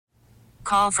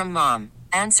Call from mom.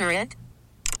 Answer it.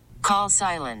 Call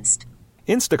silenced.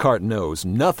 Instacart knows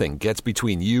nothing gets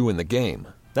between you and the game.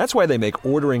 That's why they make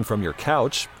ordering from your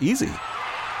couch easy.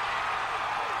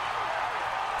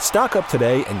 Stock up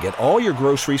today and get all your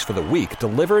groceries for the week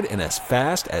delivered in as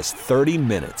fast as 30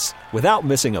 minutes without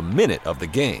missing a minute of the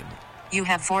game. You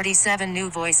have 47 new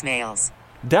voicemails.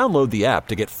 Download the app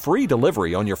to get free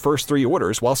delivery on your first 3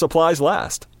 orders while supplies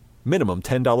last. Minimum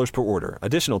 $10 per order.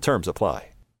 Additional terms apply.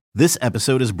 This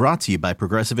episode is brought to you by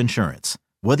Progressive Insurance.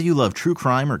 Whether you love true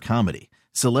crime or comedy,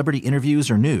 celebrity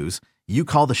interviews or news, you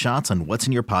call the shots on what's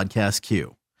in your podcast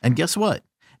queue. And guess what?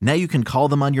 Now you can call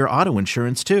them on your auto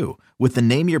insurance too with the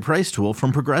Name Your Price tool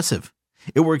from Progressive.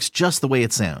 It works just the way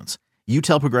it sounds. You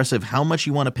tell Progressive how much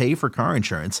you want to pay for car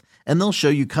insurance, and they'll show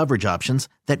you coverage options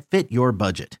that fit your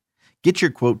budget. Get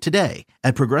your quote today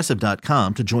at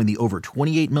Progressive.com to join the over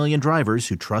 28 million drivers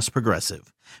who trust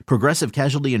Progressive. Progressive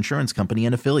Casualty Insurance Company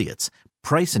and Affiliates.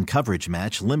 Price and coverage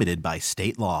match limited by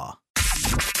state law.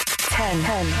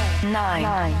 10,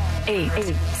 9, 8,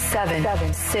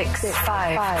 7, 6,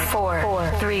 5,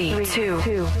 4, 3,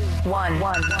 2, 1.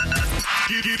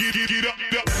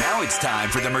 Now it's time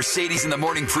for the Mercedes in the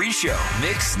Morning pre-show.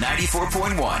 Mix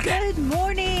 94.1. Good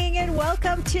morning and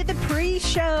welcome to the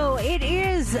pre-show. It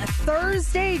is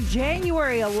Thursday,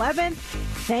 January 11th.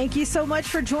 Thank you so much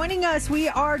for joining us. We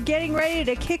are getting ready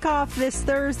to kick off this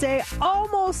Thursday,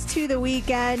 almost to the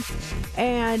weekend,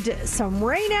 and some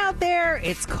rain out there.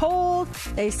 It's cold.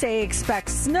 They say expect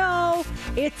snow.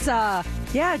 It's,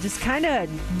 just kind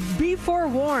of be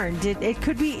forewarned. It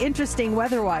could be interesting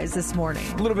weather-wise this morning.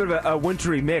 A little bit of a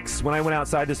wintry mix. When I went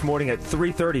outside this morning at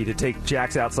 3:30 to take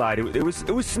Jax outside, it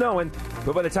was snowing,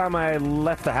 but by the time I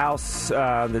left the house,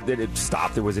 it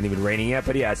stopped. It wasn't even raining yet,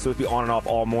 but yeah, it's supposed to be on and off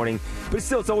all morning. But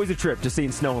still, it's always a trip just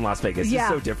seeing snow in Las Vegas. It's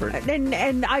so different.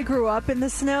 And I grew up in the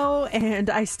snow, and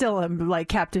I still am like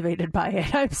captivated by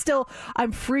it.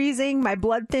 I'm freezing. My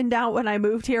blood thinned out when I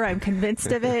moved here. I'm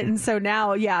convinced of it. And so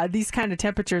now, these kind of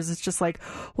temperatures, it's just like,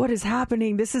 what is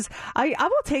happening? I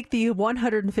will take the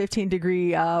 115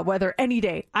 degree weather any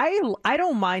day. I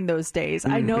don't mind those days.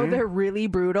 I know they're really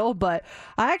brutal, but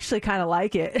I actually kind of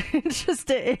like it.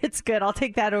 It's good. I'll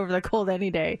take that over the cold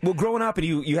any day. Well, growing up and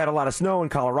you had a lot of snow in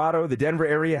Colorado, the Denver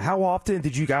area, how often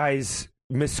did you guys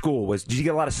miss school? Did you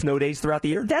get a lot of snow days throughout the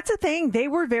year? That's a thing. They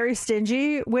were very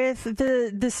stingy with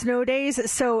the snow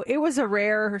days, so it was a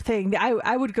rare thing.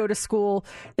 I would go to school.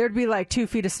 There'd be like 2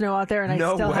 feet of snow out there, and I'd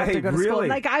still have to go to school.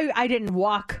 Like I didn't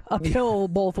walk uphill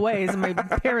both ways, and my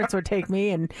parents would take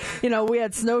me, and we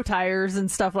had snow tires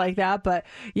and stuff like that. But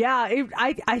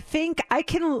I think I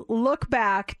can look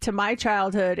back to my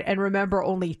childhood and remember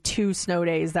only 2 snow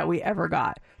days that we ever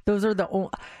got. Those are the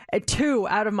only 2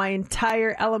 out of my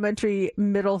entire elementary,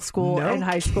 middle school, and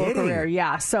high school career.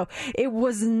 Yeah, so it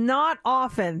was not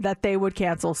often that they would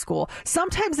cancel school.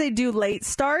 Sometimes they do late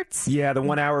starts. Yeah, the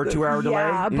 1 hour, 2 hour delay.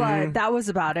 Yeah, but that was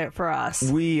about it for us.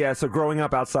 So growing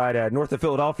up outside north of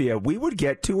Philadelphia, we would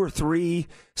get 2 or 3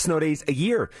 snow days a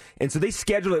year. And so they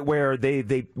schedule it where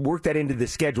they work that into the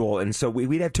schedule. And so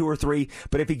we'd have 2 or 3.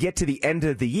 But if we get to the end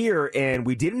of the year and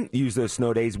we didn't use those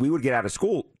snow days, we would get out of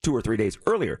school 2 or 3 days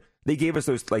earlier. They gave us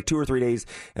those like 2 or 3 days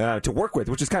to work with,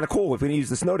 which is kind of cool. If we didn't use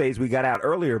the snow days, we got out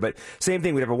earlier. But same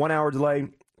thing, we'd have a 1 hour delay,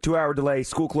 2 hour delay,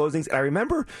 school closings. And I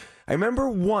remember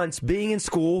once being in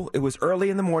school, it was early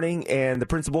in the morning, and the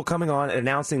principal coming on and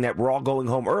announcing that we're all going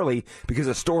home early because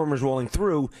a storm was rolling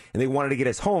through, and they wanted to get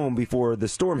us home before the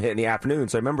storm hit in the afternoon.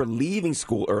 So I remember leaving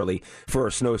school early for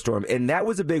a snowstorm, and that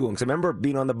was a big one because I remember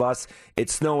being on the bus,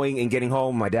 it's snowing, and getting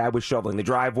home. My dad was shoveling the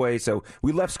driveway, so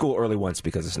we left school early once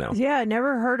because of snow. Yeah, I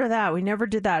never heard of that. We never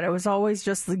did that. It was always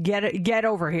just get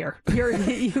over here.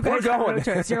 You guys have no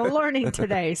choice. You're learning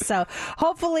today. So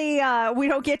hopefully we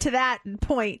don't get to that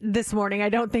point this morning. I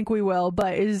don't think we will,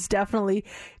 but it is definitely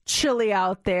chilly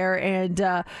out there.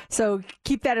 And so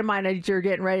keep that in mind as you're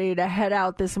getting ready to head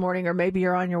out this morning, or maybe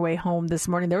you're on your way home this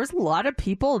morning. There was a lot of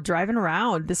people driving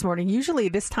around this morning. Usually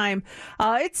this time,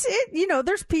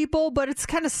 there's people, but it's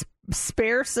kind of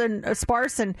sparse.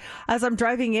 And as I'm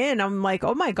driving in, I'm like,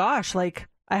 oh my gosh, like,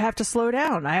 I have to slow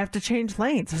down. I have to change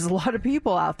lanes. There's a lot of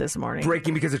people out this morning.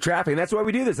 Braking because of traffic. And that's why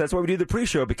we do this. That's why we do the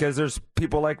pre-show, because there's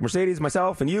people like Mercedes,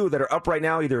 myself, and you that are up right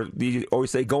now. Either you always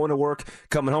say going to work,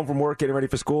 coming home from work, getting ready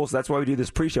for school. So that's why we do this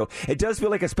pre-show. It does feel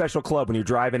like a special club when you're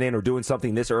driving in or doing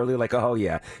something this early. Like, oh,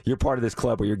 yeah, you're part of this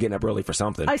club where you're getting up early for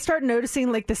something. I start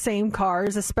noticing like the same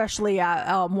cars, especially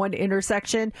at one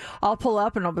intersection. I'll pull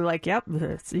up and I'll be like, yep,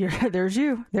 there's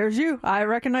you. There's you. I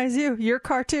recognize you. Your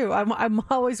car, too. I'm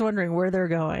always wondering where they're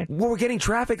going. going? Well, we're getting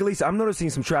traffic. At least I'm noticing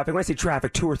some traffic. When I say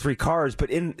traffic, 2 or 3 cars, but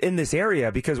in this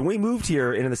area, because when we moved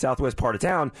here into the southwest part of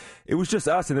town, it was just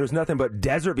us and there was nothing but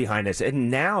desert behind us.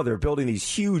 And now they're building these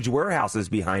huge warehouses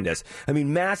behind us. I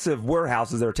mean, massive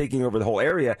warehouses that are taking over the whole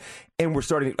area. And we're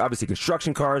starting, obviously,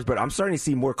 construction cars, but I'm starting to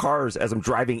see more cars as I'm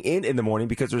driving in the morning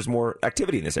because there's more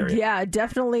activity in this area. Yeah,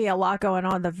 definitely a lot going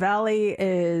on. The valley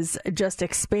is just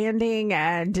expanding,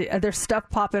 and there's stuff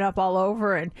popping up all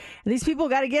over. And these people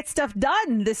got to get stuff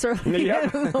done this early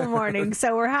in the morning.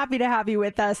 So we're happy to have you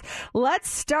with us. Let's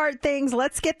start things.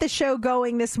 Let's get the show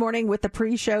going this morning with the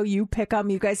pre-show. You pick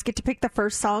 'em. You guys get to pick the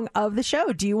first song of the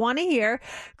show. Do you want to hear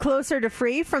Closer to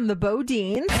Free from the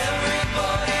Bodines?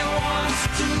 Everybody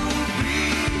wants to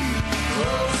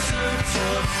closer to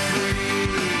free.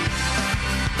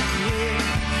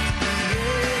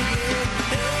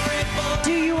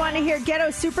 Do you want to hear Ghetto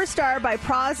Superstar by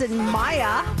Praz and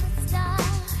Maya?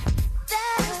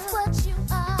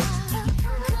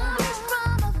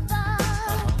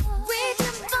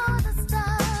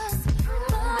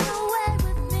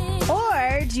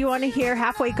 Or do you want to hear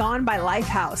Halfway Gone by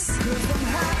Lifehouse?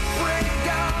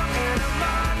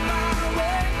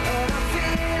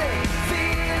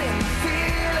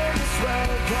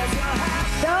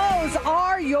 Those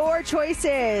are your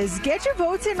choices. Get your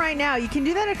votes in right now. You can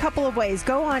do that a couple of ways.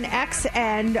 Go on X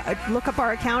and look up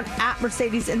our account at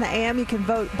Mercedes in the AM. You can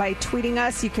vote by tweeting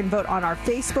us. You can vote on our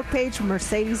Facebook page,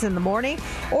 Mercedes in the Morning.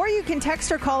 Or you can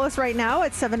text or call us right now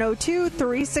at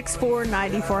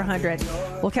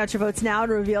 702-364-9400. We'll count your votes now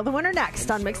and reveal the winner next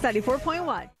on Mix 94.1.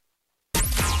 Coming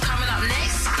up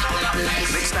next.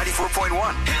 Mix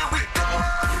 94.1.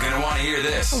 You're going to want to hear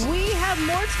this. We have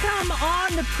more to come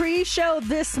on the pre-show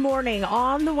this morning.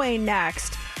 On the way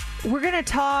next, we're going to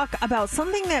talk about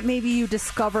something that maybe you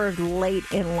discovered late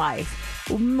in life.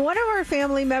 One of our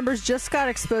family members just got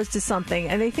exposed to something,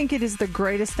 and they think it is the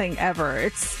greatest thing ever.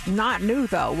 It's not new,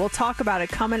 though. We'll talk about it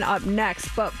coming up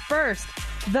next. But first,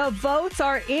 the votes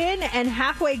are in, and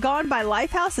Halfway Gone by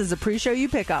Lifehouse is a pre-show you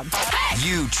pick up.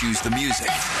 You choose the music.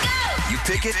 You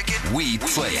pick it, we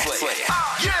play it.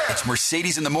 It's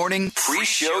Mercedes in the Morning,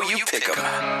 pre-show you pick 'em.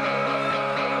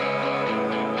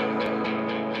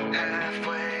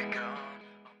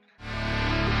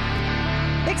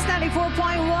 Mix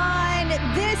 94.1.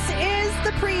 This is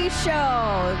the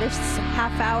pre-show. This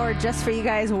half hour just for you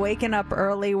guys waking up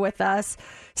early with us.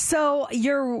 So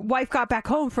your wife got back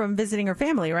home from visiting her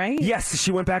family, right? Yes,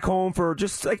 she went back home for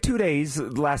just like 2 days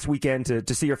last weekend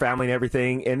to see her family and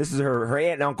everything. And this is her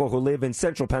aunt and uncle who live in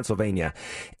central Pennsylvania.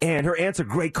 And her aunt's a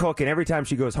great cook. And every time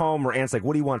she goes home, her aunt's like,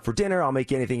 what do you want for dinner? I'll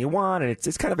make you anything you want. And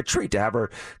it's kind of a treat to have her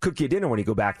cook you dinner when you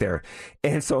go back there.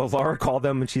 And so Laura called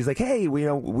them and she's like, hey,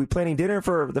 we planning dinner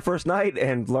for the first night?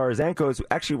 And Laura's aunt goes,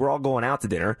 actually, we're all going out to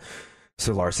dinner.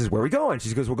 So Laura says, where are we going?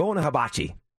 She goes, we're going to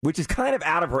Hibachi, which is kind of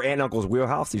out of her aunt and uncle's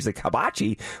wheelhouse. He's like,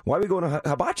 hibachi? Why are we going to a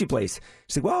hibachi place?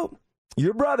 She's like, well,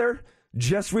 your brother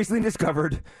just recently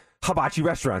discovered hibachi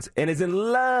restaurants and is in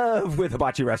love with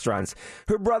hibachi restaurants.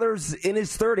 Her brother's in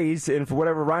his 30s, and for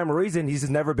whatever rhyme or reason, he's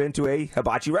never been to a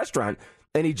hibachi restaurant.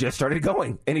 And he just started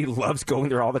going, and he loves going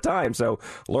there all the time. So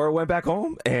Laura went back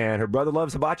home, and her brother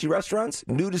loves hibachi restaurants.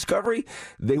 New discovery.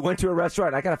 They went to a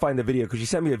restaurant. I got to find the video because she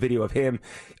sent me a video of him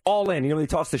all in. You know, when he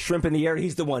tossed the shrimp in the air,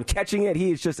 he's the one catching it.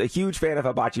 He is just a huge fan of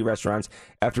hibachi restaurants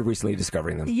after recently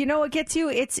discovering them. You know what gets you?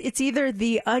 It's either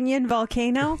the onion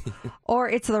volcano or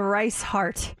it's the rice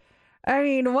heart. I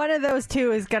mean, one of those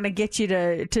two is going to get you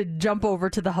to jump over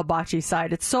to the hibachi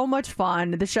side. It's so much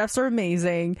fun. The chefs are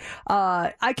amazing.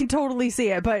 I can totally see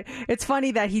it, but it's funny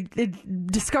that he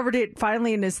discovered it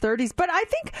finally in his 30s. But I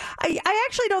think, I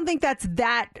actually don't think that's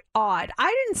that odd.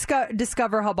 I didn't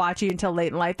discover hibachi until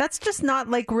late in life. That's just not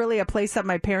like really a place that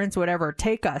my parents would ever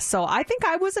take us. So I think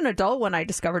I was an adult when I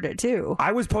discovered it too.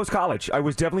 I was post-college. I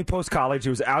was definitely post-college. It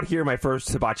was out here, my first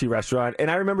hibachi restaurant. And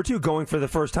I remember too going for the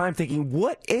first time thinking,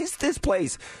 what is this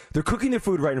place? They're cooking their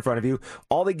food right in front of you.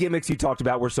 All the gimmicks you talked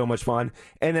about were so much fun.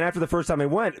 And then after the first time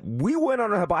we went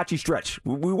on a hibachi stretch.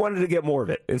 We wanted to get more of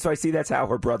it. And so I see that's how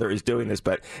her brother is doing this.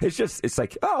 But it's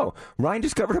like, oh, Ryan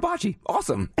discovered hibachi.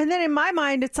 Awesome. And then in my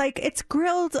mind, it's like, it's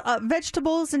grilled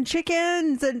vegetables and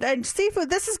chickens and seafood.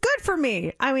 This is good for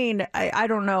me. I mean, I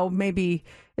don't know, maybe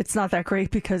it's not that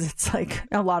great because it's like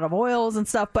a lot of oils and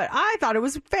stuff, but I thought it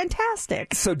was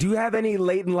fantastic. So do you have any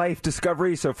late in life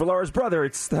discoveries? So for Laura's brother,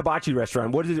 it's the hibachi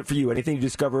restaurant. What is it for you? Anything you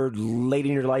discovered late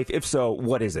in your life? If so,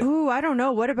 what is it? Ooh, I don't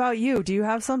know. What about you? Do you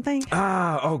have something?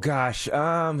 Oh gosh.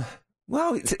 Well,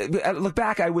 look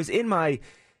back. I was in my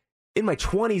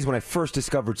 20s when I first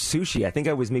discovered sushi. I think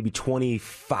I was maybe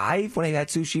 25 when I had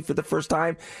sushi for the first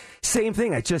time. Same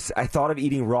thing. I thought of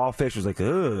eating raw fish. I was like,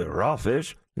 ugh, raw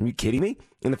fish? Are you kidding me?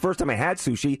 And the first time I had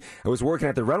sushi, I was working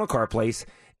at the rental car place,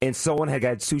 and someone had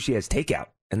got sushi as takeout.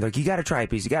 And they're like, you got to try a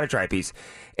piece. You got to try a piece.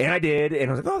 And I did.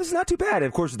 And I was like, oh, this is not too bad. And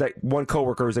of course, that one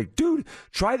coworker was like, dude,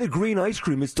 try the green ice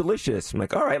cream. It's delicious. I'm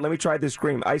like, all right, let me try this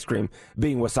ice cream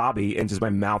being wasabi, and just my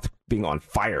mouth being on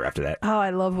fire after that. Oh, I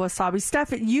love wasabi.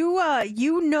 Steph,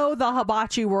 you know the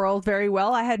hibachi world very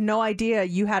well. I had no idea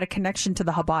you had a connection to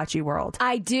the hibachi world.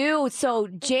 I do. So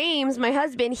James, my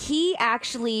husband, he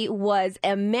actually was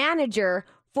a manager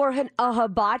for a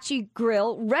hibachi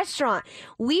grill restaurant.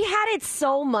 We had it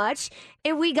so much,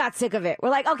 and we got sick of it. We're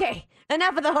like, okay,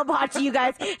 enough of the hibachi, you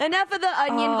guys. Enough of the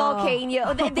onion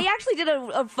volcano. They actually did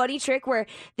a funny trick where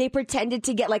they pretended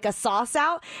to get like a sauce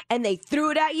out, and they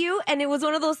threw it at you, and it was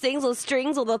one of those things, those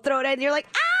strings where they'll throw it at you, and you're like,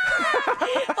 ah!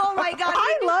 Oh, my God.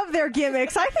 I love their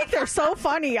gimmicks. I think they're so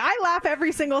funny. I laugh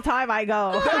every single time I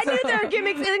go. I knew their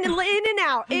gimmicks in and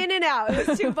out. It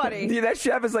was too funny. Yeah, that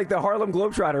chef is like the Harlem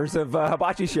Globetrotters of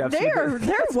hibachi chefs. They're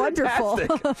wonderful.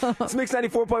 It's Mix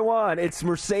 94.1. It's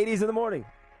Mercedes in the Morning.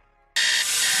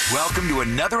 Welcome to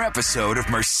another episode of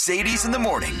Mercedes in the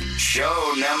Morning,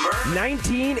 show number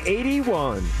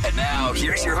 1981. And now,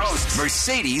 here's your host,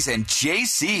 Mercedes and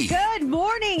JC. Good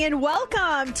morning and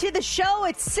welcome to the show.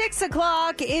 It's 6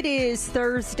 o'clock. It is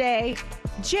Thursday,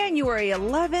 January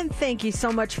 11th. Thank you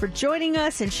so much for joining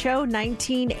us in show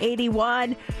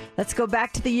 1981. Let's go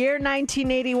back to the year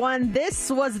 1981. This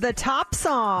was the top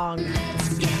song.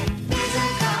 Let's get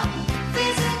physical,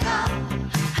 physical.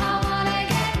 I wanna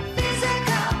get physical.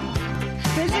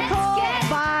 Physical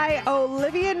by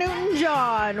Olivia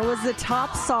Newton-John was the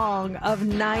top song of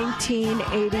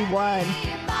 1981.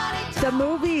 The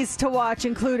movies to watch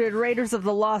included Raiders of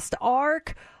the Lost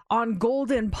Ark, On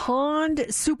Golden Pond,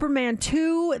 Superman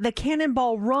 2, The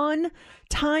Cannonball Run,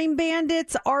 Time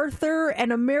Bandits, Arthur,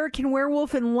 An American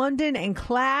Werewolf in London, and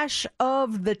Clash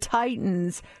of the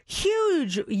Titans.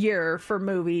 Huge year for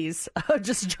movies,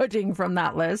 just judging from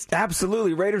that list.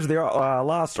 Absolutely. Raiders of the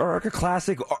Lost Ark, a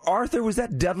classic. Arthur, was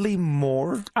that Dudley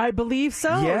Moore? I believe so.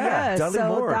 Yeah, yes. Dudley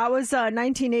Moore. That was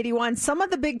 1981. Some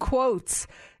of the big quotes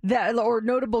or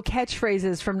notable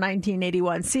catchphrases from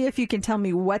 1981. See if you can tell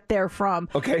me what they're from.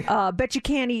 Okay. Bet you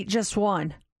can't eat just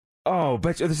one. Oh,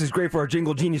 this is great for our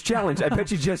Jingle Genius Challenge. I bet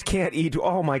you just can't eat.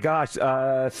 Oh, my gosh.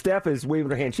 Steph is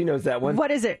waving her hand. She knows that one. What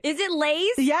is it? Is it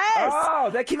Lay's? Yes. Oh,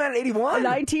 that came out in 81.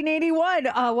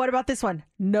 1981. What about this one?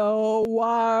 No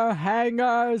wire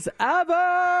hangers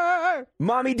ever.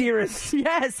 Mommy Dearest.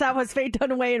 Yes, that was Faye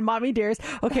Dunaway and Mommy Dearest.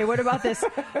 Okay, what about this?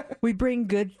 We bring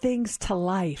good things to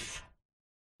life.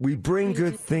 We bring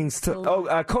good things to...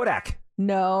 Oh, Kodak.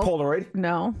 No. Polaroid.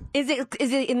 No. Is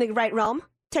it in the right realm?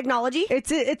 Technology?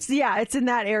 It's in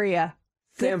that area.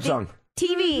 Samsung.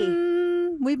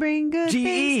 TV. We bring good GE.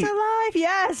 things to life.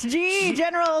 Yes, GE,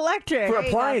 General Electric. For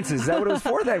appliances. Is that what it was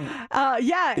for?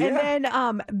 Yeah, and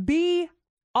then be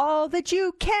all that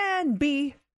you can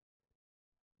be.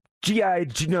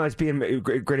 No, it's being a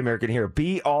Great American Hero.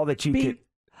 Be all that you can.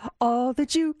 All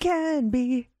that you can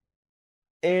be.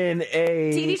 In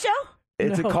a TV show?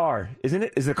 It's a car, isn't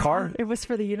it? Is it a car? It was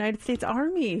for the United States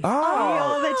Army. Oh,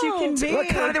 all that you can be. What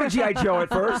kind of G.I. Joe at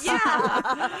first?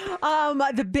 Yeah.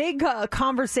 The big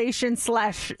conversation /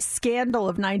 scandal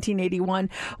of 1981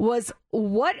 was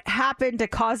what happened to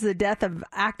cause the death of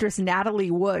actress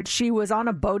Natalie Wood. She was on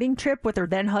a boating trip with her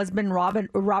then husband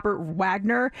Robert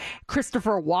Wagner.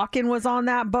 Christopher Walken was on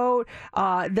that boat.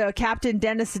 The captain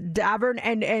Dennis Davern,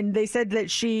 and they said that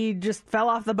she just fell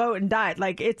off the boat and died.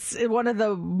 Like, it's one of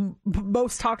the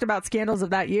most talked about scandals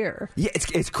of that year. Yeah,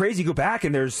 it's crazy. You go back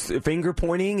and there's finger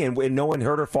pointing, and no one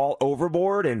heard her fall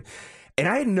overboard. And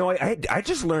I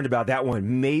just learned about that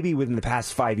one maybe within the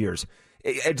past 5 years.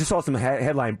 I just saw some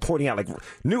headline pointing out, like,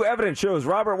 new evidence shows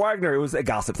Robert Wagner. It was a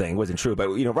gossip thing. It wasn't true. But,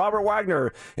 Robert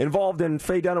Wagner involved in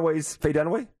Faye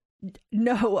Dunaway?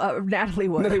 No, Natalie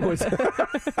Wood. Natalie Wood's.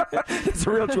 It's a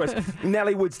real choice.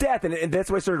 Natalie Wood's death, and that's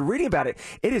why I started reading about it.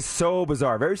 It is so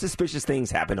bizarre. Very suspicious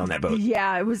things happened on that boat.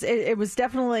 Yeah, it was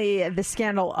definitely the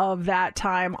scandal of that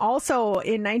time. Also,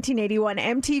 in 1981,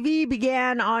 MTV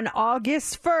began on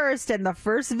August 1st, and the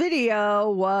first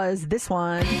video was this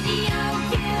one.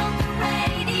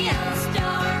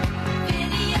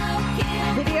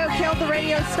 Video killed the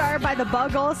radio star by the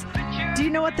Buggles. Do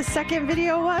you know what the second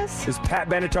video was? It's Pat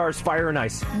Benatar's Fire and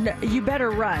Ice. No, you better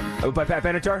run. Oh, by Pat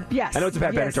Benatar? Yes. I know it's a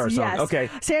Pat Benatar song. Yes. Okay.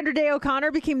 Sandra Day O'Connor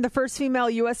became the first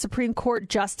female U.S. Supreme Court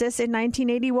justice in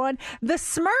 1981. The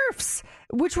Smurfs,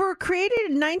 which were created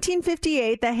in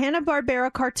 1958, the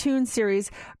Hanna-Barbera cartoon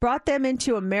series, brought them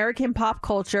into American pop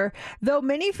culture. Though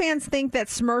many fans think that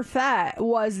Smurfette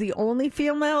was the only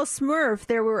female Smurf,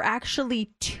 there were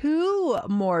actually two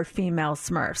more female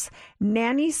Smurfs,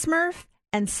 Nanny Smurf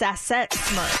and Sassette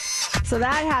Smurf. So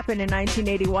that happened in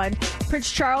 1981.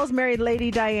 Prince Charles married Lady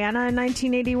Diana in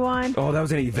 1981. Oh, that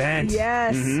was an event.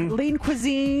 Yes. Lean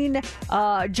Cuisine,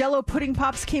 Jell-O Pudding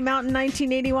Pops came out in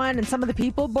 1981, and Some of the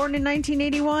People born in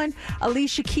 1981.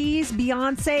 Alicia Keys,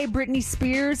 Beyonce, Britney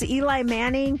Spears, Eli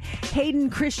Manning, Hayden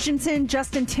Christensen,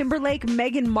 Justin Timberlake,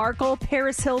 Meghan Markle,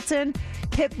 Paris Hilton,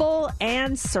 Pitbull,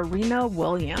 and Serena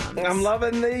Williams. I'm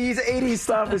loving these 80s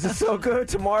stuff. This is so good.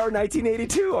 Tomorrow,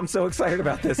 1982. I'm so excited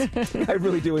about this. I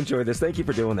really do enjoy this. Thank you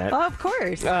for doing that. Oh, of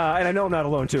course. And I know I'm not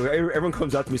alone, too. Everyone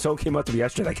comes up to me. Someone came up to me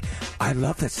yesterday like, I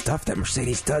love that stuff that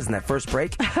Mercedes does in that first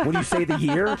break. When you say the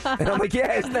year. And I'm like,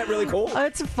 yeah, isn't that really cool?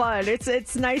 It's fun.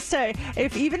 It's nice to,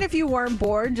 even if you weren't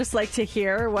born, just like to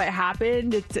hear what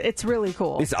happened. It's really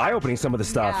cool. It's eye-opening, some of the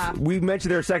stuff. Yeah. We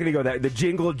mentioned there a second ago that the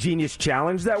Jingle Genius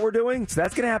Challenge that we're doing. So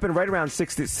that's going to happen right around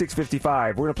 6:55.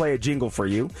 We're going to play a jingle for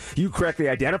you. You correctly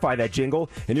identify that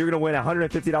jingle, and you're going to win a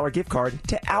 $150 gift card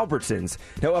to Albertsons.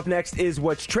 Now, up next is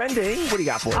What's Trending. What do you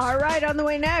got for us? All right, on the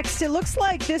way next, it looks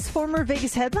like this former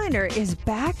Vegas headliner is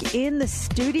back in the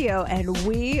studio, and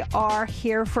we are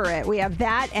here for it. We have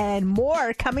that and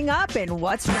more coming up in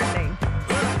What's Trending.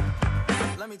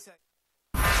 Let me tell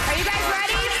you. Are you guys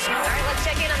ready? All right, let's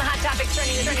check in on the hot topics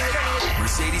trending.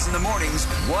 Mercedes in the mornings.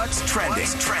 What's trending?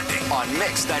 On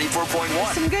Mix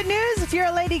 94.1. Some good news if you're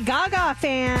a Lady Gaga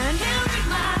fan.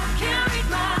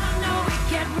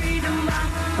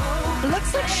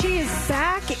 Looks like she is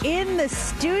back in the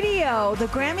studio. The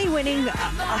Grammy-winning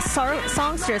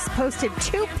songstress posted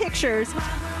 2 pictures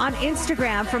on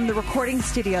Instagram from the recording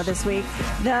studio this week.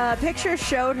 The picture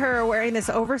showed her wearing this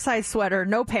oversized sweater,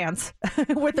 no pants,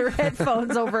 with her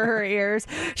headphones over her ears.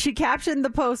 She captioned the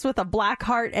post with a black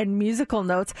heart and musical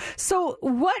notes. So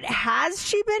what has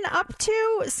she been up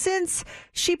to since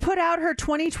she put out her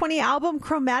 2020 album,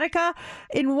 Chromatica?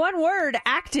 In one word,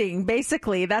 acting,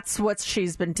 basically. That's what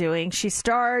she's been doing. She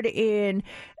starred in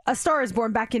A Star is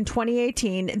Born back in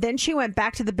 2018. Then she went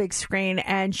back to the big screen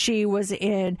and she was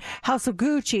in House of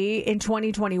Gucci in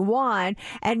 2021.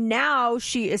 And now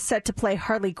she is set to play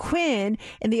Harley Quinn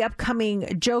in the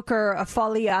upcoming Joker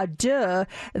Folie à Deux.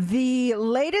 The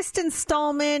latest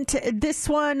installment, this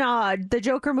one, the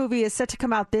Joker movie is set to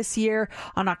come out this year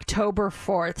on October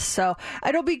 4th. So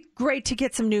it'll be great to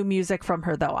get some new music from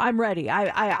her, though. I'm ready.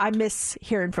 I miss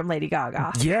hearing from Lady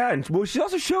Gaga. Yeah, and well, she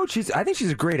also showed I think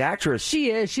she's a great actress.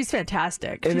 She is. She's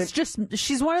fantastic. And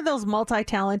She's one of those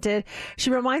multi-talented.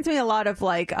 She reminds me a lot of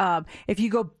like if you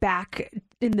go back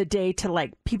in the day to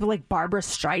like people like Barbara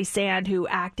Streisand who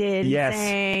acted and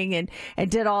sang and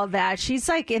did all that. She's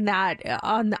like in that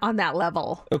on that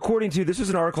level. According to, this was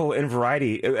an article in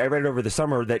Variety, I read it over the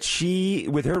summer, that she,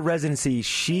 with her residency,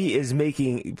 she is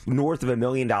making north of $1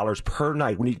 million per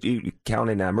night when you count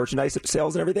in merchandise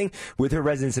sales and everything. With her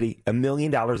residency, $1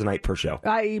 million a night per show.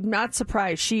 I'm not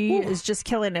surprised. She is just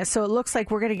killing it. So it looks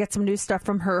like we're going to get some new stuff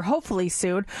from her hopefully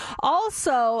soon.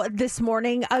 Also this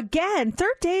morning, again,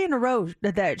 3rd day in a row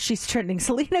that she's trending.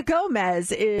 Selena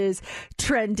Gomez is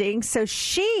trending. So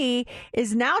she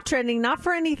is now trending, not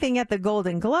for anything at the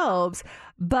Golden Globes,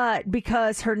 but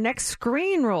because her next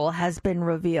screen role has been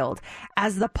revealed.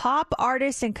 As the pop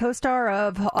artist and co-star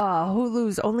of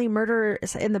Hulu's Only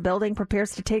Murders in the Building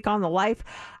prepares to take on the life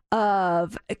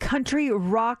of country,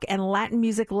 rock, and Latin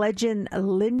music legend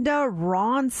Linda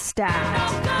Ronstadt.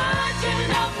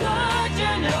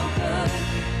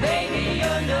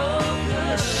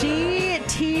 She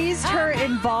teased her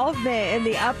involvement in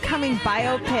the upcoming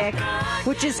biopic,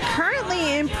 which is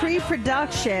currently in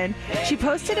pre-production. She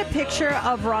posted a picture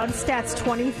of Ronstadt's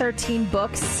 2013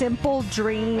 book, Simple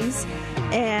Dreams,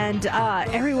 and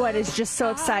everyone is just so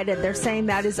excited. They're saying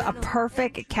that is a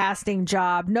perfect casting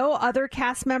job. No other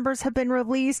cast members have been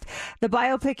released. The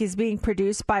biopic is being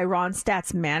produced by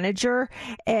Ronstadt's manager,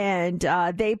 and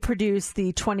they produced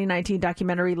the 2019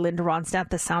 documentary Linda Ronstadt,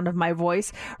 The Sound of My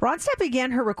Voice. Ronstadt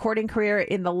began her recording career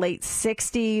in the late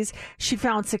 60s. She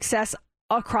found success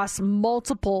across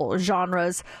multiple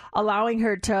genres, allowing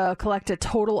her to collect a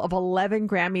total of 11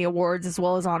 Grammy Awards, as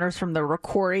well as honors from the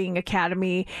Recording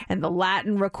Academy and the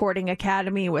Latin Recording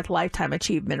Academy with Lifetime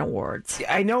Achievement Awards.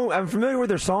 I know, I'm familiar with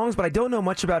her songs, but I don't know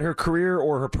much about her career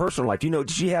or her personal life. Do you know,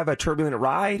 did she have a turbulent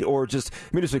ride or just,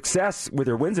 a success with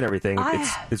her wins and everything?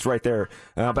 It's right there.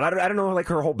 But I don't know, like,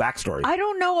 her whole backstory. I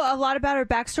don't know a lot about her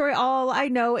backstory. All I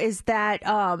know is that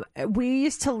we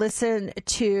used to listen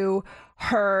to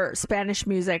her Spanish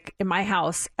music in my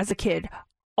house as a kid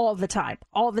all the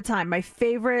time. My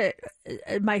favorite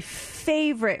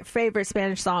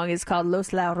Spanish song is called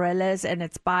Los Laureles, and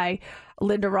it's by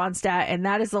Linda Ronstadt, and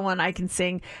that is the one I can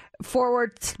sing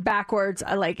forwards, backwards.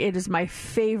 It is my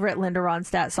favorite Linda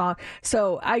Ronstadt song.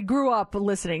 So I grew up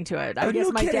listening to it. I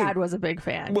guess my dad was a big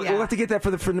fan. We'll have to get that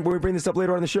for when we bring this up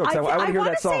later on in the show. I want to hear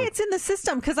that song. I want to say it's in the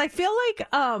system because I feel like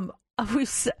I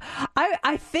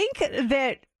think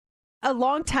that a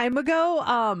long time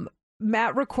ago,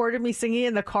 Matt recorded me singing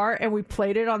in the car and we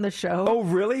played it on the show. Oh,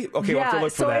 really? Okay, we'll have to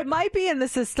look for that. So it might be in the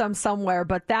system somewhere,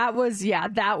 but that was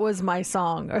my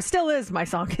song, or still is my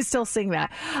song. I still sing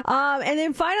that. And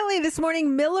then finally this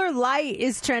morning, Miller Lite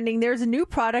is trending. There's a new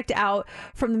product out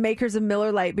from the makers of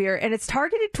Miller Lite beer, and it's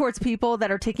targeted towards people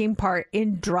that are taking part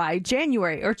in Dry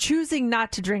January or choosing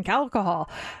not to drink alcohol.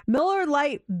 Miller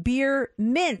Lite beer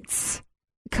mints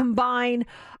combine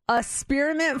a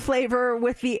spearmint flavor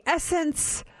with the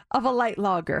essence of a light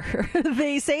lager.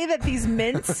 They say that these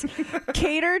mints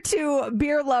cater to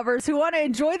beer lovers who want to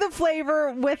enjoy the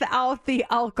flavor without the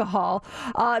alcohol.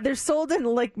 They're sold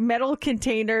in metal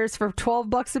containers for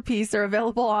 $12 a piece. They're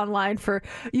available online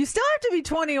you still have to be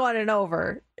 21 and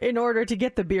over in order to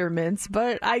get the beer mints,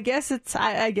 but I guess it's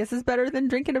better than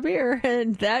drinking a beer,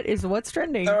 and that is what's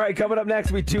trending. All right, coming up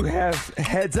next, we do have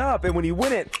Heads Up, and when you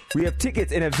win it, we have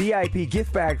tickets and a VIP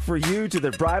gift bag for you to the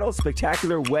Bridal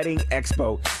Spectacular Wedding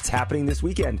Expo. It's happening this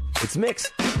weekend. It's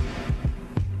Mix.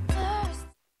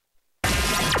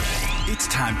 It's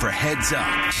time for Heads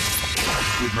Up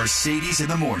with Mercedes in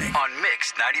the Morning on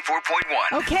Mix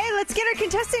 94.1. Okay, let's get our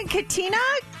contestant, Katina.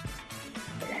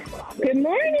 Good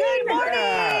morning. Good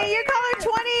morning. You're caller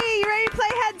 20. You ready to play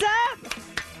Heads Up?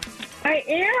 I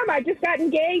am. I just got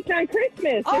engaged on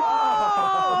Christmas.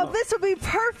 Oh, this will be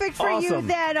perfect for you Awesome.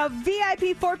 then. A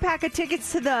VIP 4-pack of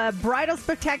tickets to the Bridal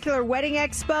Spectacular Wedding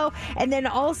Expo, and then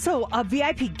also a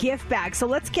VIP gift bag. So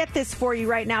let's get this for you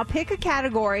right now. Pick a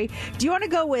category. Do you want to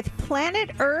go with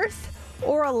Planet Earth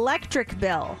or Electric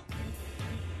Bill?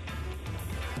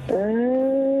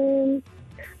 I'm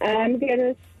going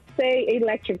to say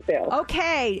electric bill.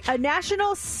 Okay, a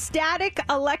National Static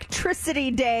Electricity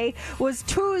Day was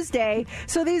Tuesday,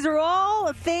 so these are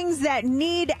all things that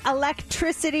need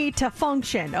electricity to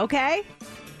function, okay?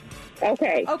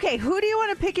 Okay. Okay, who do you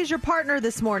want to pick as your partner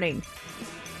this morning?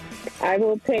 I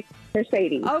will pick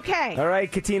Mercedes. Okay. All right,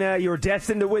 Katina, you're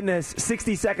destined to win this.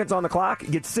 60 seconds on the clock.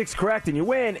 Get 6 correct and you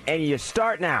win, and you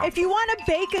start now. If you want to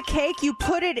bake a cake, you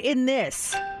put it in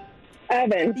this.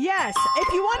 Oven. Yes.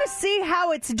 If you want to see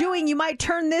how it's doing, you might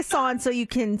turn this on so you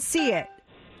can see it.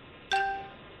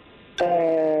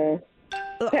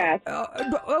 Pass.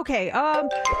 Okay.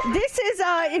 This is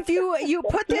if you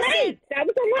put this in. That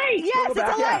was a light. Yes, it's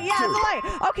a light. Yeah, it's a light.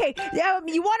 Okay.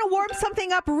 You want to warm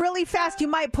something up really fast, you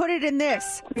might put it in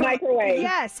this. Microwave.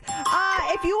 Yes.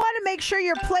 If you want to make sure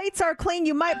your plates are clean,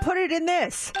 you might put it in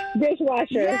this.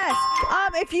 Dishwasher. Yes.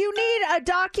 If you need a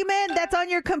document that's on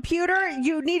your computer,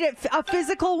 you need a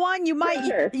physical one, you might.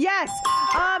 Printer. Yes.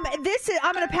 I'm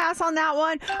going to pass on that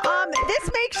one. This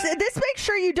makes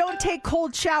sure you don't take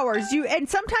cold showers. And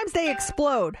sometimes they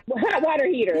explode. Hot water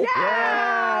heater.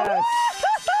 Yeah! Yes.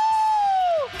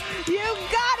 Woo-hoo-hoo! You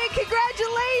got it!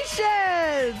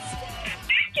 Congratulations!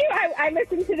 Thank you. I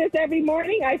listen to this every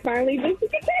morning. I finally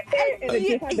listened to it, and it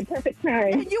just had the perfect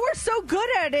time. And you were so good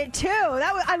at it, too.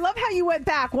 I love how you went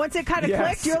back. Once it kind of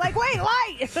clicked, you're like, wait,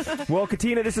 light! Well,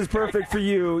 Katina, this is perfect for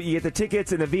you. You get the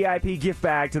tickets and the VIP gift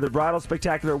bag to the Bridal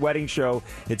Spectacular Wedding Show.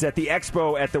 It's at the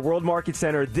Expo at the World Market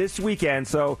Center this weekend.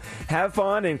 So have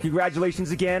fun, and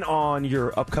congratulations again on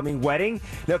your upcoming wedding.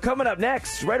 Now, coming up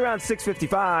next, right around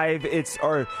 6:55, it's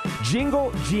our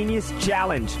Jingle Genius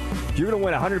Challenge. You're going to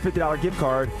win a $150 gift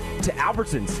card to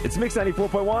Albertsons. It's Mix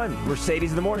 94.1, Mercedes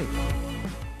in the Morning.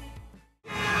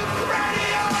 Mix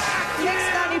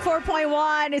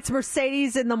 94.1, it's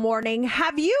Mercedes in the Morning.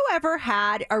 Have you ever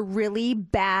had a really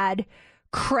bad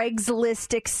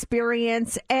Craigslist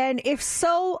experience? And if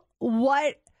so,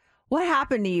 what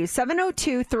happened to you?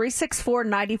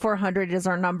 702-364-9400 is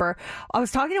our number. I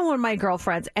was talking to one of my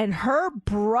girlfriends, and her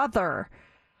brother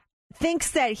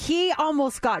thinks that he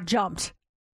almost got jumped.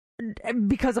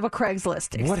 because of a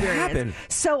Craigslist experience. What happened?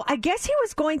 So I guess he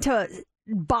was going to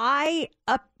buy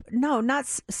a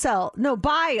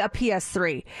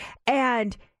PS3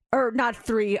 or not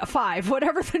 3, a 5,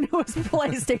 whatever the newest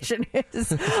PlayStation is.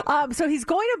 So he's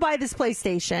going to buy this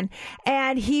PlayStation,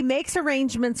 and he makes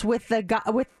arrangements with the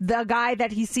guy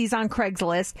that he sees on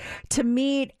Craigslist to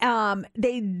meet.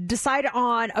 They decide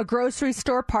on a grocery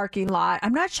store parking lot.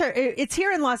 I'm not sure. It's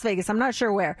here in Las Vegas. I'm not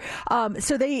sure where.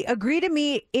 So they agree to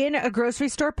meet in a grocery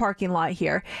store parking lot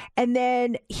here, and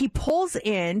then he pulls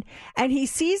in, and he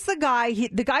sees the guy.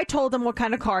 The guy told him what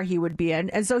kind of car he would be in,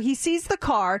 and so he sees the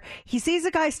car. He sees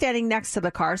the guy standing next to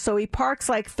the car, so he parks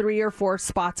like 3 or 4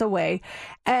 spots away,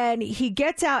 and he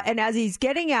gets out, and as he's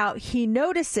getting out, he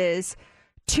notices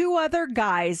 2 other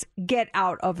guys get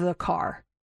out of the car,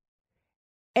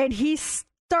 and he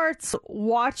starts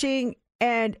watching,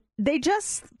 and they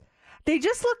just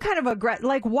look kind of aggressive,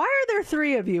 like, why are there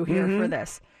 3 of you here for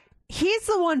this? He's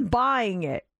the one buying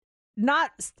it.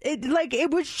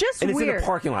 It was just and it's weird. In a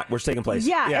parking lot where it's taking place.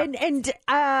 Yeah. And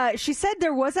she said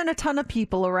there wasn't a ton of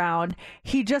people around.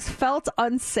 He just felt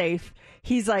unsafe.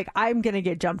 He's like, I'm going to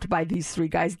get jumped by these 3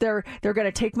 guys. They're going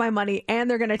to take my money and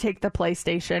they're going to take the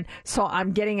PlayStation. So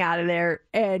I'm getting out of there.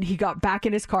 And he got back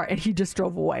in his car and he just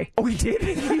drove away. Oh, he did?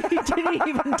 He didn't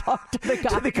even talk to the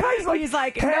guy. The guy's like, he's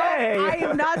like, hey. No, I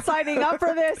am not signing up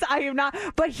for this. I am not.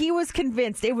 But he was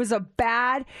convinced it was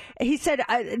he said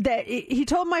that he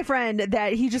told my friend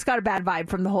that he just got a bad vibe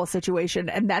from the whole situation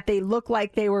and that they looked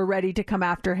like they were ready to come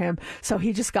after him. So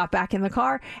he just got back in the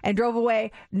car and drove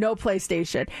away. No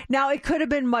PlayStation. Now, it could have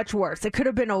been much worse. It could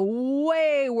have been a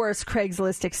way worse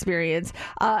Craigslist experience.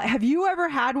 Have you ever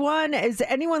had one? Is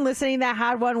anyone listening that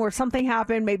had one where something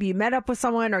happened? Maybe you met up with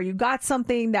someone or you got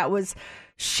something that was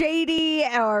shady,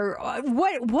 or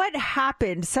what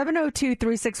happened?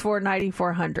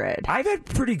 702-364-9400. I've had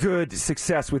pretty good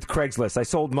success with Craigslist. I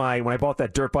sold when I bought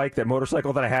that dirt bike, that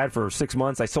motorcycle that I had for 6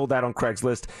 months, I sold that on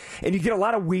Craigslist. And you get a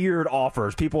lot of weird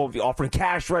offers. People offering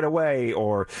cash right away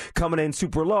or coming in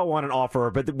super low on an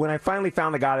offer. But when I finally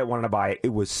found the guy that wanted to buy it,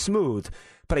 it was smooth.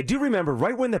 But I do remember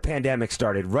right when the pandemic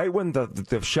started, right when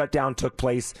the shutdown took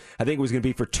place, I think it was going to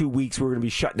be for 2 weeks, we were going to be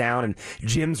shut down and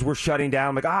gyms were shutting down.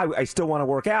 I'm like, I still want to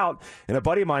work out. And a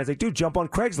buddy of mine is like, dude, jump on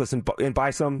Craigslist and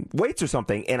buy some weights or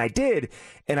something. And I did.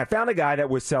 And I found a guy that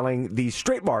was selling these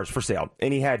straight bars for sale.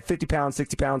 And he had 50 pounds,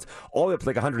 60 pounds, all the way up to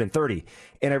like 130.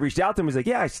 And I reached out to him. He's like,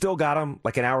 yeah, I still got them.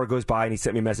 Like an hour goes by and he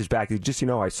sent me a message back. He said, just,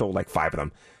 I sold like 5 of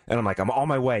them. And I'm like, I'm on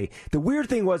my way. The weird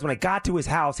thing was when I got to his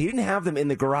house, he didn't have them in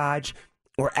the garage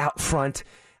or out front.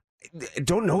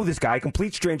 Don't know this guy,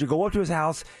 complete stranger. Go up to his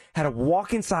house, had to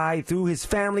walk inside through his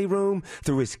family room,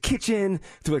 through his kitchen,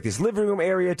 through like this living room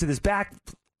area to this back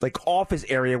like office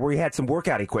area where he had some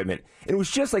workout equipment. And it was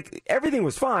just like everything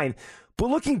was fine. But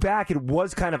looking back, it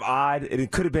was kind of odd. And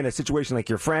it could have been a situation like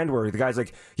your friend where the guy's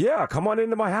like, yeah, come on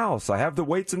into my house. I have the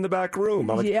weights in the back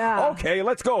room. I'm like, yeah. Okay,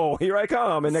 let's go. Here I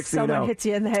come. And next thing you know, someone hits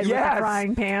you in the head with a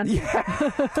frying pan.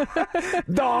 Yeah.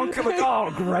 Donk. I'm like,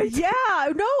 oh, great. Yeah.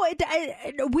 No,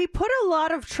 we put a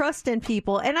lot of trust in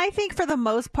people. And I think for the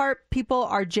most part, people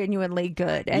are genuinely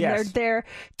good. And they're there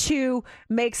to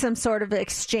make some sort of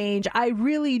exchange. I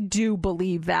really do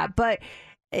believe that. But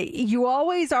you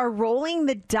always are rolling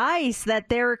the dice that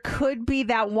there could be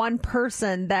that one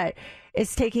person that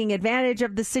is taking advantage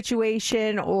of the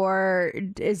situation or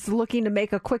is looking to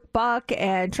make a quick buck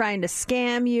and trying to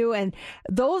scam you. And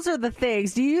those are the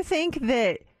things. Do you think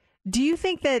that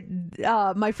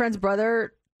my friend's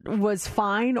brother was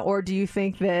fine, or do you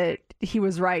think that he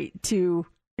was right to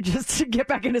just to get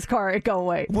back in his car and go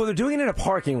away? Well, they're doing it in a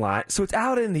parking lot, so it's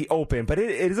out in the open, but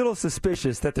it is a little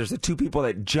suspicious that there's the 2 people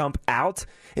that jump out,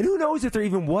 and who knows if there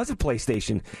even was a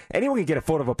PlayStation. Anyone can get a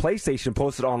photo of a PlayStation,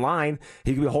 post it online.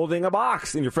 He could be holding a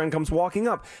box, and your friend comes walking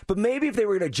up. But maybe if they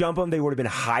were going to jump him, they would have been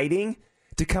hiding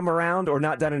to come around or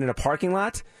not done it in a parking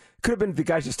lot. Could have been the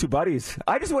guy's just 2 buddies.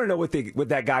 I just want to know what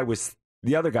that guy was.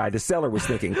 The other guy, the seller, was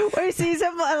thinking. Where he sees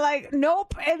him like,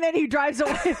 nope, and then he drives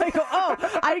away. Like, oh,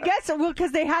 I guess,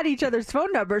 because they had each other's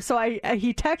phone numbers, so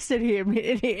he texted him,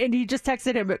 and he just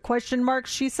texted him at question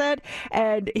marks, she said,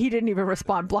 and he didn't even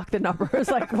respond, block the number. It's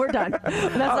like, we're done.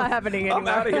 That's not happening anymore. I'm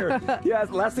out of here. Yeah,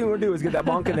 the last thing we're going to do is get that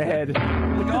bonk in the head.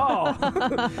 Like, oh,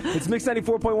 it's Mix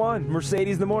 94.1,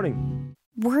 Mercedes in the morning.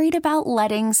 Worried about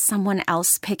letting someone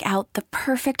else pick out the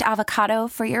perfect avocado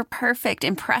for your perfect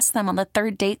impress them on the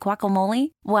third date guacamole?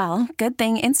 Well, good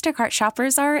thing Instacart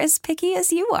shoppers are as picky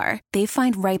as you are. They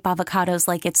find ripe avocados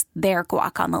like it's their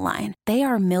guac on the line. They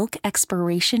are milk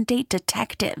expiration date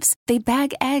detectives. They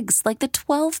bag eggs like the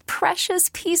 12 precious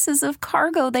pieces of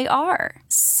cargo they are.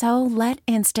 So let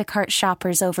Instacart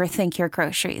shoppers overthink your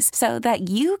groceries so that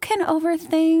you can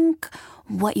overthink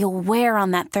what you'll wear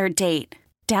on that third date.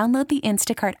 Download the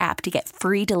Instacart app to get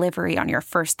free delivery on your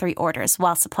first 3 orders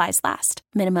while supplies last.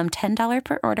 Minimum $10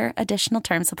 per order. Additional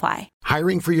terms apply.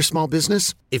 Hiring for your small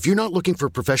business? If you're not looking for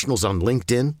professionals on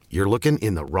LinkedIn, you're looking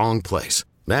in the wrong place.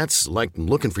 That's like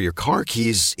looking for your car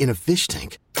keys in a fish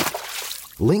tank.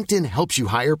 LinkedIn helps you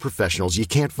hire professionals you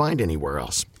can't find anywhere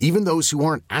else, even those who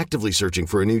aren't actively searching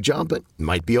for a new job but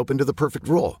might be open to the perfect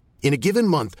role. In a given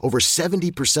month, over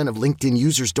 70% of LinkedIn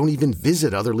users don't even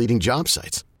visit other leading job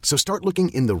sites. So start looking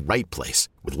in the right place.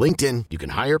 With LinkedIn, you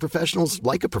can hire professionals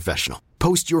like a professional.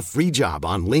 Post your free job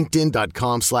on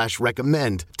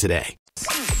linkedin.com/recommend today.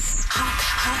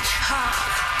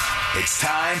 It's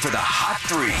time for the Hot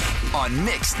 3 on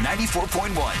Mix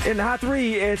 94.1. And the Hot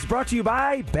 3 is brought to you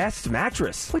by Best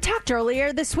Mattress. We talked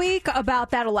earlier this week about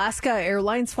that Alaska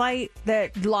Airlines flight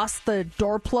that lost the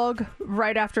door plug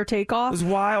right after takeoff. It was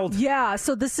wild. Yeah,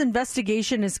 so this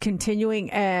investigation is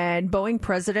continuing, and Boeing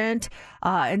president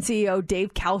and CEO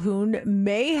Dave Calhoun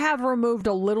may have removed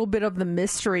a little bit of the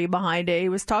mystery behind it. He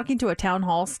was talking to a town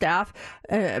hall staff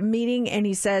meeting, and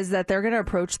he says that they're going to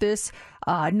approach this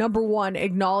number one,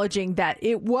 acknowledging that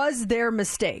it was their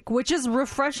mistake, which is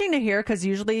refreshing to hear because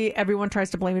usually everyone tries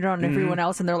to blame it on everyone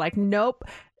else, and they're like, nope,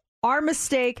 our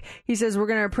mistake. He says we're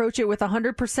going to approach it with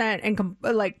 100% and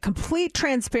complete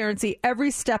transparency every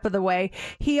step of the way.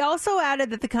 He also added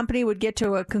that the company would get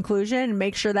to a conclusion and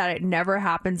make sure that it never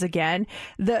happens again.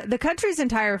 The country's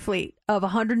entire fleet of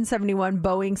 171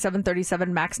 Boeing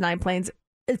 737 MAX 9 planes,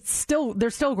 they're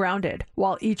still grounded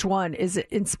while each one is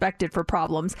inspected for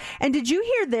problems. And did you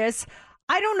hear this?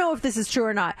 I don't know if this is true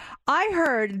or not. I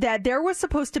heard that there was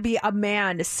supposed to be a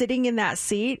man sitting in that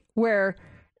seat where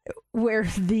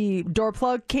the door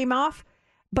plug came off,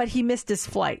 but he missed his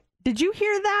flight. Did you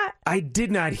hear that? I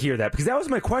did not hear that because that was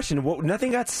my question.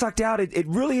 Nothing got sucked out. It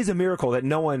really is a miracle that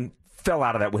no one fell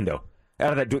out of that window.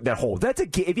 Out of that hole.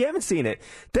 If you haven't seen it,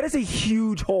 that is a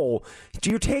huge hole.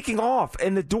 You're taking off,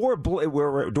 and the door,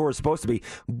 where the door is supposed to be,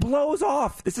 blows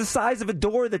off. It's the size of a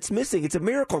door that's missing. It's a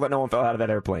miracle that no one fell out of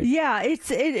that airplane. Yeah,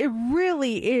 it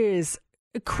really is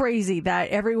crazy that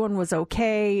everyone was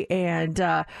okay. And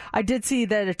I did see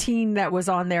that a teen that was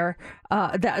on there,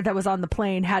 that was on the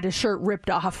plane, had his shirt ripped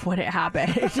off when it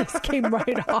happened. It just came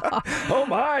right off. Oh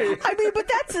my! I mean, but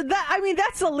that's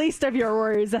the least of your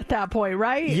worries at that point,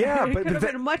 right? Yeah, it could have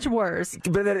been much worse.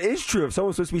 But that is true. If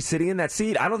someone's supposed to be sitting in that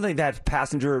seat, I don't think that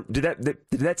passenger did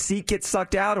that seat get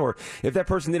sucked out, or if that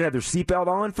person didn't have their seatbelt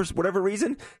on for whatever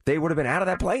reason, they would have been out of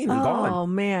that plane and gone. Oh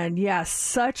man, yeah,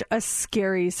 such a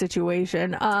scary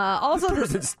situation. Also, the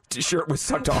person's shirt was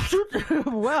sucked off.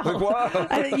 Well,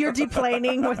 you're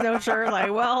deplaning with no shirt.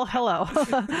 Like, well, hello.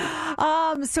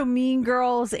 So Mean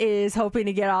Girls is hoping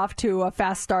to get off to a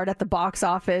fast start at the box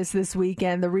office this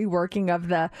weekend. The reworking of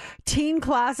the teen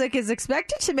classic is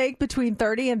expected to make between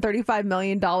 $30 and $35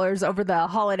 million over the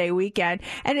holiday weekend.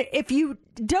 And if you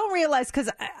don't realize, because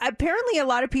apparently a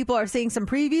lot of people are seeing some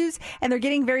previews and they're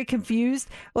getting very confused.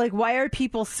 Like, why are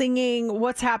people singing?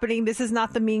 What's happening? This is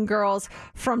not the Mean Girls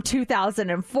from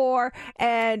 2004.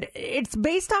 And it's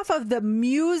based off of the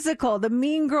musical, the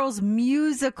Mean Girls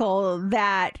musical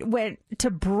that went to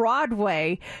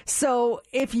Broadway. So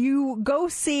if you go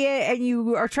see it and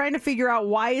you are trying to figure out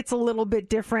why it's a little bit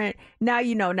different, now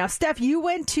you know. Now, Steph, you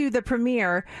went to the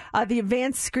premiere, the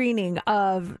advanced screening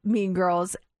of Mean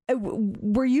Girls.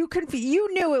 Were you confused?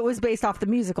 You knew it was based off the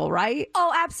musical, right?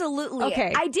 Oh, absolutely.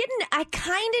 Okay. I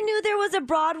kind of knew there was a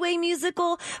Broadway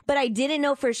musical, but I didn't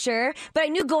know for sure. But I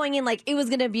knew going in, like, it was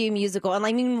going to be a musical. And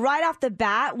I mean, right off the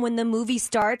bat, when the movie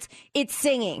starts, it's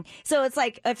singing. So it's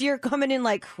like, if you're coming in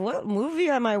like, what movie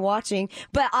am I watching?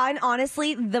 But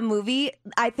honestly, the movie,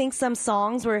 I think some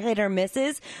songs were hit or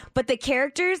misses, but the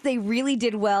characters, they really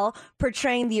did well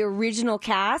portraying the original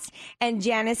cast. And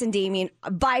Janice and Damien,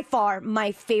 by far,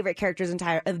 my favorite characters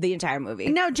of the entire movie.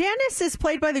 Now, Janice is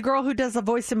played by the girl who does the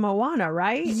voice in Moana,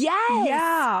 right? Yes.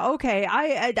 Yeah. Okay.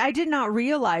 I did not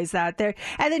realize that there.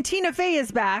 And then Tina Fey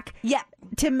is back. Yeah.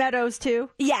 Tim Meadows too.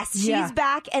 Yes, she's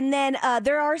back. And then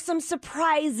there are some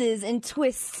surprises and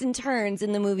twists and turns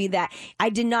in the movie that I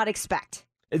did not expect.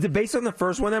 Is it based on the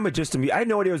first one then, but just I had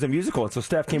no idea it was a musical until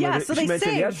Steph came in. So she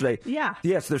mentioned sing. it yesterday. Yeah.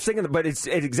 Yes, they're singing, but it's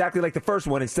exactly like the first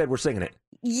one. Instead, we're singing it.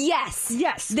 Yes.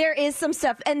 Yes. There is some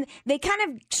stuff. And they kind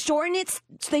of shorten it.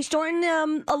 They shorten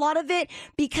a lot of it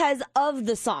because of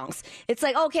the songs. It's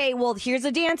like, okay, well, here's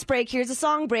a dance break. Here's a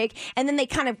song break. And then they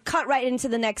kind of cut right into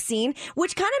the next scene,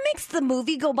 which kind of makes the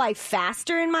movie go by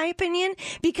faster, in my opinion,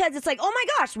 because it's like, oh my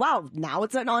gosh, wow, now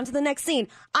it's on to the next scene.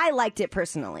 I liked it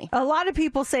personally. A lot of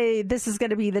people say this is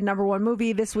going to be the #1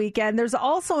 movie this weekend. There's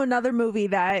also another movie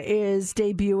that is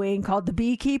debuting called The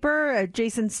Beekeeper, a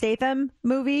Jason Statham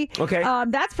movie. Okay.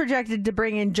 That's projected to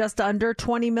bring in just under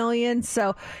 $20 million.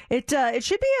 So it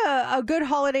should be a good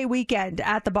holiday weekend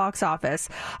at the box office.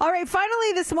 All right.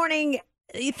 Finally, this morning,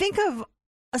 you think of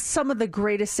some of the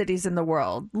greatest cities in the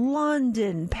world: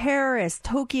 London, Paris,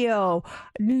 Tokyo,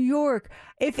 New York.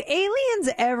 If aliens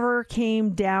ever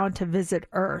came down to visit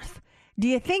Earth, do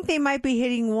you think they might be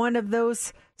hitting one of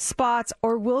those spots,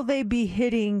 or will they be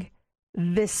hitting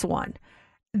this one?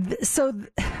 So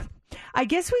I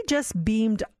guess we just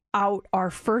beamed out our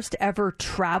first ever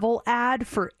travel ad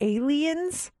for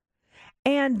aliens.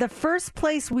 And the first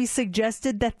place we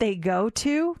suggested that they go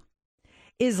to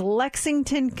is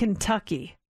Lexington,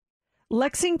 Kentucky.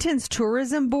 Lexington's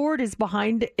tourism board is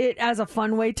behind it as a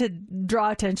fun way to draw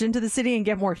attention to the city and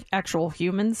get more actual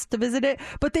humans to visit it.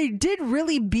 But they did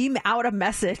really beam out a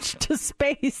message to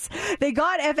space. They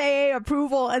got FAA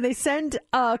approval and they sent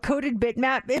a coded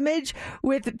bitmap image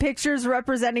with pictures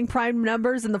representing prime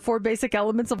numbers and the 4 basic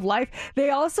elements of life. They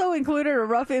also included a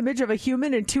rough image of a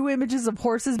human and 2 images of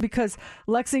horses because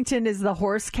Lexington is the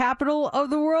horse capital of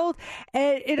the world.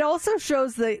 And it also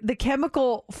shows the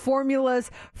chemical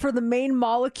formulas for the main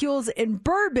molecules in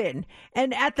bourbon.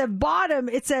 And at the bottom,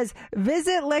 it says,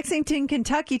 visit Lexington,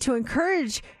 Kentucky to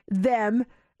encourage them,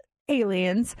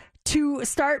 aliens, to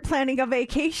start planning a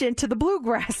vacation to the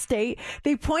bluegrass state.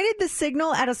 They pointed the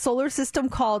signal at a solar system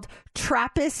called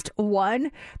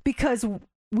TRAPPIST-1 because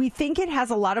we think it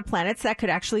has a lot of planets that could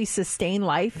actually sustain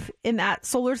life in that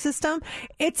solar system.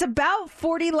 It's about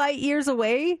 40 light years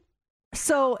away.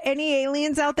 So any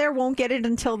aliens out there won't get it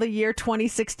until the year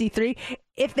 2063.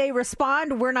 If they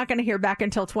respond, we're not going to hear back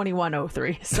until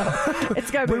 2103. So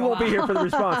it's going to be We won't be here for the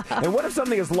response. And what if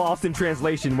something is lost in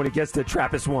translation when it gets to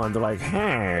TRAPPIST-1? They're like,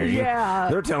 hey, yeah,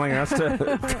 they're telling us to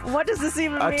what does this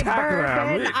even mean,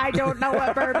 bourbon? Them. I don't know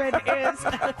what bourbon is.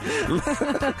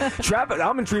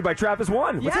 I'm intrigued by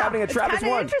TRAPPIST-1. What's happening at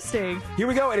TRAPPIST-1? Interesting. Here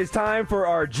we go. It is time for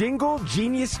our Jingle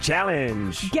Genius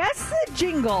Challenge. Guess the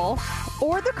jingle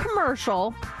or the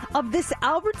commercial of this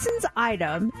Albertsons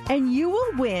item, and you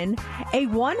will win a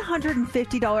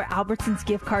 $150 Albertsons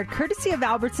gift card courtesy of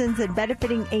Albertsons and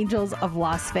benefiting Angels of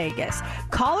Las Vegas.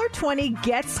 Caller 20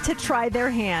 gets to try their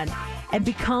hand and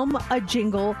become a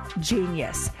jingle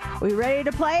genius. We ready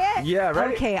to play it? Yeah,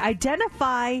 ready. Okay,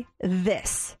 identify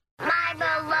this. My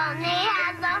baloney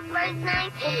has a first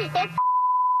name. It's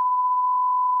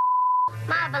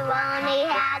my baloney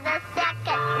has a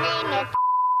second name. It's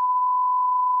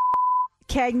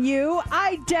Can you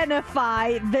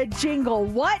identify the jingle?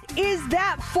 What is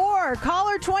that for?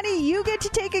 Caller 20, you get to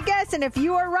take a guess. And if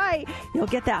you are right, you'll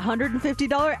get that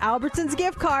 $150 Albertsons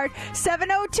gift card.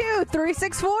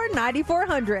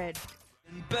 702-364-9400.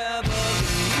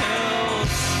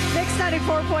 Mix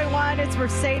 94.1, it's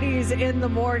Mercedes in the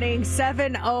morning,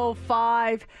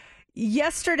 7:05.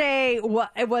 Yesterday,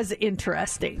 it was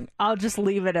interesting. I'll just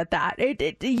leave it at that.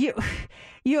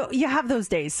 You have those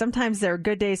days. Sometimes there are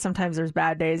good days. Sometimes there's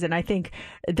bad days. And I think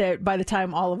that by the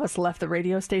time all of us left the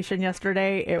radio station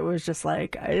yesterday, it was just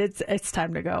like, it's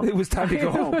time to go. It was time to go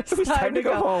home. It was time to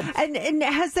go home. And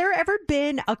has there ever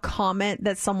been a comment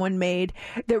that someone made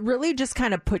that really just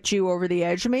kind of put you over the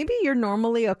edge? Maybe you're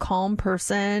normally a calm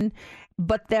person,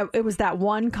 but it was that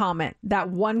one comment,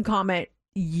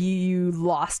 you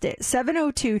lost it.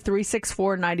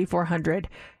 702-364-9400.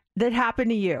 That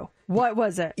happened to you. What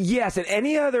was it? Yes, at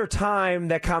any other time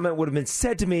that comment would have been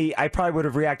said to me, I probably would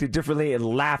have reacted differently and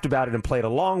laughed about it and played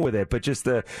along with it. But just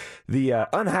the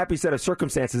unhappy set of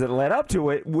circumstances that led up to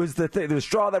it was the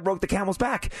straw that broke the camel's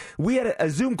back. We had a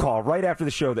Zoom call right after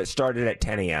the show that started at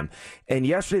 10 a.m. And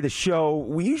yesterday the show,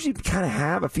 we usually kind of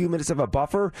have a few minutes of a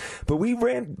buffer, but we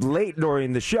ran late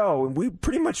during the show and we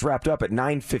pretty much wrapped up at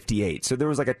 9:58. So there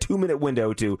was like a 2-minute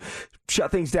window to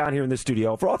shut things down here in the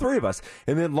studio for all three of us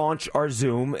and then launch our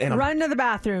Zoom. And run to the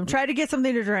bathroom, try to get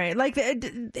something to drink. Like,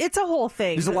 it's a whole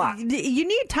thing. There's a lot. You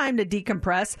need time to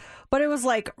decompress, but it was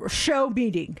like show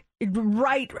meeting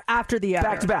right after the other.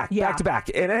 Back to back.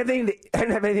 And I didn't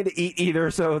have anything to eat either,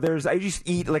 so I just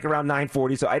eat like around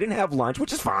 9:40, so I didn't have lunch,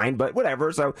 which is fine, but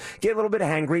whatever. So get a little bit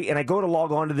hangry, and I go to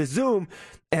log on to this Zoom,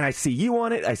 and I see you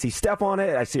on it, I see Steph on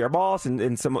it, I see our boss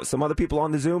and some other people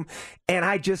on the Zoom, and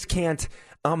I just can't.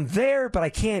 I'm there, but I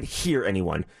can't hear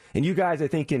anyone. And you guys, I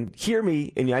think, can hear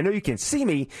me, and I know you can see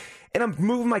me. And I'm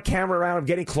moving my camera around. I'm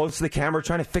getting close to the camera,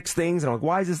 trying to fix things. And I'm like,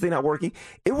 why is this thing not working?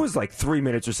 It was like 3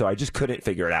 minutes or so. I just couldn't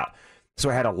figure it out. So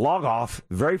I had to log off,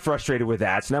 very frustrated with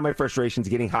that. So now my frustration's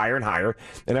getting higher and higher.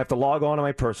 And I have to log on to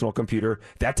my personal computer.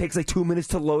 That takes like 2 minutes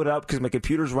to load up because my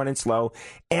computer's running slow.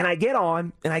 And I get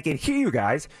on, and I can hear you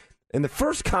guys. And the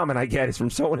first comment I get is from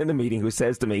someone in the meeting who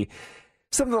says to me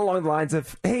something along the lines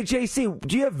of, hey, JC,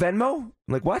 do you have Venmo? I'm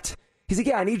like, what? He's like,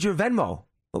 yeah, I need your Venmo.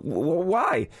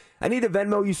 Why? I need to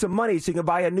Venmo you some money so you can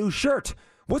buy a new shirt.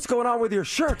 What's going on with your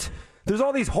shirt? There's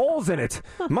all these holes in it.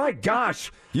 My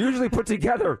gosh. Usually put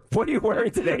together. What are you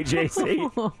wearing today,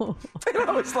 JC? And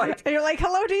I was like... And you're like,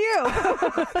 hello to you.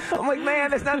 I'm like,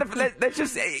 man, that's not... That's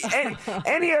just...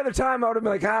 Any other time I would have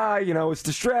been like, it's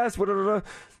distress, whatever.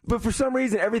 But for some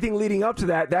reason, everything leading up to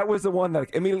that was the one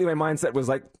that immediately my mindset was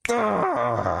like,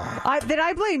 Then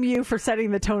I blame you for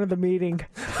setting the tone of the meeting.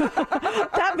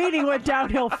 That meeting went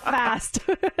downhill fast.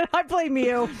 I blame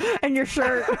you and your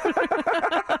shirt.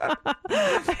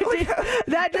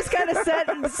 That just kind of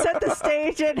set the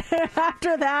stage, and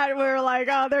after that, we were like,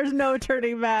 oh, there's no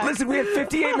turning back. Listen, we had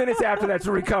 58 minutes after that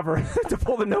to recover, to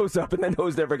pull the nose up, and the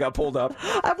nose never got pulled up.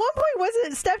 At one point, was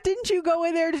it, Steph, didn't you go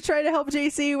in there to try to help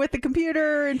JC with the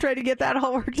computer and try to get that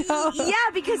all worked out? Yeah,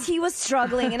 because he was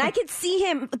struggling, and I could see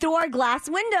him through our glass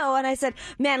window, and I said,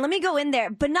 man, let me go in there.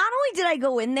 But not only did I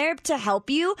go in there to help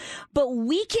you, but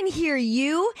we can hear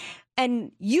you,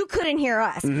 and you couldn't hear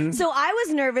us. Mm-hmm. So I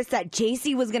was nervous that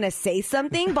JC was going to say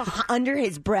something under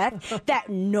his breath that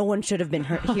no one should have been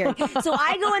hearing. So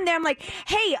I go in there, I'm like,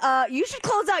 hey, you should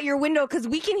close out your window because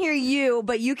we can hear you,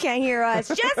 but you can't hear us,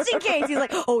 just in case. He's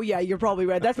like, oh, yeah, you're probably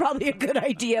right. That's probably a good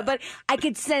idea. But I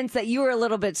could sense that you were a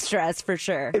little bit stressed for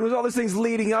sure. It was all those things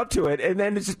leading up to it. And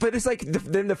then it's like,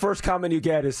 then the first comment you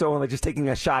get is someone like just taking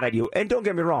a shot at you. And don't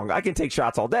get me wrong, I can take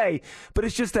shots all day, but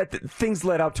it's just that things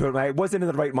led up to it. I wasn't in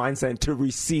the right mindset to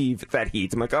receive that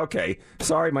heat. I'm like, okay,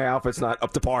 sorry, my outfit's not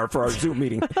up to par for our Zoom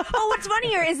meeting. Oh, what's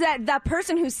funnier is that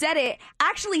person who said it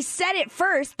actually said it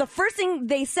first. The first thing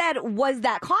they said was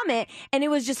that comment, and it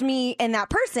was just me and that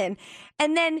person.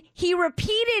 And then he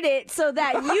repeated it so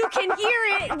that you can hear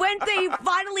it when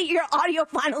your audio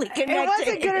finally connected. It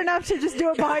wasn't good enough to just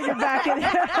do it behind your back.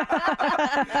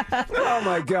 Oh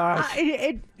my gosh.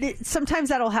 Sometimes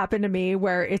that'll happen to me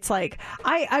where it's like,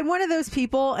 I'm one of those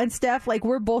people, and Steph, like,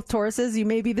 we're both Tauruses. You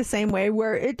may be the same way,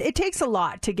 where it takes a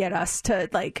lot to get us to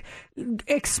like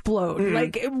explode. Mm.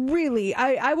 Like, really,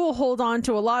 I will hold on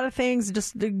to a lot of things,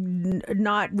 just to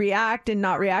not react.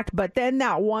 But then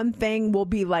that one thing will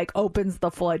be like opens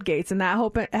the floodgates, and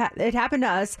it happened to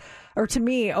us, or to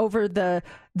me, over the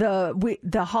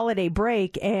holiday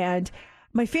break. And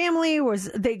my family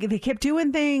they kept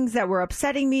doing things that were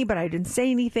upsetting me, but I didn't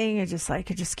say anything. I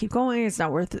just keep going. It's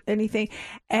not worth anything.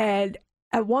 And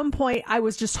at one point, I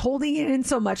was just holding it in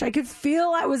so much. I could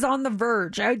feel I was on the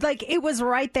verge. It was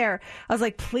right there. I was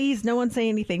like, please, no one say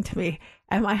anything to me.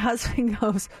 And my husband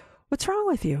goes, what's wrong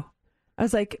with you? I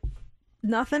was like,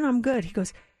 nothing, I'm good. He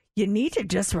goes, you need to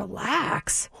just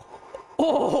relax.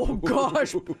 Oh,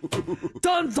 gosh.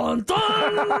 Dun, dun, dun.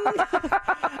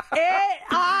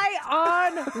 I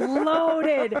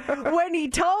unloaded when he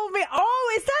told me,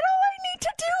 oh, is that all I need to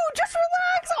do? Just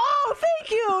relax. Oh, thank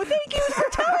you. Thank you for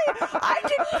telling. I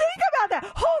didn't think about that.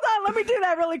 Hold on. Let me do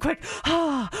that really quick.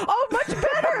 Oh, much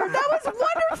better. That was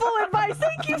wonderful advice.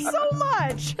 Thank you so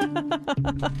much.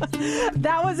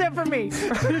 That was it for me.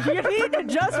 You need to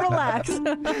just relax.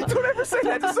 Don't ever say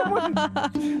that to someone.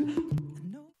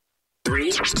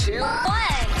 3, 2, 1.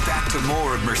 Back to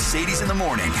more of Mercedes in the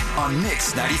Morning on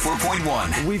Mix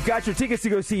 94.1. We've got your tickets to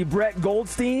go see Brett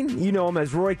Goldstein. You know him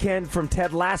as Roy Kent from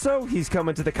Ted Lasso. He's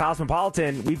coming to the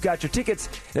Cosmopolitan. We've got your tickets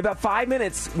in about 5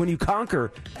 minutes when you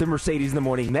conquer the Mercedes in the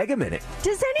Morning Mega Minute.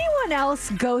 Does anyone else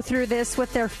go through this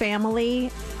with their family?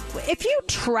 If you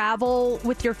travel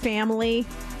with your family,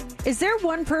 is there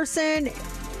one person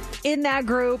in that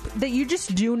group that you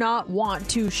just do not want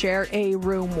to share a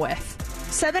room with?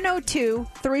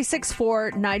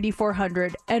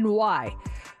 702-364-9400, and why?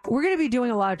 We're going to be doing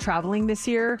a lot of traveling this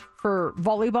year for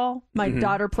volleyball. My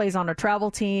daughter plays on a travel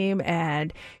team,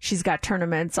 and she's got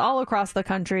tournaments all across the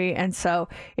country. And so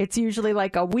it's usually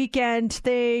like a weekend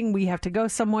thing. We have to go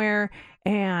somewhere,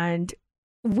 and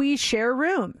we share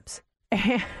rooms.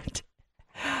 And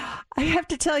I have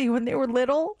to tell you, when they were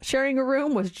little, sharing a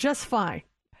room was just fine.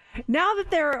 Now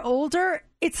that they're older,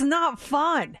 it's not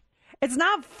fun. It's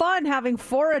not fun having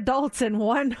 4 adults in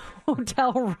one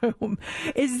hotel room.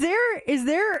 Is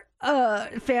there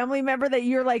a family member that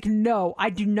you're like, no, I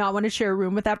do not want to share a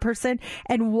room with that person?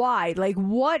 And why? Like,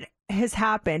 what has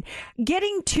happened?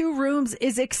 Getting 2 rooms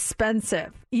is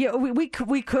expensive. We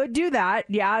could do that.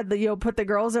 Yeah, put the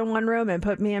girls in one room and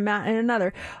put me and Matt in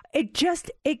another. It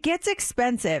gets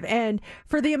expensive. And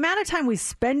for the amount of time we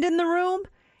spend in the room,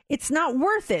 it's not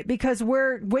worth it because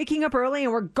we're waking up early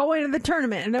and we're going to the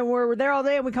tournament and then we're there all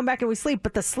day and we come back and we sleep.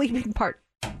 But the sleeping part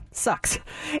sucks.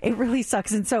 It really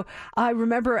sucks. And so I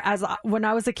remember when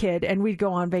I was a kid and we'd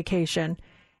go on vacation,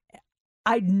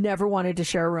 I never wanted to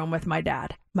share a room with my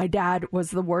dad. My dad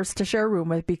was the worst to share a room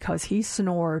with because he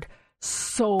snored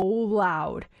so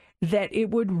loud that it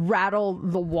would rattle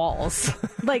the walls.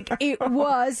 Like, it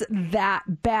was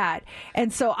that bad.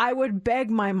 And so I would beg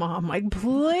my mom, like,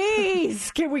 please,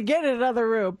 can we get another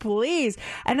room, please?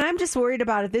 And I'm just worried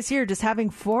about it this year, just having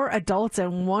 4 adults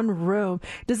in one room.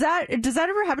 Does that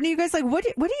ever happen to you guys? Like, what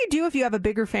do you do if you have a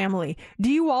bigger family? Do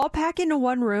you all pack into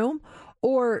one room?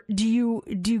 Or do you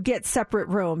get separate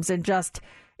rooms and just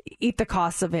eat the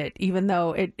costs of it, even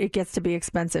though it gets to be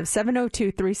expensive?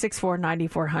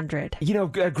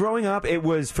 702-364-9400. Growing up,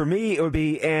 for me,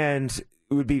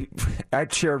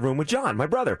 I'd share a room with John, my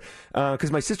brother,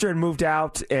 because my sister had moved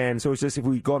out. And so it's just, if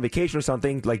we go on vacation or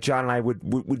something, like John and I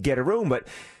would get a room. But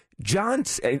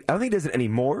John's, I don't think he does it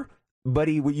anymore, but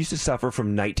he used to suffer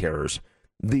from night terrors.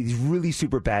 These really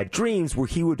super bad dreams where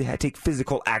he would take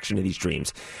physical action in these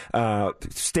dreams.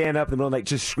 Stand up in the middle of the night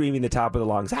just screaming the top of the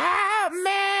lungs, help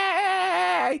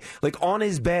me! Like on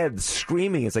his bed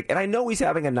screaming. It's like, and I know he's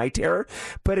having a night terror,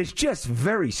 but it's just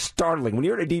very startling. When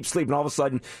you're in a deep sleep and all of a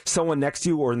sudden someone next to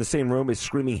you or in the same room is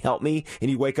screaming, help me, and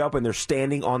you wake up and they're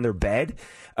standing on their bed.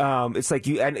 It's like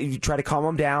you try to calm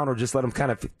him down or just let him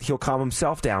he'll calm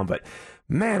himself down. But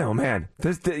man, oh man,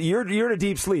 you're in a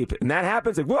deep sleep, and that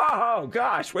happens. Like, whoa,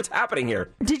 gosh, what's happening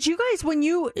here? Did you guys, when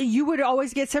you would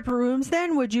always get separate rooms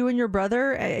then? Would you and your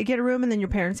brother get a room and then your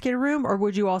parents get a room, or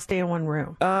would you all stay in one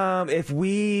room? If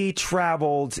we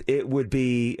traveled, it would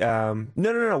be,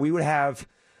 no. We would have,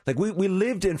 like, we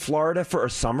lived in Florida for a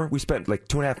summer. We spent like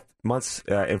 2.5 months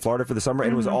in Florida for the summer,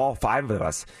 and it was all 5 of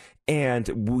us.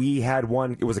 And we had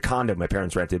one, it was a condo my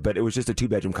parents rented, but it was just a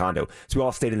 2-bedroom condo. So we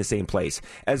all stayed in the same place.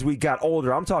 As we got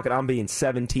older, I'm being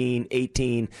 17,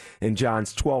 18, and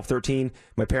John's 12, 13.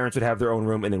 My parents would have their own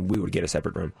room, and then we would get a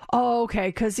separate room. Oh, okay.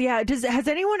 Because, has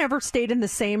anyone ever stayed in the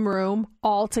same room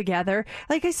all together?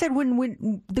 Like I said,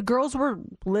 when the girls were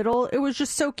little, it was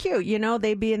just so cute.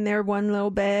 They'd be in their one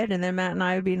little bed, and then Matt and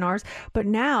I would be in ours. But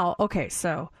now, okay,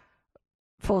 so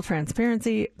full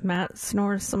transparency, Matt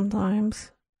snores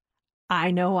sometimes.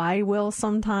 I know I will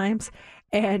sometimes.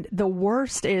 And the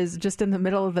worst is just in the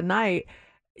middle of the night,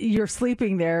 you're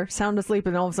sleeping there, sound asleep,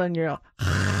 and all of a sudden you're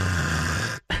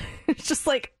it's just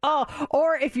like, oh,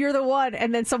 or if you're the one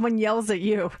and then someone yells at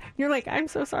you, you're like, I'm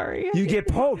so sorry. You get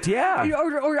poked, yeah.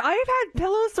 Or I've had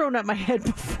pillows thrown at my head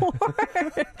before.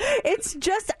 It's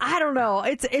just, I don't know.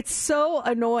 It's so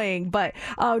annoying, but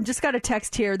just got a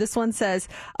text here. This one says,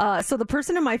 so the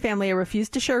person in my family I refuse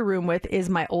to share a room with is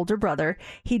my older brother.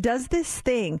 He does this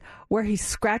thing where he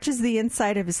scratches the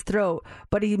inside of his throat,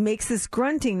 but he makes this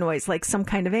grunting noise like some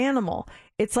kind of animal.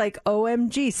 It's like,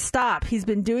 OMG, stop. He's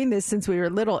been doing this since we were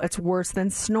little. It's worse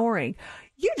than snoring.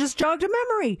 You just jogged a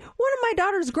memory. One of my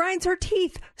daughters grinds her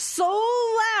teeth so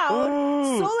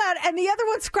loud, and the other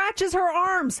one scratches her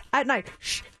arms at night.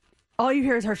 Shh. All you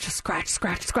hear is her just scratch,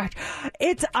 scratch, scratch.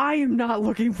 I am not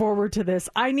looking forward to this.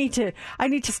 I need to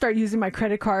start using my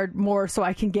credit card more so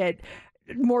I can get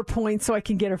more points so I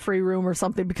can get a free room or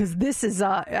something, because this is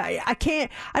I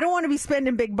don't want to be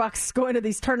spending big bucks going to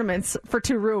these tournaments for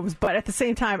 2 rooms, but at the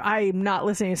same time I am not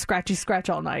listening to scratchy scratch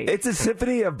all night. It's a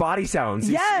symphony of body sounds.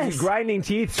 Yes. Grinding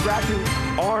teeth, scratching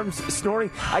arms, snoring.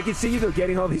 I can see you though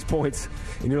getting all these points,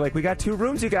 and you're like, we got 2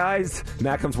 rooms, you guys.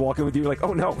 Matt comes walking with you, you're like,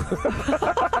 oh no.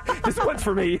 This one's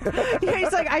for me. Yeah,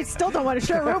 he's like, I still don't want to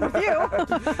share a room with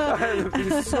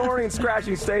you. Snoring and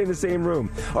scratching, stay in the same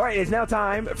room. All right, it's now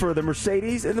time for the Mercedes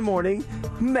in the Morning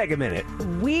Mega Minute.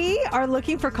 We are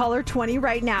looking for caller 20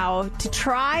 right now to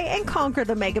try and conquer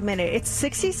the Mega Minute. It's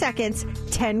 60 seconds,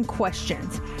 10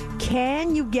 questions.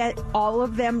 Can you get all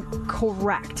of them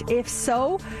correct? If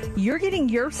so, you're getting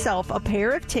yourself a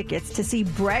pair of tickets to see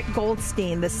Brett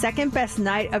Goldstein, the second best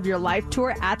night of your life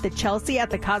tour at the Chelsea at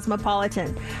the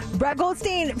Cosmopolitan. Brett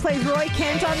Goldstein plays Roy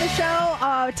Kent on the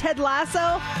show, Ted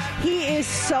Lasso. He is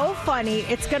so funny.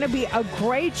 It's going to be a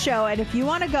great show. And if you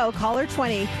want to go, caller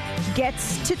 20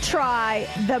 gets to try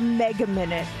the Mega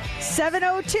Minute.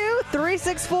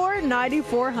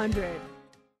 702-364-9400.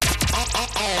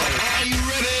 Are you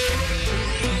ready?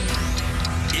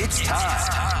 It's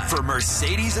time for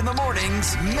Mercedes in the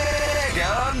Morning's Mega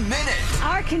Mega Minute.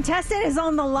 Our contestant is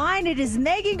on the line. It is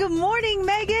Megan. Good morning,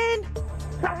 Megan.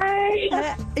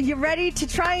 Hi. You ready to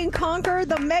try and conquer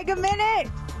the Mega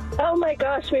Minute? Oh my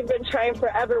gosh, we've been trying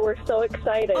forever. We're so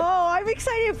excited. Oh, I'm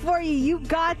excited for you. You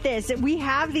got this. We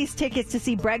have these tickets to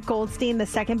see Brett Goldstein, the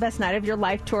Second Best Night of Your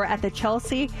Life tour at the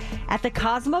Chelsea at the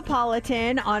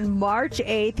Cosmopolitan on March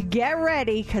 8th. Get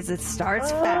ready because it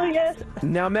starts fast. Yes.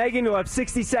 Now, Megan, you'll have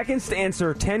 60 seconds to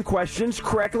answer 10 questions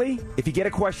correctly. If you get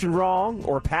a question wrong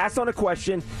or pass on a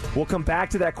question, we'll come back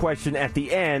to that question at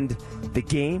the end. The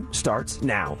game starts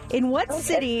now. In what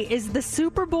city is the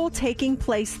Super Bowl taking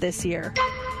place this year?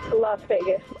 Las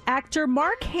Vegas. Actor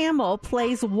Mark Hamill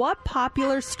plays what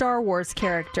popular Star Wars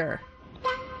character?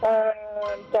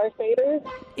 Darth Vader.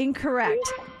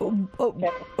 Incorrect. Okay.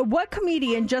 What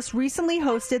comedian just recently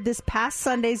hosted this past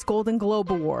Sunday's Golden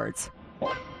Globe Awards?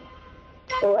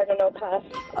 Oh, I don't know. Pass.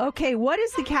 Okay, what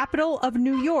is the capital of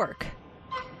New York?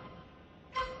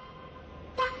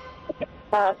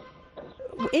 Pass.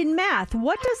 In math,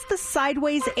 what does the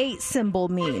sideways 8 symbol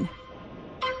mean?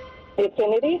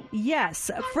 Infinity. Yes.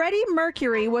 Freddie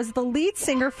Mercury was the lead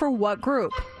singer for what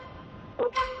group?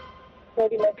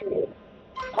 Freddie Mercury.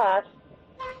 Pass.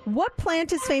 What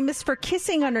plant is famous for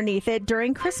kissing underneath it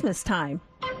during Christmas time?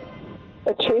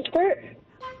 A tree skirt.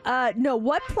 No.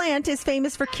 What plant is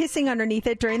famous for kissing underneath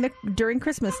it during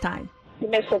Christmas time?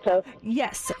 Mistletoe.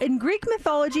 Yes. In Greek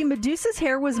mythology, Medusa's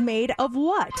hair was made of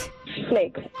what?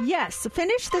 Snake. Yes.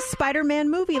 Finish the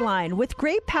Spider-Man movie line. With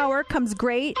great power comes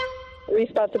great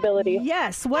responsibility.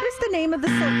 Yes. What is the name of the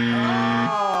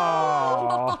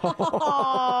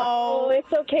Oh,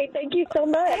 it's okay. Thank you so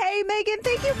much. Hey, Megan,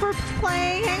 thank you for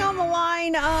playing. Hang on the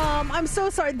line. I'm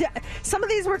so sorry. Some of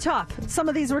these were tough.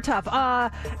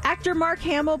 Actor Mark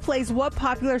Hamill plays what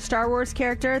popular Star Wars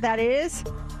character? That is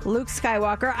Luke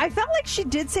Skywalker. I felt like she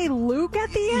did say Luke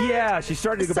at the end. Yeah, she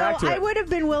started to go back to it. So I would have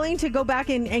been willing to go back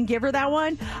and give her that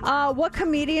one. What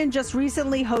comedian just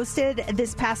recently hosted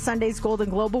this past Sunday's Golden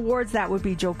Globe Awards? That would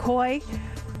be Joe Coy.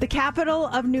 The capital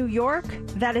of New York?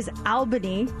 That is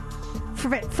Albany.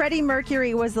 Freddie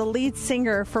Mercury was the lead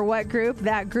singer for what group?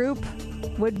 That group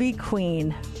would be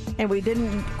Queen. And we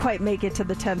didn't quite make it to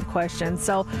the 10th question.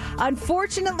 So,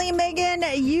 unfortunately, Megan,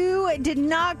 you did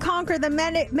not conquer the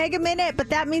Mega Minute, but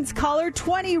that means caller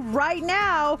 20 right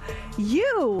now,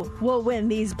 you will win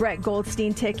these Brett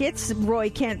Goldstein tickets.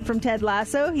 Roy Kent from Ted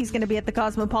Lasso, he's going to be at the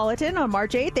Cosmopolitan on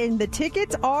March 8th, and the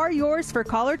tickets are yours for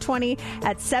caller 20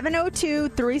 at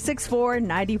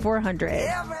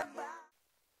 702-364-9400.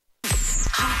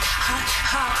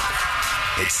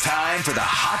 It's time for the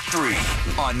Hot 3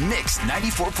 on Mix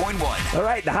 94.1. All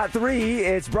right, the Hot 3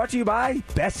 is brought to you by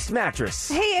Best Mattress.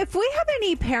 Hey, if we have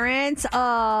any parents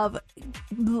of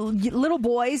little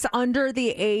boys under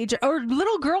the age, or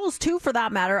little girls too for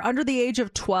that matter, under the age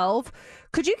of 12,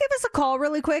 could you give us a call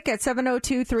really quick at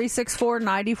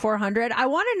 702-364-9400? I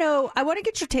want to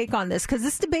get your take on this because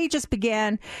this debate just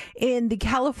began in the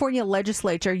California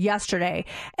legislature yesterday,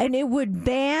 and it would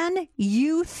ban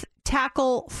youth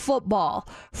tackle football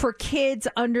for kids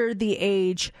under the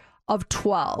age of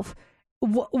 12.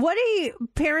 What do you,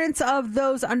 parents of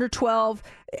those under 12,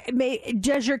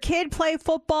 does your kid play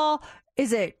football?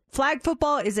 Is it flag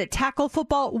football? Is it tackle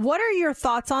football? What are your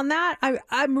thoughts on that?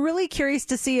 I'm really curious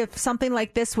to see if something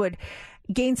like this would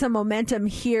gain some momentum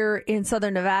here in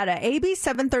Southern Nevada. AB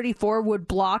 734 would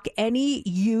block any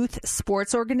youth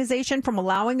sports organization from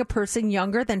allowing a person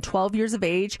younger than 12 years of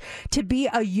age to be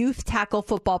a youth tackle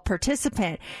football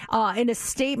participant. In a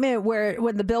statement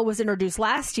when the bill was introduced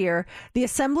last year, the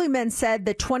assemblyman said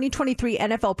the 2023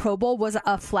 NFL Pro Bowl was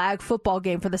a flag football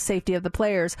game for the safety of the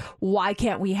players. Why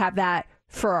can't we have that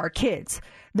for our kids?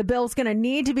 The bill's going to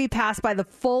need to be passed by the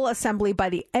full assembly by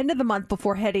the end of the month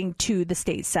before heading to the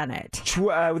state senate.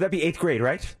 Would that be 8th grade,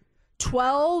 right?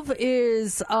 12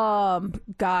 is, yeah,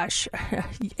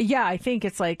 I think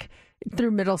it's like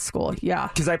through middle school. Yeah.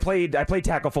 Because I played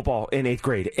tackle football in 8th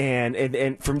grade.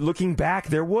 And from looking back,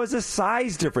 there was a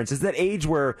size difference. It's that age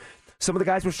where some of the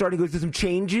guys were starting to go through some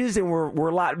changes and were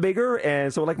a lot bigger.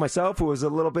 And so like myself, who was a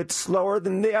little bit slower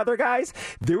than the other guys,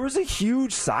 there was a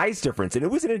huge size difference. And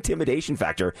it was an intimidation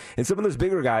factor. And some of those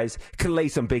bigger guys could lay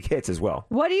some big hits as well.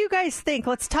 What do you guys think?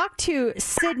 Let's talk to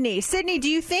Sydney. Sydney, do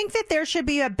you think that there should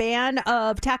be a ban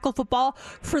of tackle football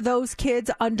for those kids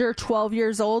under 12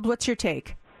 years old? What's your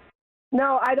take?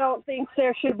 No, I don't think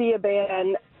there should be a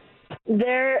ban.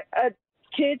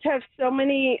 Kids have so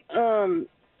many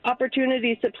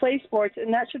opportunities to play sports,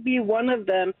 and that should be one of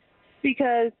them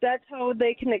because that's how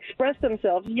they can express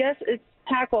themselves. Yes, it's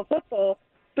tackle football,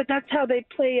 but that's how they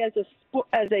play as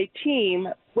a team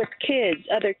with kids,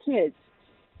 other kids.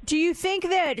 Do you think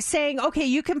that saying, okay,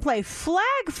 you can play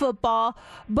flag football,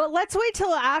 but let's wait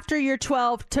till after you're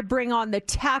 12 to bring on the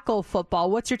tackle football?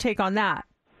 What's your take on that?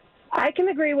 I can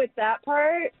agree with that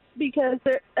part because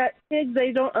kids,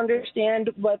 they don't understand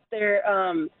what their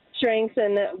strengths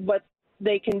and what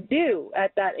they can do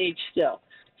at that age still.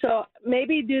 So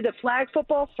maybe do the flag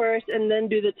football first and then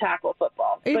do the tackle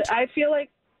football. But I feel like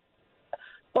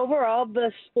overall,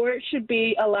 the sport should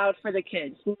be allowed for the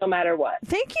kids, no matter what.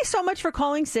 Thank you so much for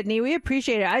calling, Sydney. We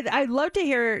appreciate it. I'd love to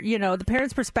hear, the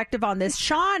parents' perspective on this.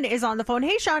 Sean is on the phone.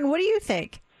 Hey, Sean, what do you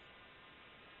think?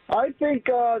 I think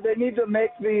they need to make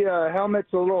the helmets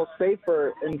a little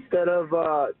safer instead of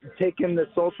taking the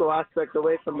social aspect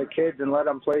away from the kids and let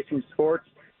them play some sports.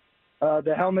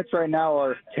 The helmets right now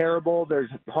are terrible. There's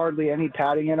hardly any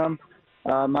padding in them.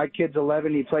 My kid's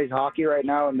 11. He plays hockey right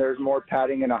now, and there's more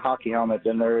padding in a hockey helmet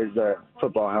than there is a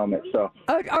football helmet. So,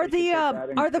 are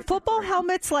the football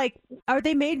helmets are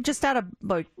they made just out of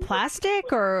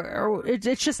plastic, or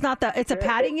it's just not it's a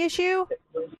padding issue?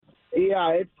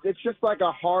 Yeah, it's just like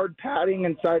a hard padding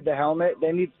inside the helmet.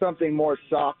 They need something more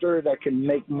softer that can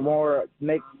take more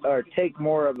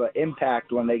of an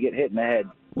impact when they get hit in the head.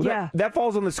 Well, that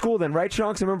falls on the school then, right,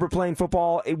 Sean? 'Cause I remember playing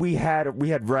football, we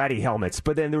had ratty helmets,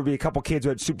 but then there would be a couple kids who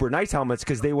had super nice helmets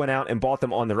because they went out and bought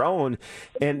them on their own.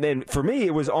 And then for me,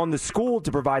 it was on the school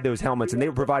to provide those helmets, and they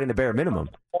were providing the bare minimum.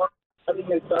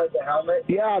 Inside the helmet.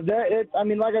 Yeah,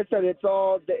 like I said, it's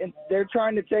all they're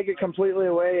trying to take it completely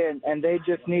away, and they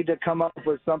just need to come up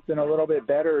with something a little bit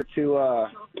better to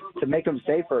make them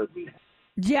safer.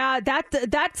 Yeah,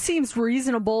 that seems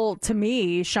reasonable to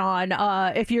me, Sean.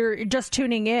 If you're just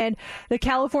tuning in, the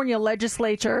California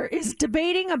legislature is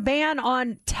debating a ban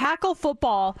on tackle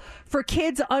football for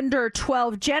kids under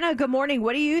 12. Jenna, good morning.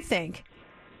 What do you think?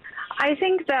 I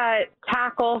think that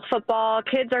tackle football,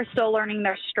 kids are still learning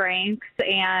their strengths,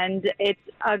 and it's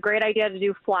a great idea to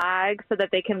do flag so that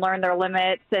they can learn their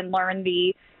limits and learn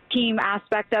the team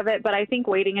aspect of it. But I think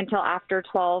waiting until after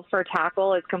 12 for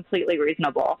tackle is completely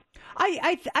reasonable.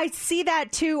 I see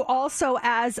that too also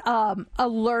as a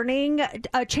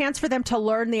chance for them to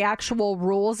learn the actual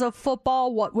rules of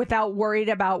football without worried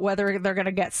about whether they're going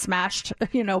to get smashed,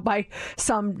 by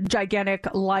some gigantic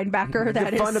linebacker.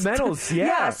 The fundamentals,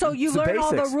 yeah. So you learn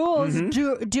all the rules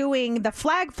doing the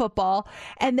flag football,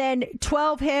 and then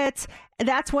 12 hits.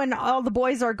 That's when all the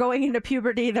boys are going into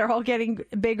puberty. They're all getting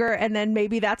bigger, and then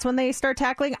maybe that's when they start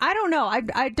tackling. I don't know.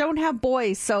 I don't have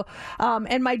boys, so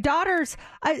and my daughters.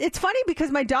 It's funny because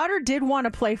my daughter did want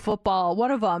to play football. One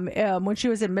of them when she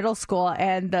was in middle school,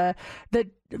 and the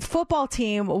football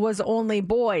team was only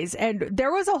boys, and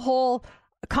there was a whole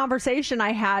conversation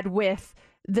I had with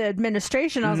the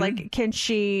administration. I was like, can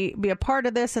she be a part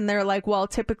of this? And they're like, well,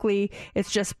 typically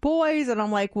it's just boys. And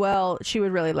I'm like, well, she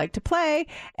would really like to play.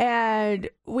 And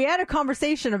we had a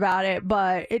conversation about it,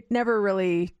 but it never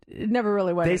really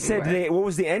went. They said, what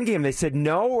was the end game? They said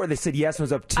no, or they said yes, and it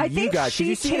was up to you guys.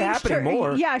 You see it happening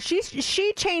more. Yeah,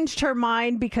 she changed her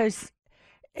mind because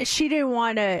she didn't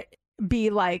want to be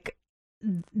like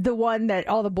the one that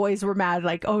all the boys were mad,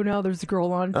 like, oh no, there's a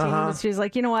girl on the team. And she's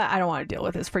like, you know what? I don't want to deal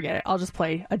with this. Forget it. I'll just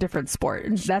play a different sport.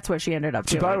 And that's what she ended up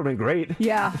doing. She probably would have been great.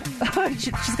 Yeah.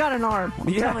 She's got an arm.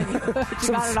 I'm telling you. She's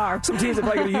got an arm. Some teams are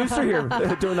probably going to use her here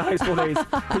during the high school days.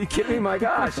 Are you kidding me? My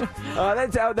gosh.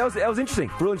 That was interesting.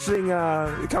 Real interesting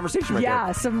conversation right there.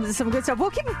 Yeah, some good stuff.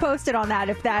 We'll keep you posted on that.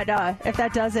 If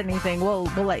that does anything, we'll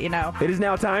let you know. It is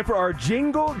now time for our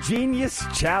Jingle Genius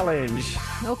Challenge.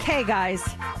 Okay, guys.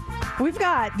 We've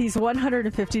got these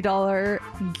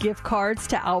 $150 gift cards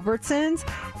to Albertsons,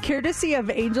 courtesy of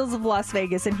Angels of Las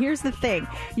Vegas. And here's the thing.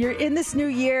 You're in this new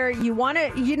year. You want to,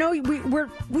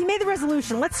 we made the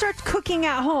resolution. Let's start cooking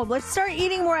at home. Let's start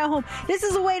eating more at home. This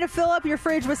is a way to fill up your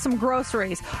fridge with some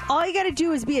groceries. All you got to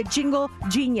do is be a jingle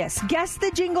genius. Guess the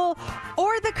jingle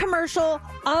or the commercial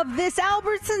of this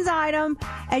Albertsons item,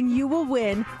 and you will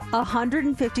win a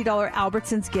 $150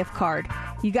 Albertsons gift card.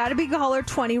 You got to be caller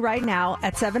 20 right now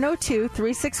at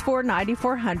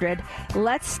 702-364-9400.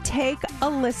 Let's take a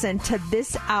listen to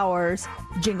this hour's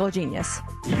Jingle Genius.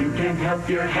 You can help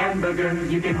your hamburger.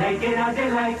 You can make it a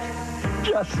delight.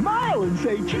 Just smile and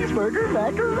say cheeseburger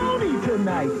macaroni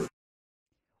tonight.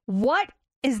 What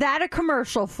is that a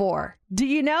commercial for? Do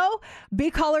you know? Be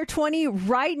caller 20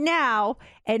 right now.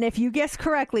 And if you guess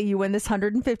correctly, you win this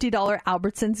 $150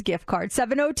 Albertsons gift card.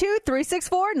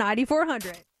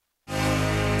 702-364-9400.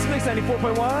 Mix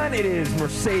 94.1. It is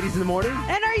Mercedes in the morning.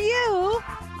 And are you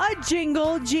a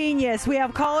jingle genius? We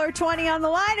have caller 20 on the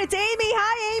line. It's Amy.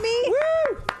 Hi, Amy.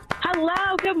 Woo!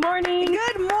 Hello, good morning.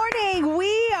 Good morning.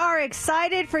 We are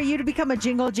excited for you to become a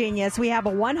Jingle Genius. We have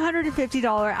a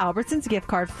 $150 Albertsons gift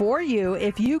card for you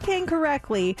if you can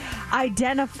correctly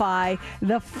identify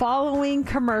the following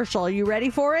commercial. You ready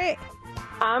for it?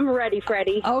 I'm ready,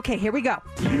 Freddie. Okay, here we go.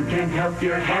 You can help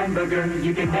your hamburger.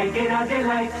 You can make it a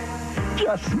delight.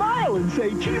 Just smile and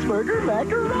say cheeseburger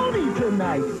macaroni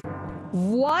tonight.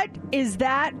 What is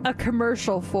that a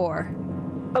commercial for?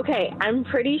 Okay, I'm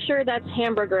pretty sure that's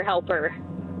Hamburger Helper.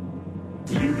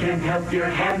 You can help your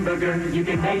hamburger. You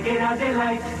can make it a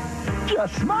delight.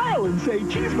 Just smile and say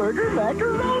cheeseburger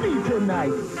macaroni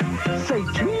tonight. Say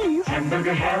cheese.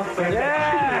 Hamburger Helper.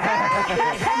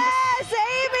 Yes,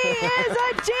 Amy is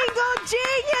a Jingle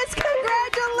Genius.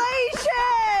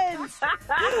 Congratulations.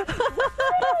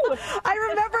 I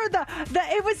remember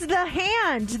it was the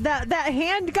hand, that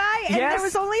hand guy, and there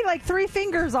was only like 3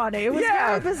 fingers on it. It was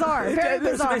very bizarre. Very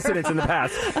There's some bizarre. incidents in the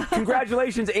past.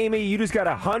 Congratulations, Amy. You just got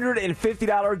a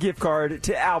 $150 gift card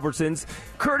to Albertsons,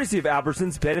 courtesy of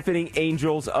Albertsons, benefiting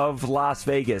Angels of Las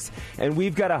Vegas. And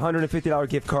we've got a $150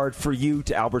 gift card for you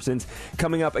to Albertsons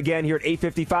coming up again here at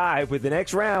 8:55 with the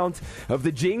next round of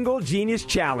the Jingle Genius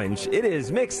Challenge. It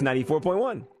is Mix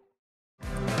 94.1.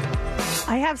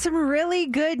 I have some really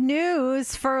good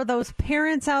news for those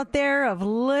parents out there of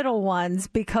little ones,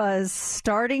 because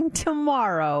starting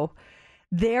tomorrow,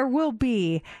 there will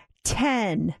be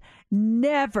 10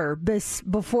 never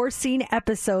before seen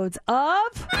episodes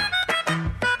of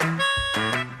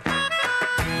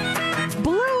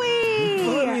Bluey.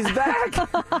 Bluey's back.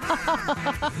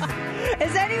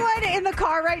 Is anyone in the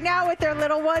car right now with their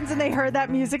little ones and they heard that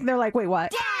music and they're like, wait,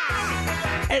 what?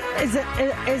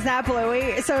 Is that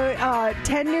Bluey? So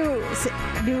 10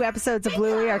 new episodes of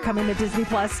Bluey are coming to Disney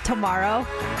Plus tomorrow.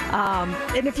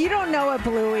 And if you don't know what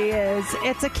Bluey is,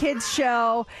 it's a kids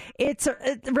show. It's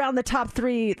around the top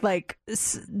 3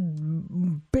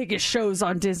 biggest shows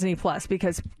on Disney Plus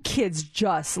because kids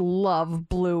just love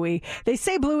Bluey. They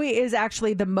say Bluey is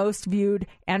actually the most viewed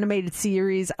animated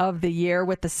series of the year,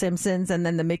 with The Simpsons and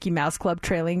then the Mickey Mouse Club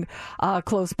trailing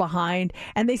close behind.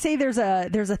 And they say there's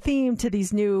a theme to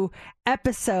these new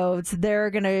episodes.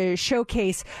 They're going to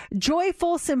showcase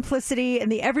joyful simplicity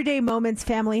and the everyday moments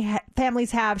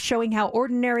families have, showing how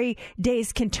ordinary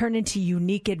days can turn into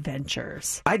unique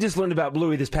adventures. I just learned about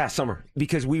Bluey this past summer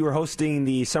because we were hosting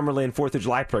the Summerlin 4th of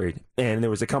July parade, and there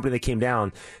was a company that came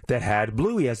down that had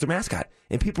Bluey as their mascot,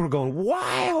 and people were going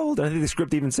wild. And I think the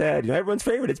script even said, everyone's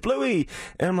favorite, it's Bluey.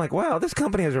 And I'm like, wow, this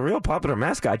company has a real popular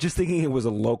mascot, just thinking it was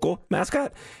a local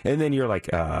mascot. And then you're like,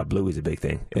 Bluey's a big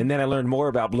thing. And then I learned more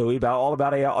about Bluey, all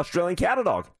about a Australian cattle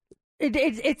dog.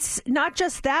 It's not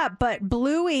just that, but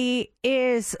Bluey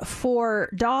is for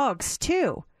dogs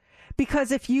too,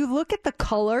 because if you look at the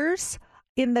colors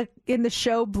in the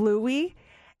show Bluey,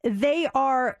 they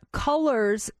are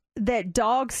colors that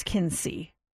dogs can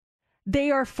see.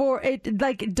 They are for it.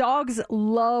 Like, dogs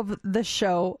love the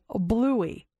show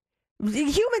Bluey.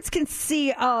 Humans can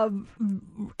see an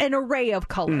array of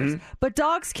colors, but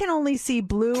dogs can only see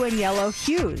blue and yellow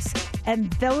hues.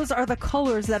 And those are the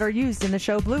colors that are used in the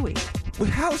show Bluey.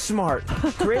 How smart.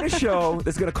 Create a show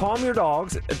that's going to calm your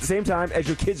dogs at the same time as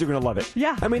your kids are going to love it.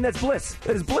 Yeah. I mean, that's bliss.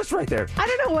 That is bliss right there. I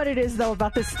don't know what it is, though,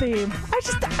 about this theme.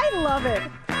 I love it.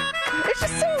 It's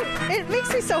just it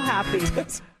makes me so happy.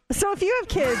 So if you have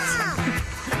kids,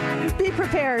 be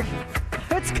prepared.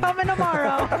 It's coming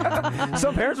tomorrow.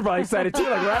 Some parents are probably excited too,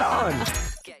 like right on.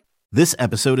 This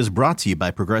episode is brought to you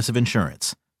by Progressive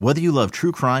Insurance. Whether you love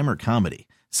true crime or comedy,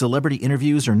 celebrity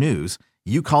interviews or news,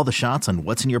 you call the shots on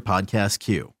what's in your podcast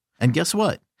queue. And guess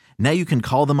what? Now you can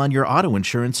call them on your auto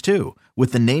insurance too,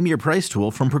 with the Name Your Price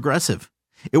tool from Progressive.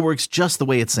 It works just the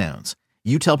way it sounds.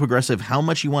 You tell Progressive how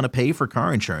much you want to pay for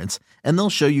car insurance, and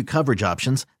they'll show you coverage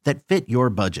options that fit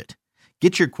your budget.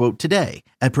 Get your quote today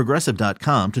at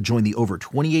Progressive.com to join the over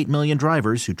 28 million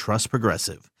drivers who trust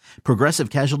Progressive. Progressive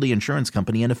Casualty Insurance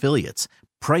Company and Affiliates.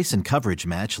 Price and coverage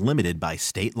match limited by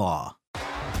state law.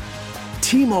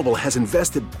 T-Mobile has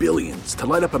invested billions to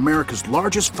light up America's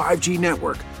largest 5G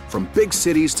network, from big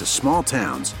cities to small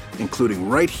towns, including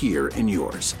right here in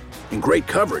yours. And great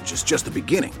coverage is just the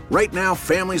beginning. Right now,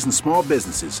 families and small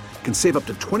businesses can save up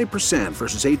to 20%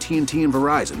 versus AT&T and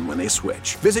Verizon when they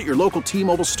switch. Visit your local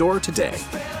T-Mobile store today.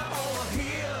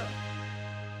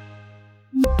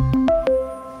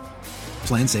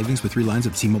 Plan savings with 3 lines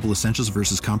of T-Mobile Essentials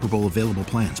versus comparable available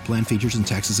plans. Plan features and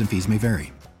taxes and fees may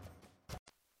vary.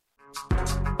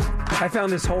 I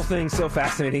found this whole thing so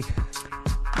fascinating.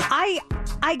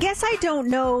 I guess I don't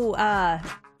know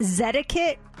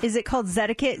Zetiquette. Is it called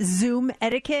Zetiquette? Zoom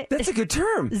etiquette? That's a good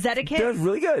term. Zetiquette? That's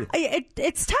really good.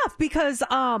 It's tough because,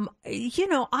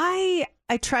 I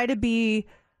try to be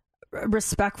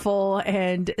respectful,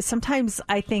 and sometimes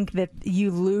I think that you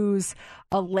lose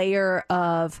a layer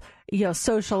of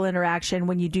social interaction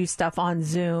when you do stuff on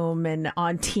Zoom and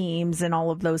on Teams and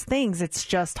all of those things. It's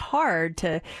just hard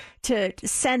to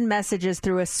send messages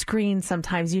through a screen.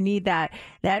 Sometimes you need that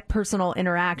personal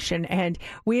interaction. And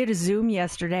we had a Zoom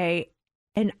yesterday,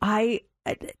 and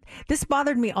this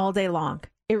bothered me all day long.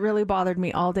 It really bothered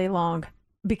me all day long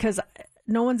because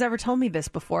no one's ever told me this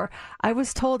before. I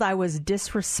was told I was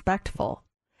disrespectful,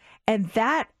 and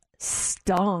that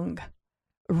stung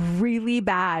really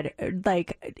bad.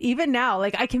 Like, even now,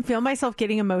 like, I can feel myself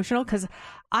getting emotional because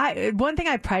one thing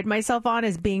I pride myself on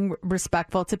is being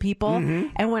respectful to people. Mm-hmm.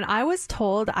 And when I was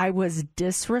told I was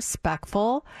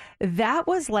disrespectful, that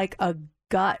was like a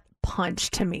gut punch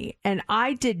to me. And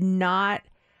I did not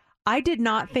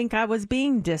think I was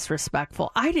being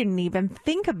disrespectful. I didn't even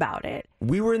think about it.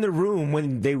 We were in the room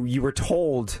when you were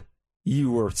told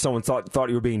someone thought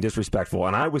you were being disrespectful,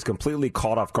 and I was completely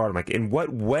caught off guard. I'm like, in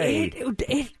what way?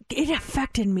 It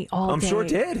affected me all day. I'm sure it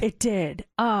did. It did.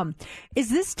 Is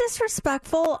this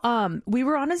disrespectful? We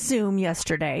were on a Zoom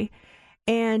yesterday,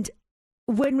 and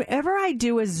whenever I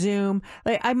do a Zoom,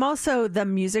 I'm also the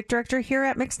music director here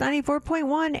at Mix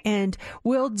 94.1, and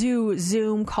we'll do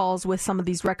Zoom calls with some of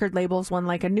these record labels when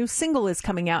like a new single is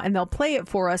coming out, and they'll play it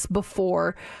for us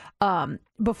before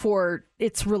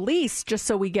it's released, just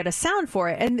so we get a sound for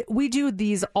it. And we do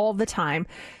these all the time.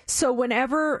 So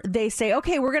whenever they say,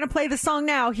 okay, we're going to play the song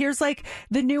now, here's like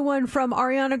the new one from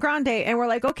Ariana Grande, and we're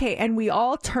like, okay, and we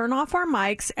all turn off our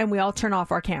mics and we all turn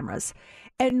off our cameras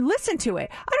and listen to it.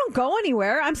 I don't go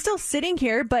anywhere. I'm still sitting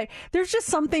here, but there's just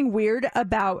something weird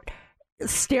about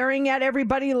staring at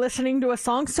everybody listening to a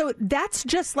song. So that's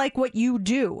just like what you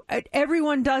do.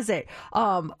 Everyone does it.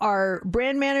 Our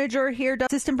brand manager here,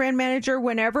 assistant brand manager,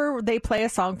 whenever they play a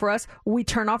song for us, we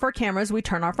turn off our cameras, we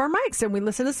turn off our mics, and we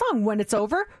listen to the song. When it's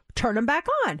over, turn them back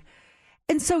on.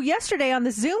 And so yesterday on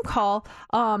the Zoom call,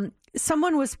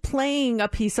 someone was playing a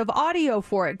piece of audio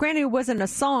for it. Granted, it wasn't a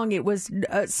song, it was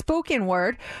a spoken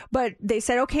word, but they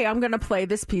said, okay, I'm going to play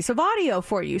this piece of audio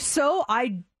for you. So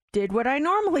I did what I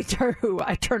normally do.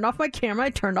 I turned off my camera, I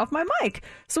turned off my mic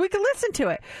so we could listen to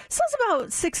it. So it's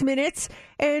about 6 minutes,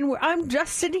 and I'm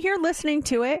just sitting here listening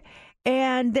to it.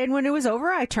 And then when it was over,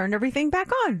 I turned everything back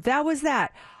on. That was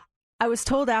that. I was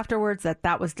told afterwards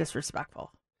that was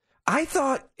disrespectful. I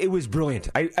thought it was brilliant.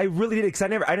 I really did, because I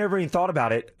never even thought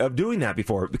about it, of doing that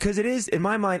before, because it is, in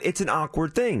my mind, it's an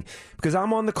awkward thing, because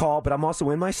I'm on the call, but I'm also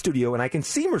in my studio, and I can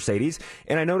see Mercedes,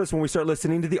 and I notice when we start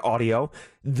listening to the audio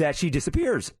that she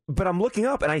disappears. But I'm looking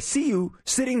up, and I see you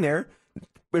sitting there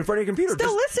in front of your computer.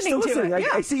 Still listening to it. Yeah.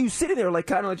 I see you sitting there, like,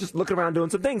 kind of like just looking around doing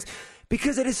some things,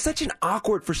 because it is such an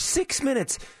awkward, for 6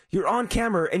 minutes, you're on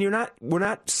camera and we're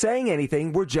not saying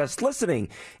anything. We're just listening.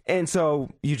 And so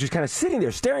you're just kind of sitting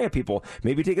there staring at people.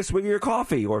 Maybe take a swig of your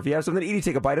coffee, or if you have something to eat, you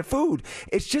take a bite of food.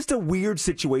 It's just a weird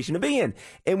situation to be in.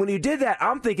 And when you did that,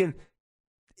 I'm thinking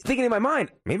in my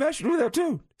mind, maybe I should do that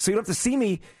too. So you don't have to see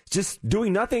me just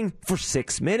doing nothing for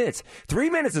 6 minutes. 3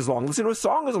 minutes is long. Listening to a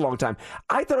song is a long time.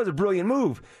 I thought it was a brilliant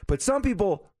move, but some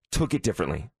people took it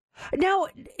differently. Now,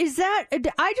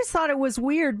 I just thought it was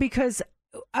weird because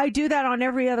I do that on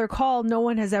every other call. No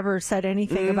one has ever said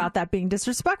anything about that being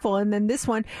disrespectful. And then this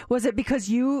one, was it because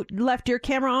you left your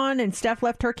camera on and Steph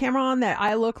left her camera on that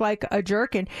I look like a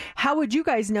jerk? And how would you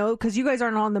guys know? Because you guys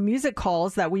aren't on the music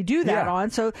calls that we do that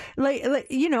on. So,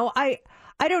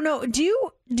 I don't know. Do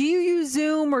you use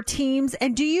Zoom or Teams?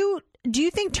 And do you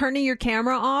think turning your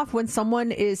camera off when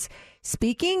someone is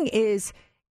speaking is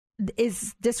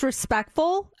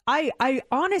disrespectful? I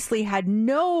honestly had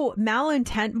no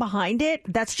malintent behind it.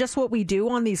 That's just what we do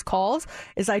on these calls,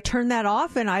 is I turn that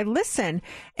off and I listen.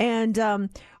 And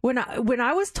when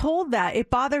I was told that, it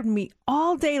bothered me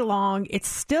all day long. It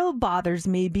still bothers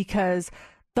me, because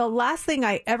the last thing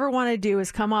I ever want to do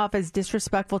is come off as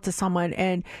disrespectful to someone,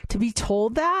 and to be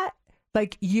told that,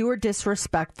 like, you are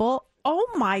disrespectful. Oh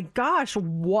my gosh,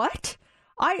 what?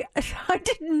 I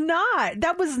did not.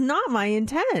 That was not my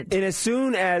intent. And as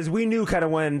soon as we knew kind of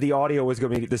when the audio was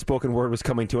going to be, the spoken word was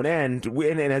coming to an end,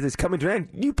 and as it's coming to an end,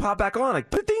 you pop back on,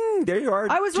 like, ding, there you are.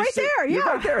 I was right there, yeah. You're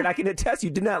right there, and I can attest you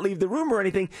did not leave the room or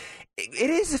anything. It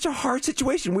is such a hard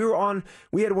situation.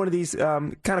 We had one of these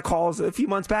kind of calls a few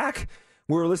months back.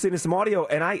 We were listening to some audio,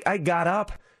 and I got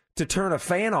up to turn a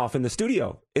fan off in the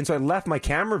studio. And so I left my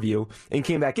camera view and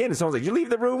came back in, and someone's like, "Did you leave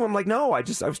the room?" I'm like, "No, I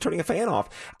was turning a fan off."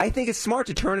 I think it's smart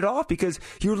to turn it off because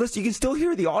you're listening. You can still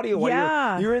hear the audio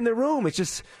while you're in the room. It's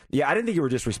just, I didn't think you were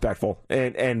disrespectful.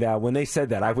 And when they said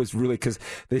that, I was really, because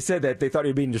they said that they thought you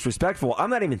were being disrespectful. I'm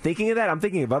not even thinking of that. I'm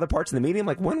thinking of other parts of the meeting. I'm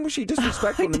like, when was she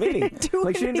disrespectful in the meeting?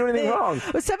 Like, she didn't do anything wrong.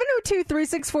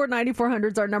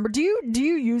 702-364-9400 is our number. Do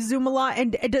you use Zoom a lot?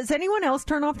 And does anyone else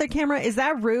turn off their camera? Is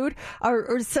that rude?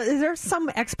 Or is there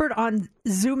some expert on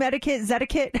Zoom etiquette,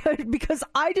 Zetiquette? Because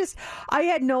I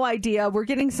had no idea. We're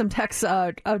getting some texts,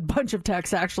 a bunch of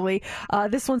texts actually.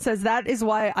 This one says, that is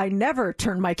why I never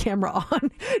turn my camera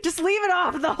on. Just leave it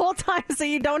off the whole time so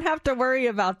you don't have to worry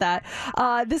about that.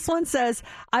 This one says,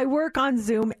 I work on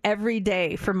Zoom every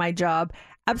day for my job.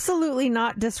 Absolutely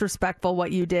not disrespectful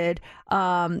what you did.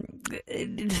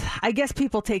 I guess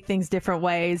people take things different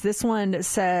ways. This one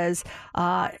says,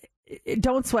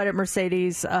 don't sweat it,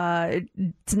 Mercedes.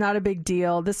 It's not a big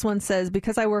deal. This one says,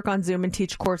 because I work on Zoom and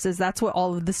teach courses, that's what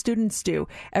all of the students do.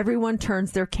 Everyone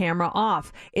turns their camera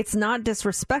off. It's not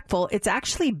disrespectful. It's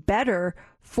actually better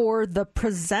for the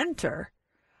presenter.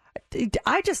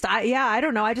 I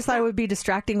don't know. I just thought it would be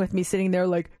distracting with me sitting there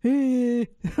like,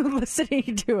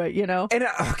 listening to it, And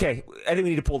okay, I think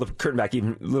we need to pull the curtain back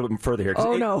even a little bit further here.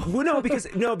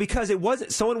 Because it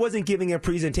wasn't, someone wasn't giving a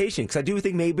presentation. Because I do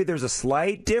think maybe there's a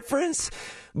slight difference,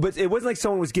 but it wasn't like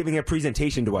someone was giving a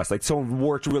presentation to us. Like someone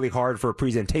worked really hard for a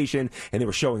presentation and they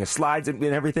were showing us slides and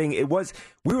everything.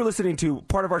 We were listening to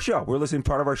part of our show. We were listening to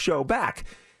part of our show back.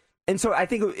 And so I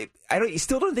think I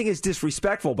still don't think it's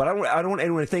disrespectful, but I don't want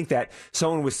anyone to think that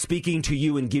someone was speaking to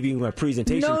you and giving you a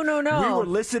presentation. No. We were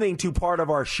listening to part of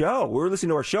our show. We were listening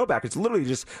to our show back. It's literally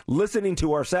just listening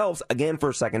to ourselves again for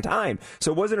a second time.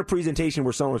 So it wasn't a presentation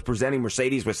where someone was presenting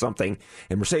Mercedes with something.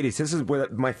 And Mercedes, this is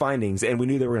my findings. And we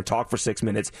knew they were going to talk for 6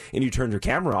 minutes and you turned your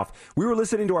camera off. We were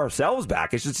listening to ourselves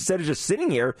back. It's just, instead of just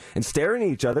sitting here and staring at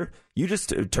each other, you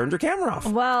just turned your camera off.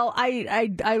 Well,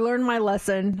 I learned my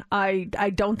lesson. I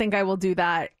don't think I will do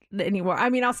that anymore. I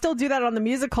mean, I'll still do that on the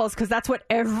music calls because that's what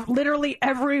literally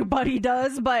everybody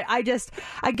does. But I guess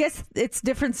it's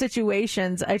different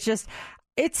situations.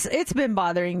 It's been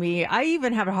bothering me. I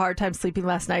even have a hard time sleeping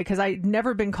last night because I'd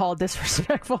never been called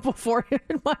disrespectful before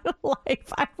in my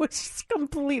life. I was just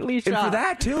completely shocked. And for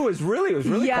that too, it was really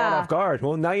caught off guard.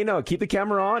 Well, now you know. Keep the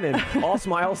camera on and all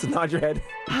smiles and nod your head.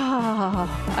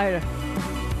 I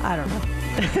don't know.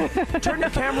 Turn your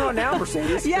camera on now,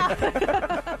 Mercedes. Yeah.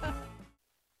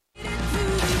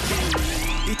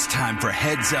 It's time for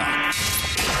Heads Up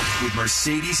with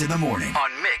Mercedes in the morning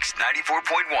on Mix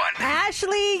 94.1.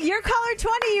 Ashley, you're caller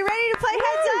 20. You ready to play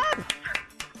Heads Up?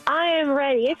 I am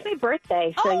ready. It's my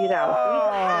birthday, so you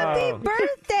know. Happy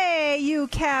birthday, you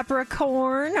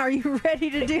Capricorn. Are you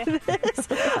ready to do this?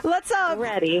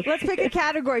 Ready. Let's pick a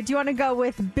category. Do you want to go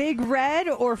with Big Red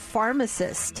or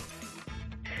Pharmacist?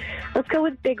 Let's go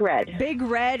with Big Red. Big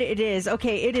Red it is.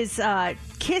 Okay, it is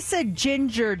Kiss a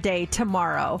Ginger Day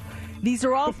tomorrow. These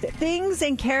are all things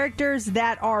and characters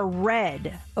that are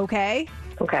red, okay?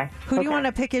 Okay. Who do you want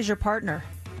to pick as your partner?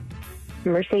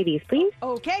 Mercedes, please.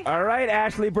 Okay. All right,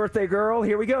 Ashley, birthday girl.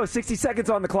 Here we go. 60 seconds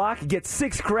on the clock. You get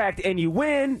 6 correct, and you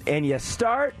win, and you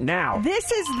start now.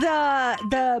 This is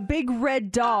the big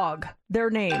red dog,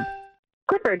 their name.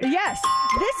 Clifford. Yes.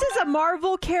 This is a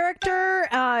Marvel character.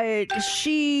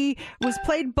 She was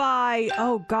played by,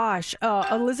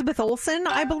 Elizabeth Olsen,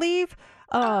 I believe.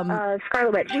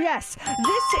 Scarlet Witch. Yes.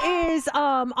 This is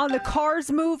on the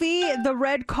Cars movie, the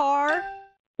red car.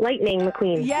 Lightning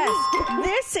McQueen. Yes.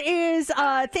 This is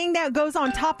a thing that goes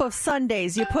on top of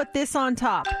sundaes. You put this on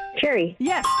top. Cherry.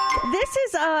 Yes. This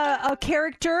is a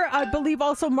character, I believe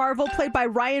also Marvel, played by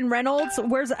Ryan Reynolds,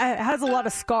 has a lot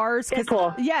of scars.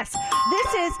 Deadpool. Yes.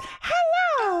 This is,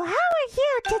 hello, how are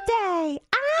you today?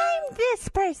 I'm this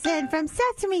person from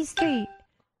Sesame Street.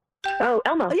 Oh,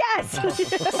 Elmo. Yes.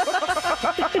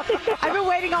 I've been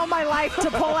waiting all my life to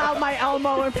pull out my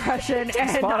Elmo impression,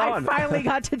 and I finally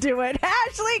got to do it.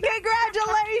 Ashley,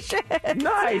 congratulations.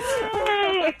 Nice.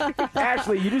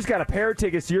 Ashley, you just got a pair of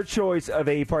tickets to your choice of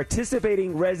a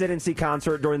participating residency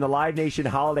concert during the Live Nation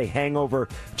Holiday Hangover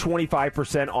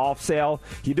 25% off sale.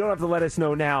 You don't have to let us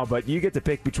know now, but you get to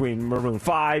pick between Maroon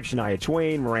 5, Shania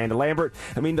Twain, Miranda Lambert.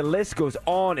 I mean, the list goes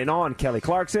on and on. Kelly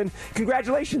Clarkson,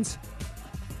 congratulations.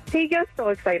 He gets so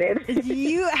excited.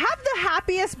 You have the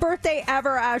happiest birthday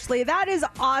ever, Ashley. That is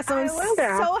awesome. I'm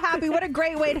so happy. What a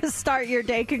great way to start your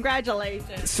day. Congratulations.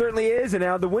 It certainly is. And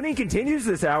now the winning continues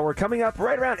this hour. Coming up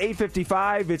right around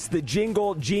 8:55, it's the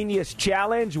Jingle Genius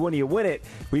Challenge. When you win it,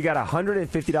 we got a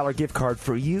 $150 gift card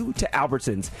for you to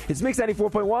Albertsons. It's Mix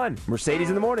 94.1, Mercedes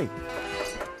in the morning.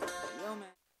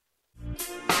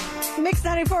 Mix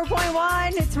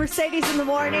 94.1. It's Mercedes in the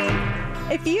morning.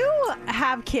 If you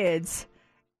have kids,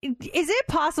 is it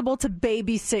possible to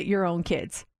babysit your own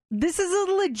kids? This is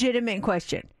a legitimate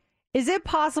question. Is it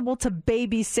possible to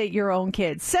babysit your own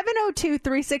kids?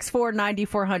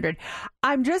 702-364-9400.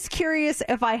 I'm just curious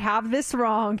if I have this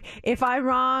wrong. If I'm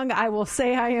wrong, I will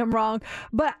say I am wrong.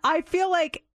 But I feel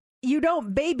like you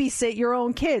don't babysit your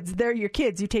own kids. They're your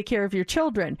kids. You take care of your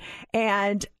children.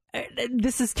 And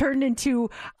this has turned into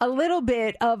a little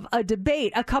bit of a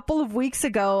debate. A couple of weeks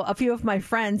ago, a few of my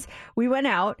friends, we went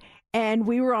out and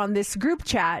we were on this group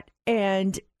chat.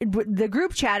 And the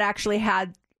group chat actually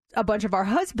had a bunch of our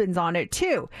husbands on it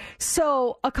too.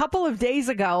 So a couple of days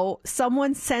ago,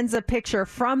 someone sends a picture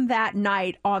from that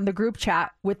night on the group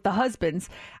chat with the husbands.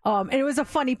 And it was a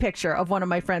funny picture of one of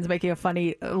my friends making a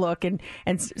funny look. And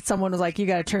someone was like, you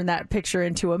got to turn that picture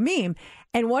into a meme.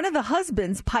 And one of the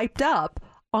husbands piped up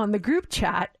on the group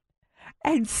chat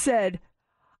and said,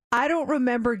 I don't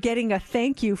remember getting a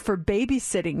thank you for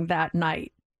babysitting that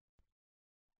night.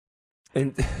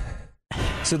 And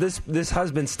so this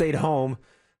husband stayed home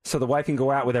so the wife can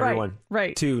go out with everyone.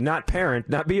 Right. To not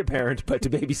be a parent, but to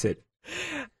babysit.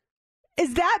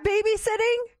 Is that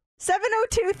babysitting?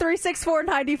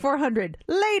 702-364-9400.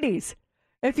 Ladies,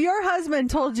 if your husband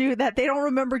told you that they don't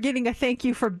remember getting a thank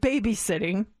you for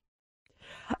babysitting,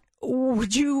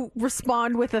 would you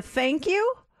respond with a thank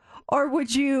you? Or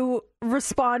would you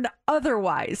respond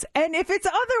otherwise? And if it's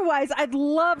otherwise, I'd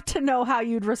love to know how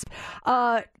you'd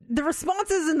respond. The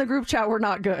responses in the group chat were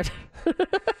not good.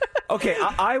 Okay,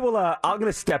 I will. I'm going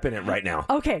to step in it right now.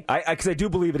 Okay, because I do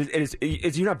believe it is.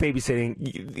 You're not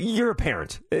babysitting. You're a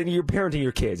parent, and you're parenting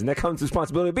your kids, and that comes with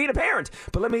responsibility of being a parent.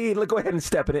 But let me go ahead and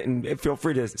step in it, and feel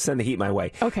free to send the heat my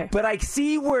way. Okay. But I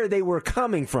see where they were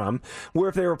coming from. Where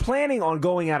if they were planning on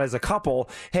going out as a couple,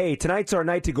 hey, tonight's our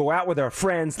night to go out with our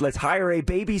friends. Let's hire a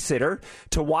babysitter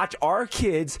to watch our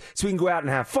kids, so we can go out and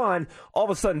have fun. All of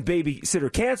a sudden,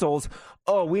 babysitter cancels.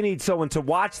 Oh, we need someone to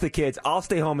watch the kids. I'll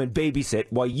stay home and babysit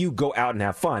while you go out and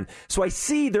have fun. So I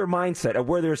see their mindset of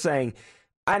where they're saying,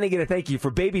 I didn't get a thank you for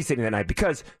babysitting that night,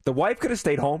 because the wife could have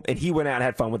stayed home and he went out and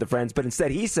had fun with the friends. But instead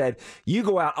he said, you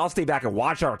go out, I'll stay back and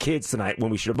watch our kids tonight,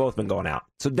 when we should have both been going out.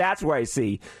 So that's where I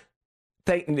see,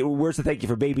 where's the thank you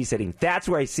for babysitting? That's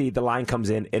where I see the line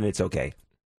comes in, and it's okay.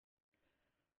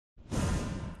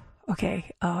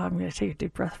 Okay, I'm going to take a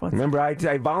deep breath once. Remember, I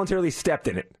voluntarily stepped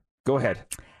in it. Go ahead.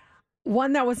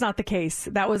 One, that was not the case.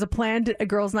 That was a planned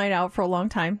girls' night out for a long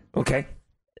time. Okay.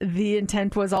 The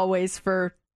intent was always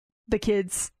for the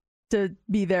kids to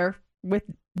be there with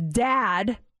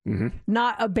dad,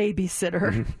 not a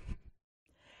babysitter.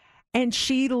 And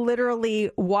she literally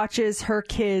watches her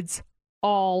kids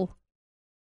all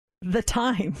the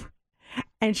time.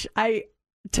 And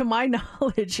to my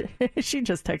knowledge, she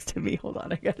just texted me. Hold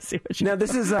on, I got to see what she. Now,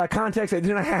 this is context I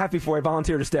did not have before I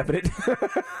volunteered to step in it.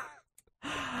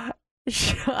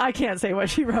 I can't say what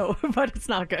she wrote, but it's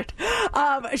not good.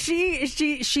 She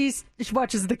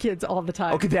watches the kids all the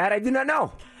time. Okay, that I did not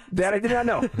know.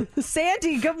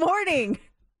 Sandy, good morning.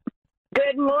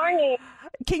 Good morning.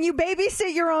 Can you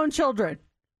babysit your own children?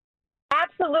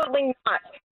 Absolutely not.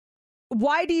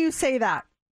 Why do you say that?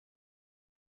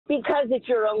 Because it's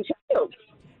your own child.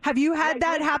 Have you had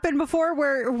that happen before,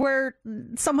 where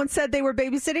someone said they were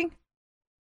babysitting?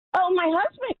 Oh, my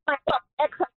husband, my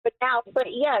ex-husband now, but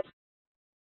yes.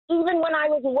 Even when I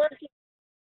was working.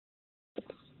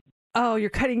 Oh, you're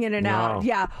cutting in and out.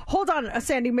 Yeah. Hold on,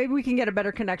 Sandy. Maybe we can get a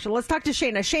better connection. Let's talk to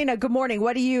Shayna. Shayna, good morning.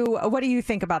 What do you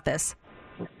think about this?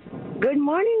 Good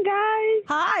morning, guys.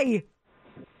 Hi.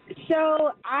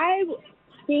 So I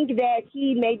think that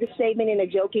he made the statement in a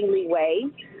jokingly way.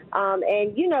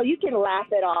 And, you can laugh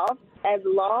it off as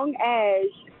long as,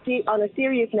 on a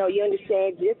serious note, you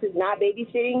understand this is not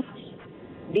babysitting.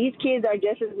 These kids are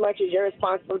just as much as your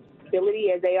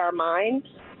responsibility as they are mine,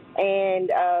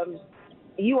 and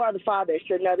you are the father,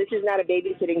 so no, this is not a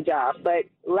babysitting job, but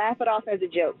laugh it off as a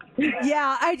joke.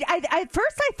 Yeah, I at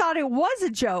first I thought it was a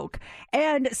joke,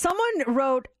 and someone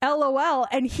wrote LOL,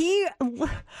 and he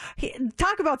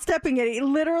talk about stepping in, he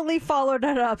literally followed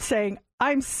it up saying,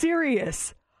 I'm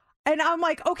serious. And I'm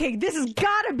like, okay, this has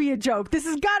got to be a joke.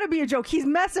 He's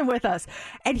messing with us.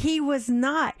 And he was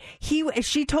not.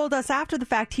 She told us after the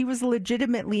fact he was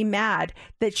legitimately mad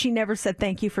that she never said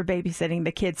thank you for babysitting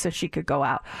the kids so she could go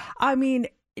out. I mean,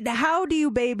 how do you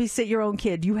babysit your own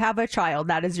kid? You have a child.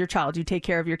 That is your child. You take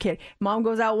care of your kid. Mom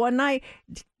goes out one night.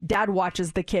 Dad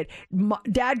watches the kid.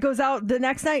 Dad goes out the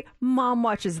next night. Mom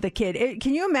watches the kid.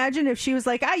 Can you imagine if she was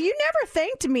like, you never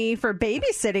thanked me for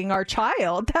babysitting our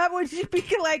child? That would be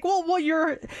like, well,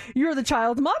 you're the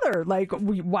child's mother. Like,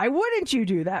 why wouldn't you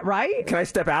do that, right? Can I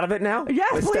step out of it now?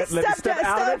 Yes, please step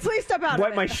out of it.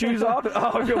 Wipe my shoes off.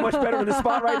 Oh, I feel much better in the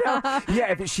spot right now.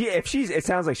 Yeah, it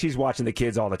sounds like she's watching the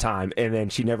kids all the time, and then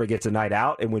she never gets a night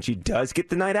out. And when she does get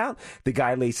the night out, the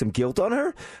guy lays some guilt on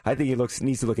her. I think he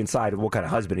needs to look inside of what kind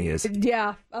of husband he is.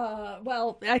 Yeah.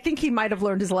 Well, I think he might have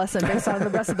learned his lesson based on the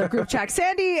rest of the group chat.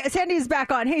 Sandy is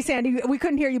back on. Hey, Sandy, we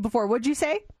couldn't hear you before. What'd you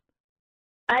say?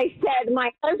 I said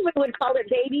my husband would call it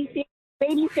babysitting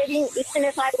even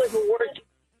if I was working.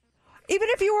 Even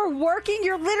if you were working,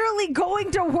 you're literally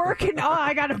going to work and,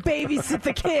 I got to babysit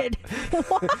the kid.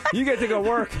 You get to go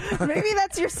work. Maybe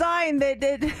that's your sign that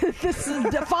this is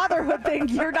the fatherhood thing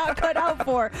you're not cut out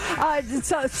for.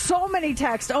 So many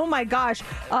texts. Oh, my gosh.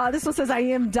 This one says, I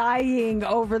am dying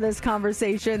over this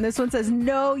conversation. This one says,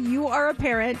 no, you are a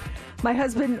parent. My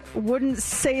husband wouldn't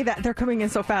say that. They're coming in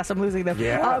so fast, I'm losing them.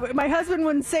 Yeah. My husband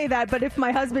wouldn't say that, but if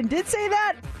my husband did say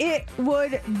that, it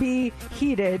would be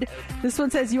heated. This one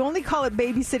says, you only call it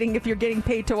babysitting if you're getting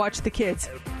paid to watch the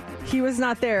kids. He was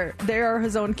not there. They are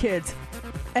his own kids.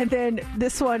 And then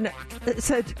this one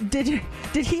said, did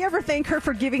he ever thank her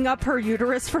for giving up her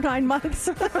uterus for 9 months?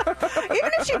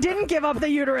 Even if she didn't give up the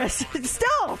uterus,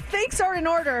 still, thanks are in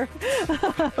order.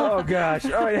 Oh, gosh.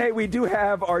 All right, hey, we do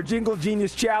have our Jingle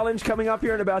Genius Challenge coming up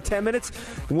here in about 10 minutes.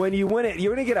 When you win it,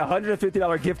 you're going to get a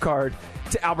 $150 gift card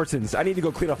to Albertsons. I need to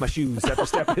go clean off my shoes after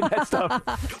stepping in that stuff.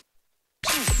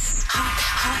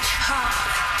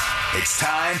 It's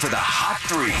time for the Hot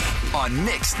 3 on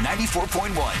Mix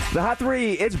 94.1. The Hot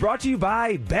 3 is brought to you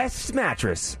by Best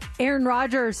Mattress. Aaron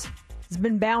Rodgers has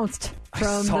been bounced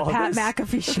from the Pat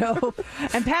McAfee show.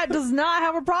 And Pat does not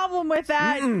have a problem with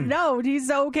that. No,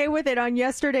 he's okay with it. On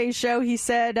yesterday's show, he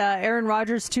said Aaron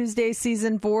Rodgers' Tuesday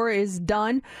season 4 is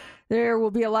done. There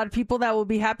will be a lot of people that will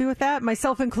be happy with that,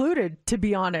 myself included, to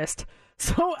be honest.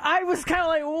 So I was kind of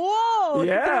like, whoa.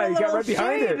 Yeah, you got right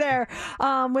behind it. There.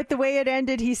 With the way it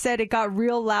ended, he said it got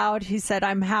real loud. He said,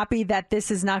 I'm happy that this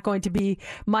is not going to be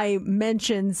my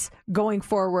mentions going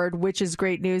forward, which is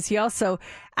great news. He also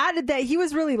added that he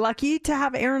was really lucky to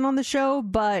have Aaron on the show,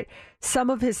 but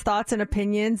some of his thoughts and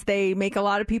opinions, they make a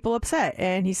lot of people upset.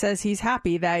 And he says he's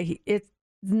happy that it's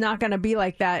not going to be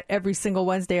like that every single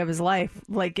Wednesday of his life,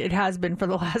 like it has been for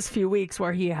the last few weeks,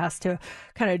 where he has to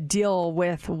kind of deal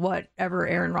with whatever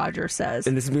Aaron Rodgers says.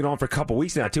 And this has been on for a couple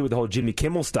weeks now, too, with the whole Jimmy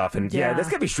Kimmel stuff. And yeah, that's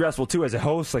got to be stressful, too, as a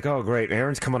host. Like, oh, great,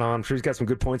 Aaron's coming on. I'm sure he's got some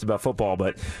good points about football,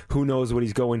 but who knows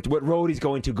what road he's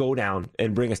going to go down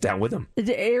and bring us down with him.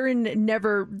 Aaron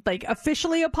never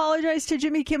officially apologized to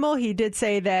Jimmy Kimmel. He did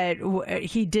say that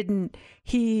he didn't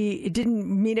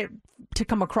mean it to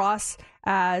come across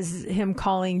as him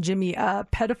calling Jimmy a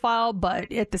pedophile,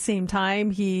 but at the same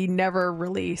time, he never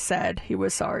really said he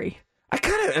was sorry. I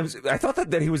thought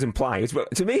that he was implying.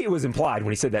 To me, it was implied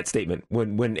when he said that statement,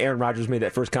 when Aaron Rodgers made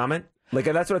that first comment. Like,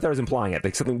 that's what I thought it was implying.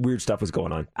 Like something weird stuff was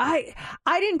going on. I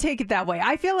didn't take it that way.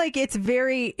 I feel like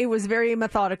it was very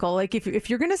methodical. Like if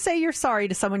you're going to say you're sorry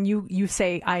to someone, you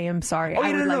say I am sorry.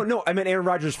 Oh, no. I meant Aaron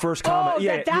Rodgers' first comment.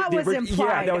 Oh, that was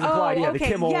implied. Yeah, that was implied. Okay. The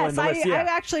Kimmel and the list. Yeah.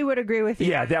 I actually would agree with you.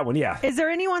 Yeah, that one. Yeah. Is there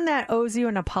anyone that owes you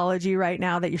an apology right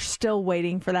now that you're still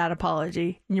waiting for that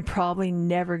apology, and you're probably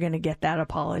never going to get that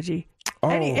apology? Oh.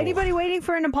 Anybody waiting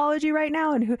for an apology right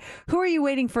now? And who are you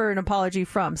waiting for an apology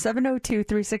from?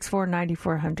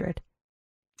 702-364-9400.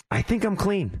 I think I'm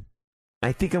clean.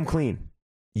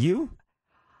 You?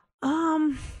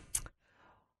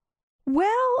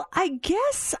 Well, I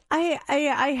guess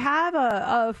I have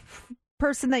a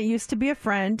person that used to be a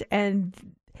friend, and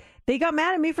they got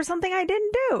mad at me for something I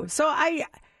didn't do. So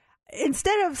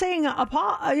instead of saying,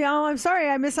 I'm sorry,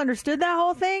 I misunderstood that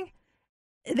whole thing,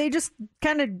 they just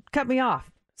kind of cut me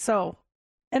off. So,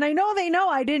 and I know they know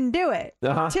I didn't do it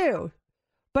too,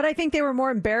 but I think they were more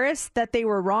embarrassed that they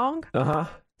were wrong.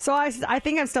 So I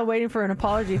think I'm still waiting for an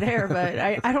apology there, but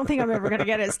I don't think I'm ever going to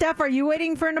get it. Steph, are you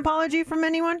waiting for an apology from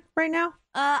anyone right now?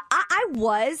 I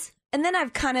was, and then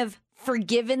I've kind of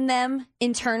forgiven them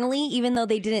internally, even though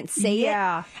they didn't say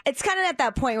it. It's kind of at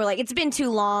that point where, like, it's been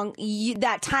too long.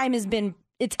 That time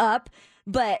it's up,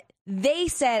 but they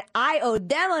said I owed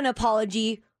them an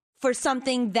apology for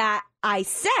something that I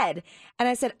said. And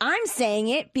I said, I'm saying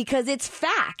it because it's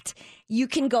fact. You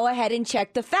can go ahead and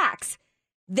check the facts.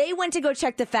 They went to go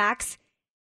check the facts,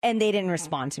 and they didn't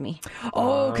respond to me.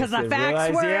 Oh, because the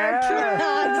facts were true.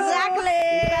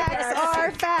 Exactly. Facts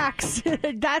are facts.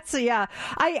 That's,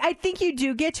 I think you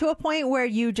do get to a point where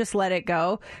you just let it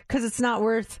go, because it's not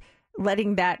worth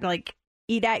letting that,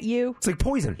 eat at you. It's like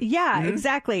poison. Yeah,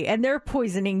 exactly. And they're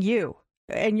poisoning you.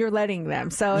 And you're letting them.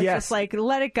 So it's just like,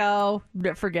 let it go.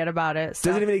 Forget about it. So.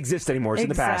 Doesn't even exist anymore. It's in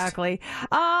the past. Exactly.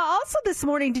 Also this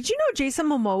morning, did you know Jason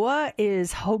Momoa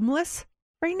is homeless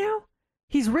right now?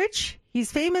 He's rich.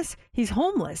 He's famous. He's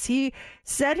homeless. He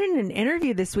said in an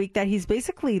interview this week that he's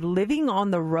basically living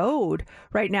on the road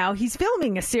right now. He's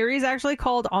filming a series actually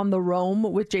called On the Roam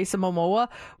with Jason Momoa,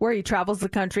 where he travels the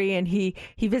country and he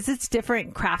visits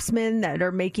different craftsmen that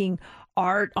are making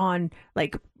art on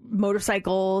like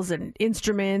motorcycles and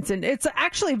instruments, and it's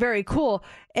actually very cool.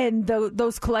 And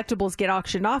those collectibles get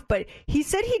auctioned off, but he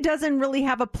said he doesn't really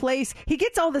have a place. He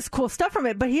gets all this cool stuff from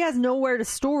it, but he has nowhere to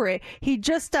store it. He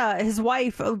just his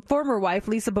wife, former wife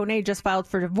Lisa Bonet, just filed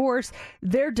for divorce.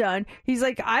 They're done. He's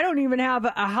like, I don't even have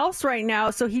a house right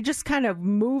now, so he just kind of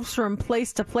moves from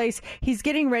place to place. He's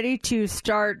getting ready to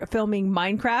start filming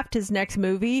Minecraft, his next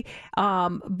movie,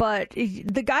 but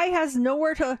the guy has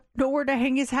nowhere to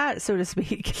hang his hat, so to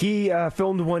speak. He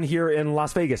filmed one here in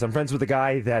Las Vegas. I'm friends with a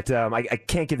guy that I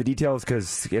can't give the details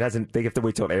because they have to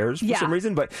wait till it airs for some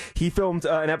reason. But he filmed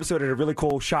an episode at a really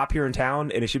cool shop here in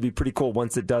town, and it should be pretty cool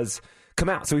once it does come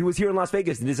out. So he was here in Las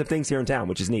Vegas and did some things here in town,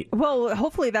 which is neat. Well,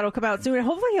 hopefully that'll come out soon, and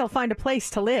hopefully he'll find a place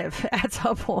to live at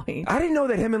some point. I didn't know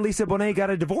that him and Lisa Bonet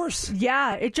got a divorce.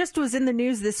 Yeah, it just was in the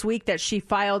news this week that she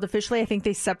filed officially. I think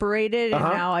they separated, and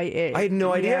now I had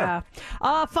no idea.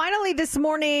 Yeah. Finally, this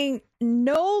morning,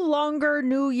 no longer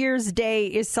New Year's Day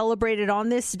is celebrated on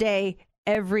this day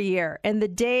every year, and the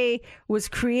day was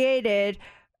created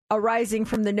arising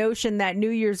from the notion that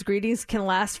New Year's greetings can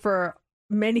last for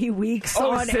many weeks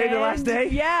on today end. The last day?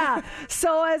 Yeah.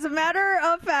 So as a matter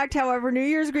of fact, however, New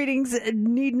Year's greetings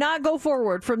need not go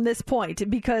forward from this point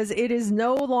because it is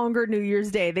no longer New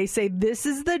Year's Day. They say this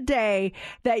is the day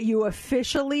that you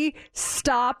officially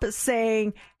stop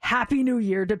saying Happy New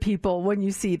Year to people when you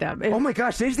see them. Oh my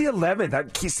gosh, today's the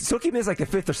 11th. Still keeping this like the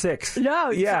 5th or 6th. No,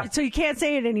 yeah. So you can't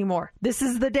say it anymore. This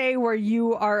is the day where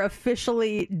you are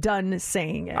officially done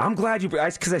saying it. I'm glad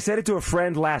because I said it to a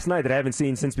friend last night that I haven't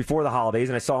seen since before the holidays,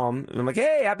 and I saw him, and I'm like,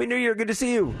 hey, Happy New Year, good to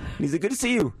see you. And he's like, good to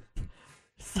see you.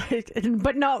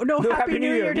 But no Happy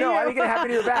New Year to you. No, I didn't get a Happy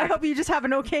New Year back. I hope you just have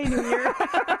an okay New Year.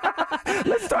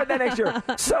 Let's start that next year.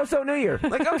 So New Year.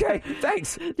 Like, okay,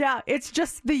 thanks. Yeah, it's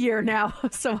just the year now.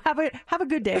 So have a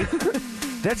good day.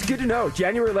 That's good to know.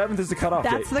 January 11th is the cutoff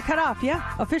date. That's the cutoff,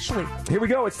 yeah, officially. Here we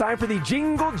go. It's time for the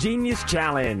Jingle Genius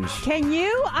Challenge. Can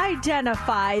you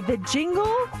identify the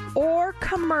jingle or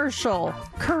commercial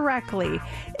correctly?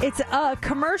 It's a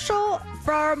commercial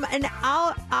from an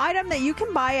item that you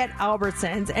can buy at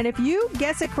Albertsons. And if you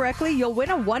guess it correctly, you'll win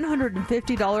a $150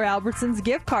 Albertsons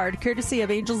gift card, courtesy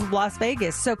of Angels of Las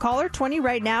Vegas. So caller 20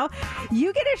 right now,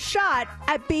 you get a shot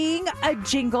at being a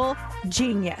jingle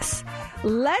genius.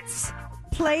 Let's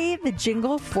play the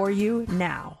jingle for you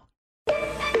now.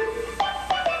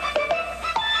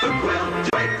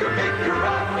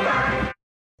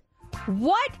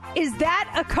 What is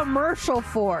that a commercial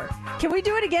for? Can we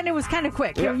do it again? It was kind of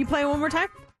quick. Can you play it one more time?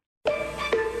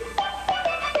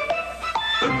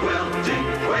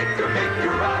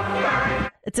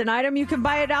 It's an item you can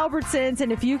buy at Albertsons,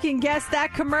 and if you can guess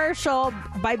that commercial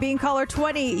by being caller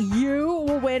 20, you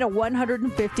will win a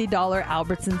 $150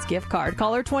 Albertsons gift card.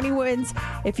 Caller 20 wins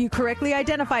if you correctly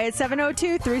identify at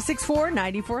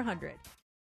 702-364-9400.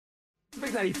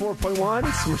 Big 94.1,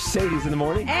 it's Mercedes in the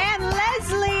morning. And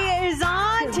Leslie is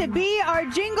on to be our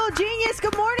jingle genius.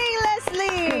 Good morning,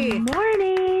 Leslie. Good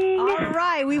morning. All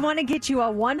right, we want to get you a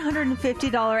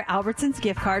 $150 Albertsons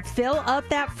gift card. Fill up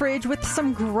that fridge with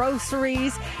some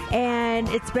groceries, and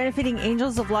it's benefiting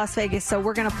Angels of Las Vegas. So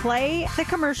we're going to play the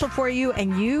commercial for you,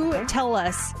 and you tell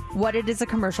us what it is a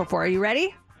commercial for. Are you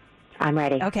ready? I'm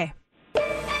ready. Okay.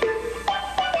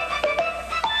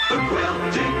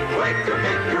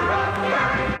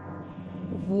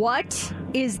 What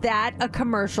is that a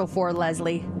commercial for,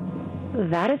 Leslie?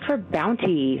 That is for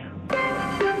Bounty.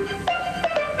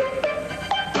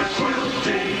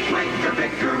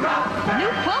 New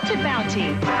quilted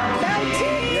Bounty.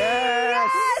 Bounty!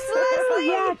 Yes! Leslie!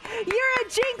 Yes. You're a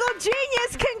jingle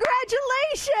genius!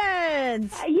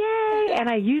 Congratulations! Yay! And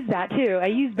I use that too. I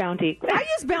use Bounty. I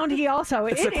use Bounty also.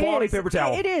 It's the quality paper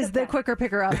towel. It is the quicker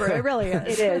picker-upper. It really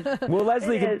is. It is. Well,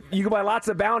 Leslie, you can buy lots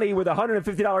of Bounty with a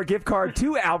 $150 gift card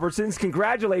to Albertsons.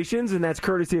 Congratulations, and that's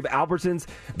courtesy of Albertsons,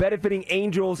 benefiting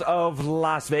Angels of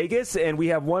Las Vegas. And we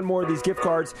have one more of these gift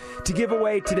cards to give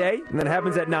away today, and that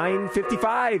happens at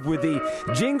 9:55 with the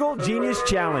Jingle Genius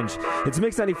Challenge. It's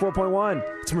Mix 94.1.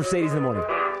 It's Mercedes in the morning.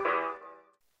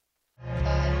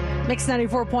 Mix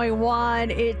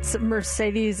 94.1. It's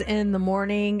Mercedes in the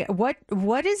morning. What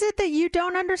is it that you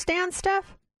don't understand,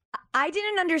 Steph? I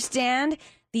didn't understand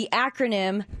the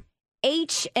acronym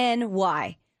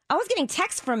HNY. I was getting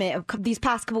texts from it these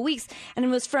past couple weeks, and it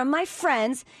was from my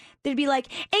friends. They'd be like,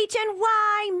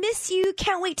 HNY, miss you,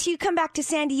 can't wait till you come back to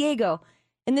San Diego.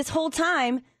 And this whole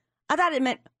time, I thought it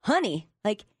meant honey,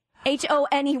 like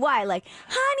HONEY, like,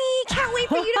 honey, can't wait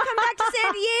for you to come back to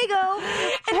San Diego.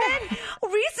 And then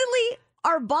recently,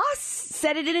 our boss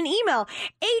said it in an email,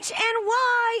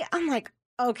 HNY. I'm like,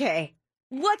 okay,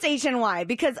 what's HNY?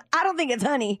 Because I don't think it's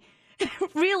honey.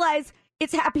 Realize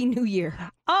it's Happy New Year.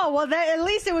 Oh, well, at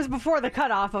least it was before the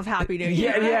cutoff of Happy New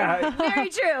Year. Yeah. Very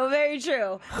true, very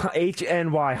true.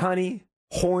 HNY, honey,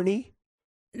 horny.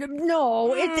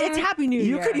 No, it's Happy New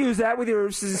Year. You could use that with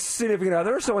your significant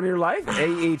other, someone in your life.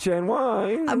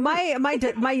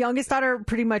 AHNY. My youngest daughter,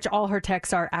 pretty much all her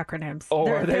texts are acronyms. Oh,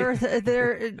 are they?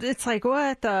 They're, it's like,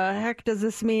 what the heck does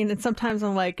this mean? And sometimes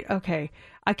I'm like, okay,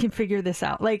 I can figure this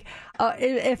out. Like,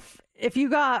 if you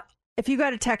got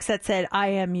a text that said "I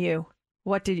am you,"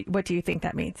 what do you think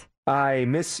that means? I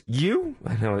miss you.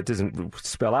 I know it doesn't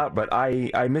spell out, but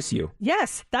I miss you.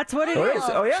 Yes, that's what it is.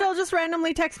 Oh, yeah? She'll just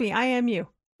randomly text me, "I am you."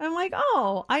 I'm like,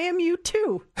 oh, I am you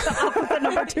too. I'll put the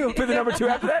number 2. Put the number 2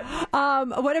 after that?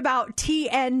 What about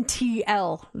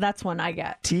TNTL? That's one I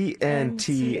get.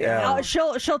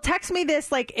 TNTL. She'll text me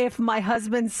this, like, if my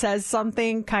husband says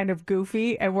something kind of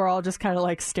goofy and we're all just kind of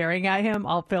like staring at him,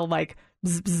 I'll feel like,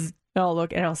 bzz, bzz, and I'll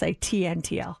look and I'll say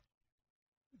TNTL.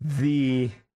 What do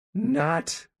you got,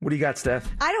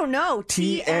 Steph? I don't know.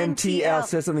 TNTL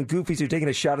says something goofy, so you're taking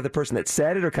a shot at the person that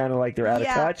said it, or kind of like they're out of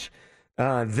touch.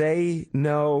 They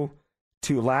know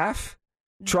to laugh.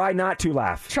 Try not to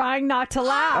laugh. Trying not to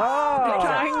laugh. Oh.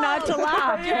 Trying not to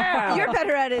laugh. Yeah. You're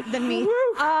better at it than me.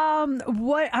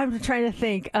 What I'm trying to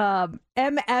think.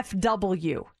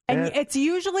 MFW. And it's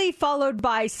usually followed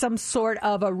by some sort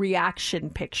of a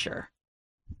reaction picture.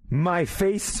 My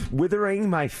face withering,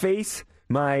 my face,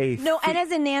 my... No, N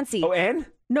as in Nancy. Oh, N?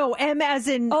 No, M as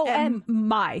in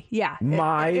my. Yeah.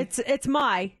 My. It's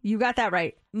my. You got that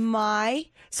right. My.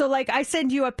 So, like, I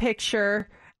send you a picture,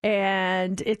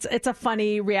 and it's a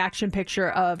funny reaction picture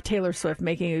of Taylor Swift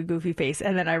making a goofy face,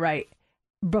 and then I write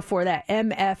before that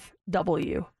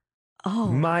MFW. Oh.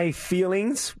 My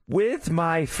feelings with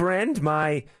my friend,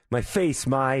 my face,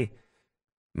 my.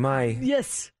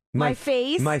 Yes. My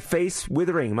face? My face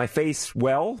withering. My face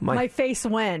well. My face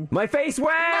when. My face when!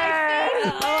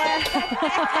 I'm so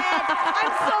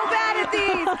bad at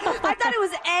these. I thought it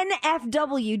was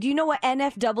NFW. Do you know what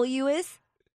NFW is?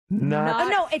 Not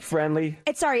no, it's friendly.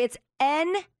 It's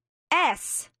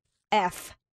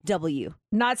NSFW.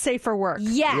 Not safe for work.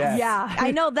 Yes. Yeah.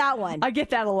 I know that one. I get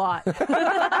that a lot.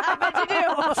 I bet you do.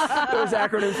 Those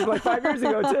acronyms from like 5 years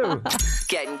ago, too.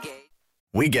 Get engaged.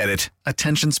 We get it.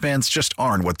 Attention spans just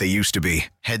aren't what they used to be.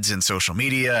 Heads in social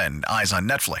media and eyes on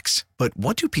Netflix. But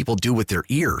what do people do with their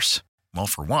ears? Well,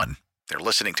 for one, they're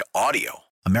listening to audio.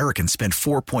 Americans spend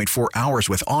 4.4 hours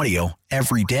with audio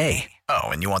every day. Oh,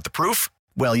 and you want the proof?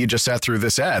 Well, you just sat through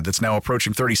this ad that's now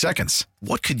approaching 30 seconds.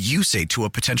 What could you say to a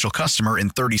potential customer in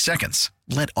 30 seconds?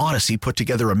 Let Odyssey put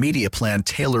together a media plan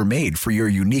tailor-made for your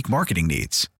unique marketing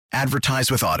needs.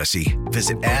 Advertise with Odyssey.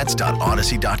 Visit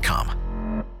ads.odyssey.com.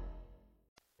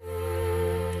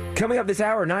 Coming up this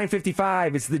hour,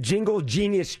 9:55, it's the Jingle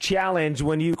Genius Challenge.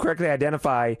 When you correctly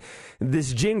identify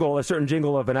this jingle, a certain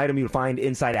jingle of an item you'll find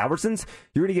inside Albertsons,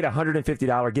 you're going to get a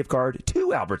 $150 gift card to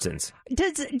Albertsons.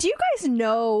 Do you guys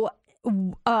know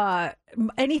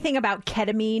anything about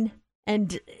ketamine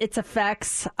and its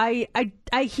effects? I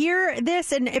hear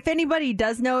this, and if anybody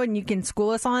does know and you can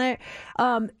school us on it,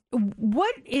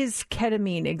 what is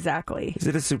ketamine exactly? Is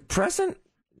it a suppressant?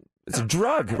 It's a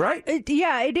drug, right?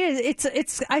 Yeah, it is.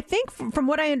 It's. I think from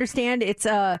what I understand, it's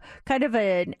a kind of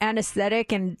an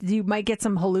anesthetic, and you might get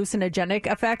some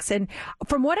hallucinogenic effects. And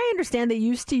from what I understand, they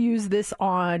used to use this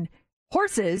on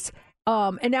horses,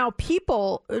 and now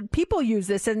people use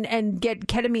this and get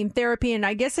ketamine therapy. And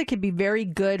I guess it could be very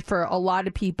good for a lot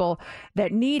of people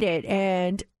that need it.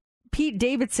 And Pete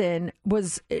Davidson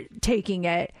was taking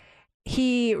it.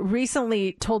 He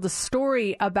recently told a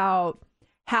story about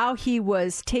how he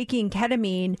was taking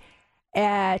ketamine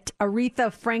at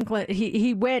Aretha Franklin.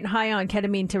 He went high on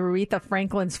ketamine to Aretha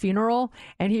Franklin's funeral,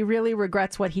 and he really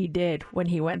regrets what he did when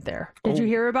he went there. Did you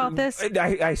hear about this?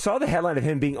 I saw the headline of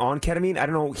him being on ketamine. I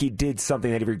don't know if he did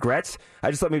something that he regrets.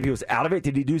 I just thought maybe he was out of it.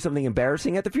 Did he do something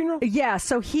embarrassing at the funeral? Yeah,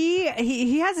 so he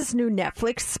has this new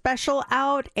Netflix special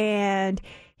out, and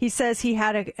He says he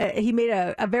made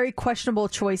a very questionable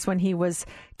choice when he was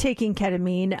taking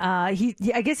ketamine. I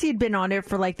guess he'd been on it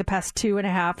for like the past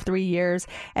 2.5, 3 years,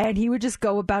 and he would just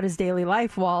go about his daily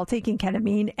life while taking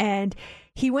ketamine. And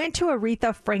he went to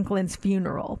Aretha Franklin's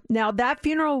funeral. Now, that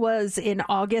funeral was in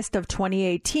August of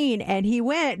 2018,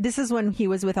 and this is when he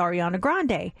was with Ariana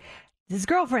Grande, his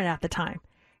girlfriend at the time.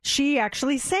 She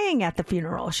actually sang at the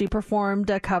funeral. She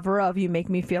performed a cover of You Make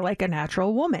Me Feel Like a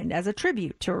Natural Woman as a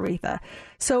tribute to Aretha.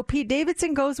 So Pete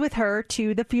Davidson goes with her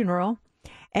to the funeral,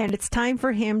 and it's time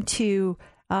for him to,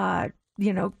 say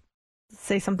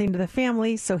something to the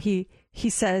family. So he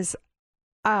says,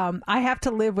 I have to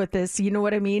live with this. You know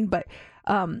what I mean? But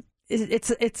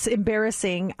it's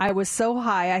embarrassing. I was so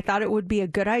high. I thought it would be a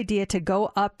good idea to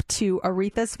go up to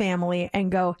Aretha's family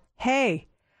and go, hey,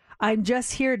 I'm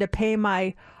just here to pay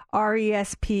my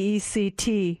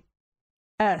RESPECTS.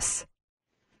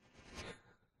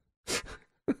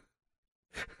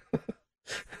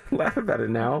 Laugh about it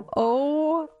now.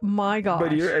 Oh my gosh!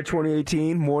 But you're at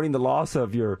 2018, mourning the loss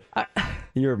of your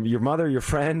mother, your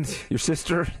friend, your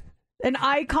sister, an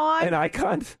icon. An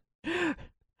icon.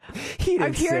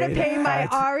 I'm here to pay my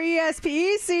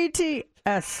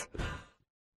RESPECTS.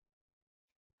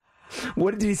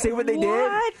 What did he say? What they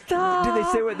did? Did they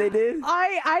say what they did?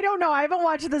 I don't know. I haven't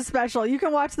watched the special. You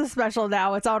can watch the special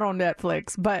now. It's out on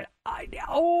Netflix. But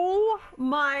oh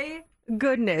my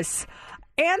goodness,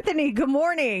 Anthony. Good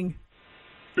morning.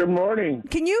 Good morning.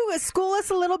 Can you school us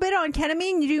a little bit on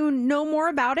ketamine? Do you know more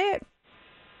about it?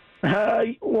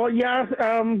 Well, yeah.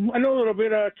 I know a little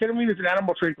bit. Ketamine is an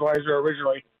animal tranquilizer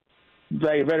originally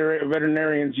that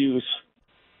veterinarians use,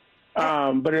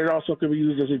 but it also can be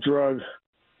used as a drug.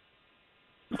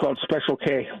 It's called Special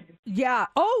K. Yeah.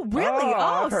 Oh, really?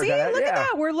 See, look at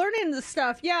that. We're learning this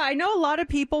stuff. Yeah, I know a lot of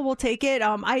people will take it.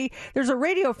 There's a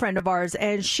radio friend of ours,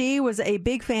 and she was a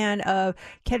big fan of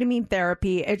ketamine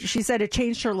therapy. She said it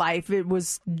changed her life. It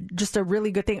was just a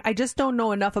really good thing. I just don't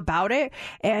know enough about it.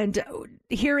 And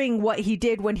hearing what he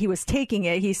did when he was taking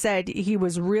it, he said he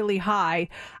was really high,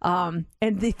 and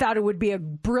they thought it would be a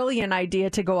brilliant idea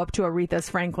to go up to Aretha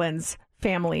Franklin's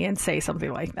family and say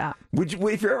something like that. Would you,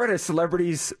 if you're ever at a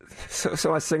celebrity's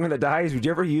a singer that dies, would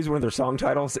you ever use one of their song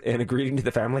titles in a greeting to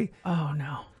the family? Oh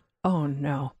no.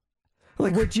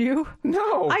 Like, would you?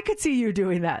 No. I could see you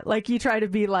doing that. Like, you try to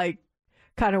be like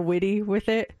kind of witty with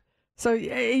it. So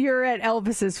you're at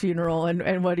Elvis's funeral,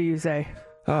 and what do you say?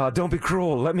 Don't be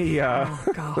cruel. Let me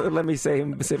let me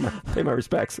pay my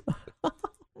respects.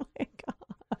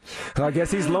 I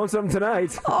guess he's lonesome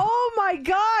tonight. Oh my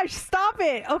gosh, stop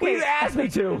it. Okay. Well, you asked me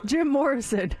to. Jim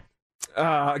Morrison.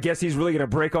 I guess he's really going to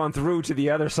break on through to the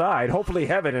other side. Hopefully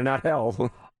heaven and not hell.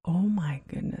 Oh my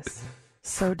goodness.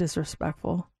 So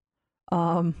disrespectful.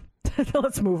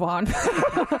 Let's move on.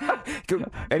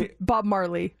 Bob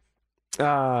Marley.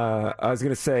 I was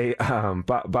going to say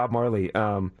Bob Marley.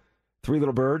 Three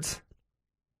Little Birds.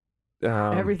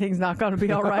 Everything's not going to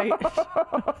be all right.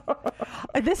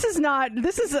 This is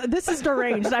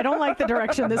deranged. I don't like the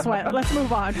direction this went. Let's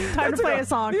move on. Time to play a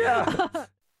song. Are Yeah. you guys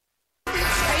ready?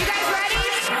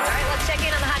 All right, let's check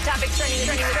in on the hot topics trending.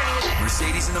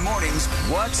 Mercedes in the mornings.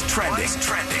 What's trending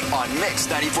on Mix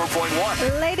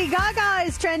 94.1? Lady Gaga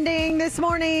is trending this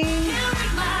morning.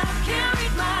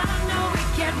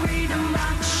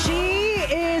 She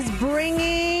is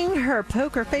bringing her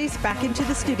poker face back into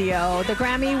the studio. The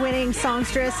Grammy-winning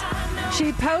songstress,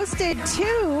 she posted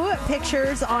 2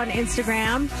 pictures on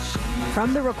Instagram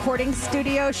from the recording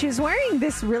studio. She's wearing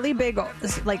this really big,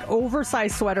 like,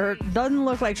 oversized sweater. Doesn't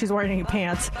look like she's wearing any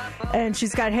pants. And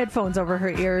she's got headphones over her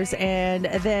ears. And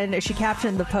then she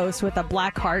captioned the post with a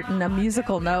black heart and a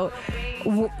musical note.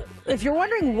 If you're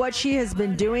wondering what she has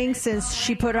been doing since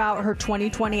she put out her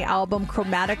 2020 album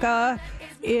Chromatica,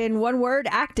 in one word,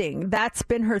 acting. That's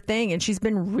been her thing, and she's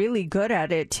been really good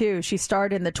at it, too. She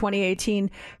starred in the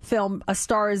 2018 film A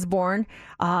Star is Born.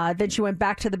 Then she went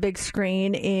back to the big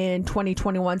screen in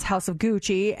 2021's House of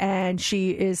Gucci, and she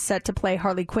is set to play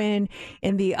Harley Quinn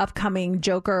in the upcoming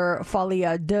Joker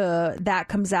Folie Deux that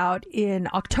comes out in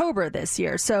October this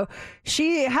year. So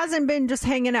she hasn't been just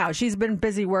hanging out. She's been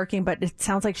busy working, but it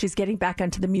sounds like she's getting back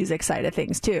onto the music side of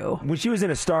things, too. When she was in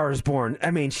A Star is Born,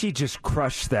 I mean, she just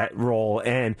crushed that role.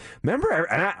 And remember,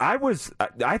 I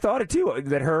thought it too,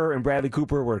 that her and Bradley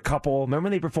Cooper were a couple. Remember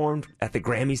when they performed at the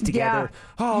Grammys together? Yeah.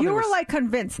 Oh, you were like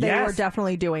convinced they were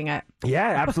definitely doing it. Yeah,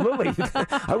 absolutely.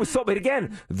 I was so, but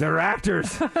again, they're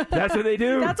actors. That's what they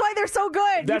do. That's why they're so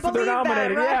good. That's what they're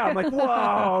nominated. Right? Yeah, I'm like,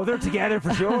 whoa, they're together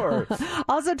for sure.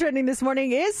 Also trending this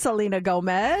morning is Selena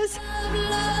Gomez.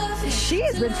 She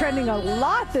has been trending a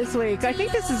lot this week. I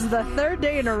think this is the third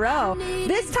day in a row.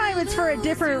 This time it's for a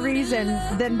different reason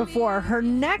than before. Her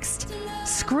next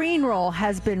screen role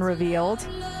has been revealed,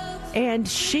 and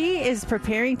she is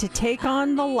preparing to take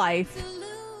on the life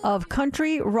of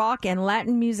country, rock, and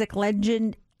Latin music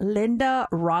legend Linda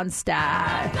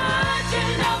Ronstadt.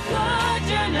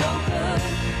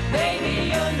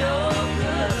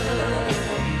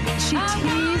 She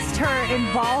teased her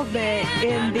involvement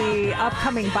in the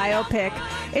upcoming biopic.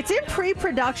 It's in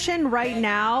pre-production right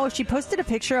now. She posted a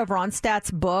picture of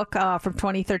Ronstadt's book from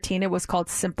 2013. It was called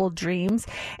Simple Dreams.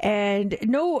 And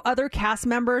no other cast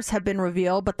members have been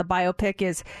revealed, but the biopic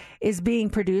is being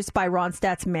produced by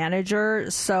Ronstadt's manager.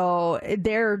 So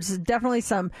there's definitely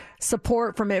some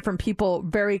support from people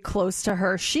very close to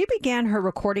her. She began her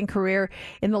recording career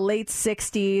in the late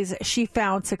 60s. She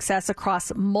found success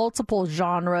across multiple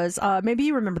genres. Maybe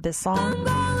you remember this song.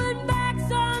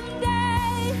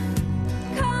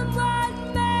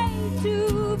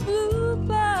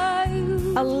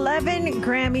 11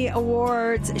 Grammy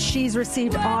Awards. She's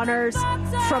received honors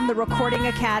from the Recording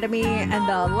Academy and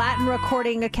the Latin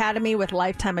Recording Academy with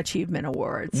Lifetime Achievement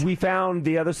Awards. We found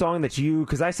the other song that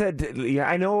because I said, yeah,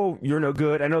 I know You're No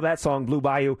Good. I know that song, Blue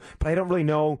Bayou, but I don't really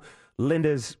know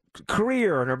Linda's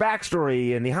career and her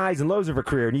backstory and the highs and lows of her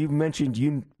career. And you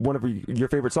mentioned one of your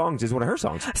favorite songs is one of her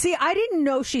songs. See, I didn't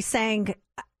know she sang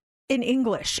in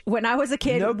English. When I was a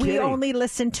kid, we only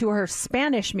listened to her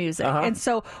Spanish music. And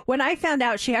so when I found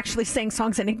out she actually sang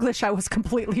songs in English, I was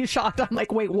completely shocked. I'm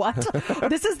like, wait, what?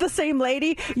 This is the same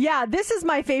lady? Yeah, this is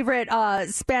my favorite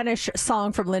Spanish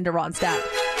song from Linda Ronstadt.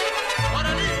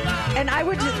 And I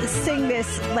would just sing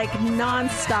this like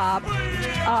nonstop.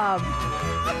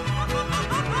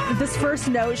 This first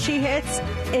note she hits,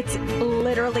 it's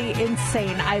literally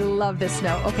insane. I love this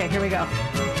note. Okay, here we go.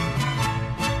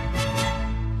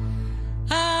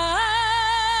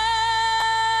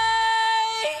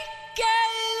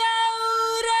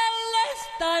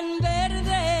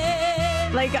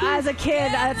 Like, as a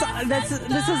kid, this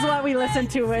is what we listened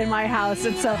to in my house.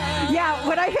 And so, yeah,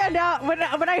 when I found out,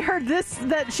 when I heard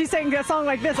that she sang a song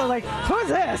like this, I was like, who's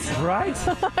this? Right?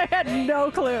 I had no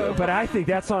clue. But I think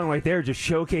that song right there just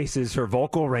showcases her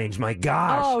vocal range. My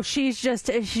gosh. Oh, she's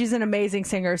an amazing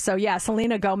singer. So, yeah,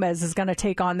 Selena Gomez is going to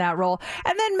take on that role.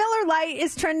 And then Miller Lite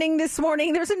is trending this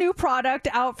morning. There's a new product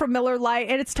out from Miller Lite,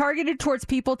 and it's targeted towards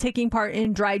people taking part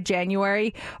in Dry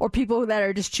January or people that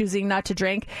are just choosing not to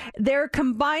drink.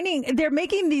 They're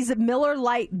making these Miller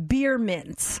Lite beer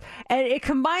mints, and it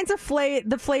combines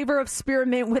the flavor of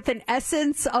spearmint with an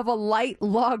essence of a light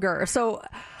lager. So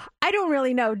I don't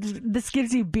really know. This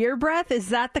gives you beer breath? Is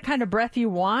that the kind of breath you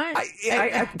want?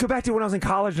 I go back to when I was in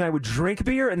college and I would drink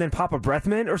beer and then pop a breath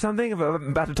mint or something if I'm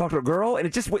about to talk to a girl, and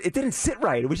it didn't sit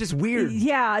right. It was just weird.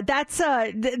 Yeah, that's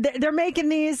they're making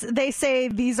these. They say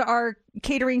these are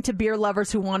catering to beer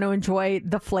lovers who want to enjoy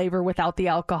the flavor without the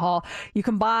alcohol. You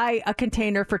can buy a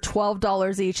container for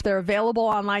 $12 each. They're available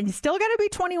online. You still got to be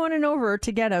 21 and over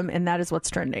to get them, and that is what's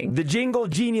trending. The Jingle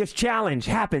Genius Challenge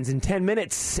happens in 10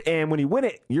 minutes, and when you win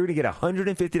it, you're going to get a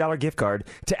 $150 gift card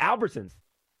to Albertsons.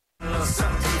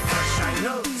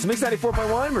 It's Mix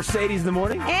 94.1, Mercedes in the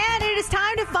morning. And it is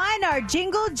time to find our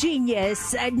Jingle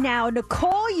Genius. Now,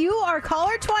 Nicole, you are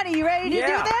caller 20. You ready to do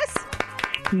this?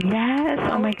 Yes.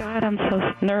 Oh, my God. I'm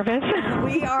so nervous.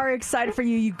 We are excited for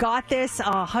you. You got this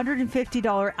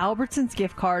 $150 Albertsons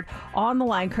gift card on the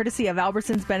line, courtesy of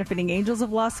Albertsons benefiting Angels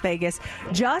of Las Vegas.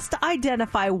 Just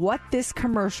identify what this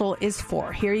commercial is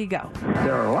for. Here you go.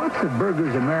 There are lots of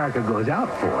burgers America goes out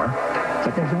for,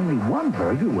 but there's only one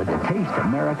burger with the taste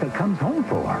America comes home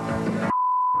for.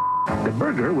 The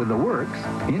burger with the works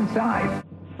inside.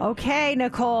 Okay,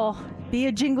 Nicole, be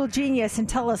a jingle genius and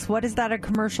tell us, what is that a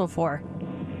commercial for?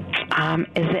 Is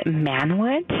it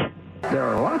Manwood? There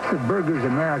are lots of burgers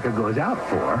America goes out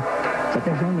for, but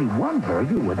there's only one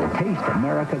burger with the taste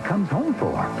America comes home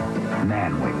for.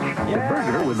 Manwich. Yes. The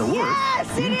burger with the works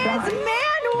Yes, it inside. is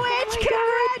Manwich.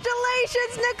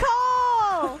 Congratulations,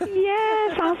 Nicole.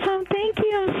 Yes, awesome. Thank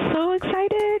you. I'm so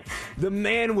excited. The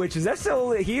Manwich. Is that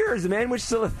still here? Is the Manwich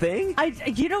still a thing?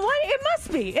 You know what? It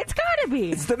must be. It's got to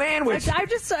be. It's the Manwich. I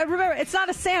just remember, it's not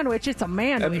a sandwich. It's a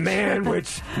manwich. A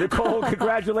Manwich. Nicole,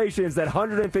 congratulations. That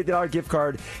 $150 gift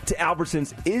card to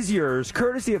Albertsons is yours,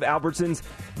 courtesy of Albertsons,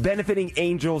 benefiting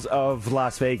Angels of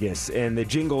Las Vegas. And the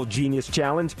Jingle Genius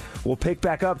Challenge will pick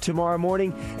back up tomorrow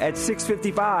morning at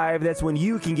 6:55. That's when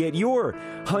you can get your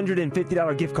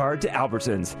 $150 gift card to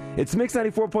Albertsons. It's Mix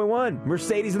 94.1,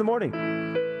 Mercedes in the morning.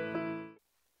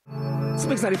 It's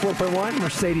Mix 94.1,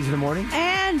 Mercedes in the morning.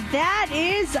 And And that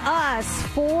is us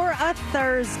for a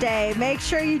Thursday. Make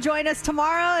sure you join us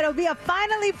tomorrow. It'll be a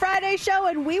Finally Friday show,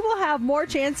 and we will have more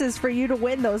chances for you to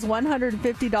win those $150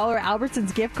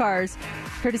 Albertsons gift cards,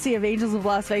 courtesy of Angels of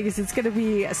Las Vegas. It's going to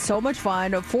be so much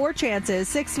fun. 4 chances,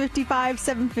 $655,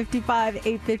 $755,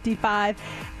 $855,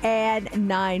 and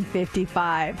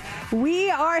 $955.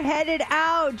 We are headed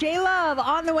out. J-Love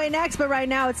on the way next, but right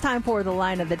now it's time for the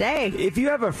line of the day. If you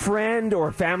have a friend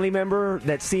or family member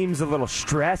that seems a little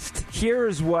stressed,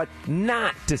 here's what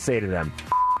not to say to them.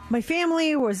 My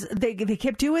family they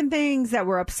kept doing things that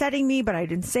were upsetting me, but I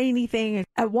didn't say anything.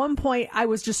 At one point, I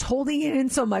was just holding it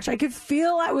in so much. I could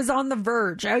feel I was on the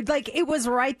verge. It was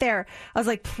right there. I was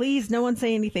like, please, no one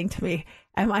say anything to me.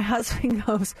 And my husband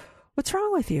goes, what's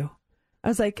wrong with you? I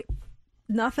was like,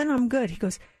 nothing, I'm good. He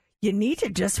goes, you need to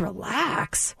just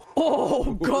relax.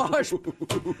 Oh, gosh.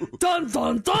 Dun,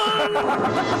 dun, dun.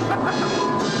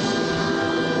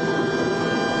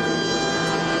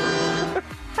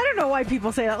 I don't know why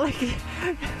people say that.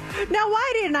 Now,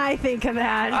 why didn't I think of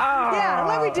that? Oh. Yeah,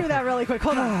 let me do that really quick.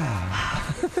 Hold on.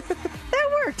 That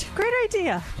worked. Great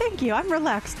idea. Thank you. I'm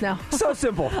relaxed now. So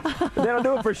simple. That'll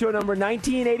do it for show number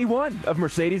 1981 of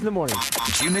Mercedes in the Morning.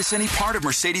 Did you miss any part of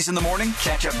Mercedes in the Morning?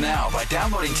 Catch up now by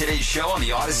downloading today's show on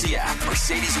the Odyssey app.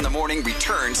 Mercedes in the Morning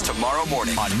returns tomorrow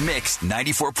morning on Mix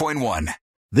 94.1.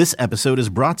 This episode is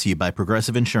brought to you by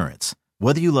Progressive Insurance.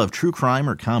 Whether you love true crime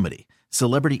or comedy,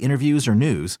 celebrity interviews or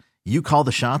news, you call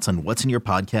the shots on what's in your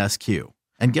podcast queue.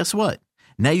 And guess what?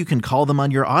 Now you can call them on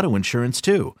your auto insurance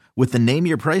too with the Name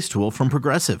Your Price tool from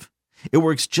Progressive. It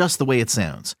works just the way it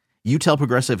sounds. You tell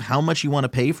Progressive how much you want to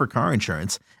pay for car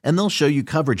insurance, and they'll show you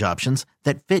coverage options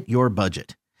that fit your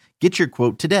budget. Get your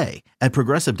quote today at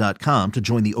Progressive.com to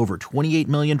join the over 28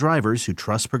 million drivers who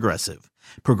trust Progressive.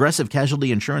 Progressive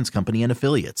Casualty Insurance Company and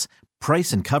Affiliates.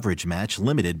 Price and coverage match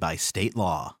limited by state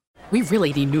law. We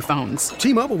really need new phones.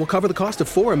 T-Mobile will cover the cost of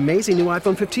 4 amazing new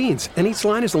iPhone 15s, and each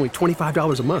line is only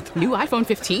 $25 a month. New iPhone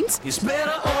 15s? It's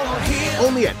better over here.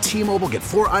 Only at T-Mobile, get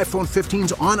 4 iPhone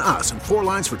 15s on us and 4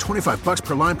 lines for $25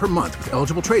 per line per month with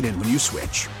eligible trade-in when you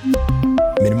switch.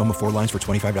 Minimum of 4 lines for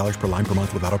 $25 per line per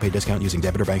month with autopay discount using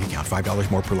debit or bank account.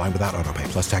 $5 more per line without autopay,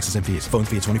 plus taxes and fees. Phone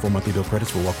fee at 24 monthly bill credits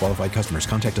for well-qualified customers.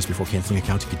 Contact us before canceling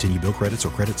account to continue bill credits or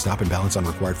credit stop and balance on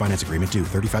required finance agreement due.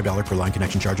 $35 per line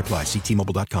connection charge applies. See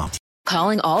T-Mobile.com.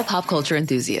 Calling all pop culture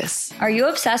enthusiasts. Are you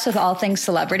obsessed with all things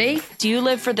celebrity? Do you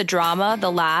live for the drama,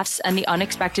 the laughs, and the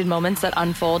unexpected moments that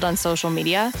unfold on social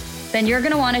media? Then you're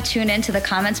going to want to tune in to the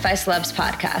Comments by Celebs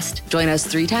podcast. Join us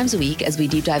 3 times a week as we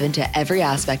deep dive into every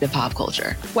aspect of pop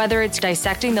culture. Whether it's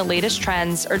dissecting the latest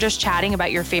trends or just chatting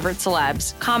about your favorite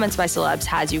celebs, Comments by Celebs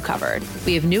has you covered.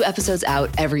 We have new episodes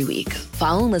out every week.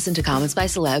 Follow and listen to Comments by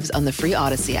Celebs on the free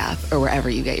Odyssey app or wherever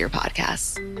you get your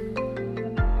podcasts.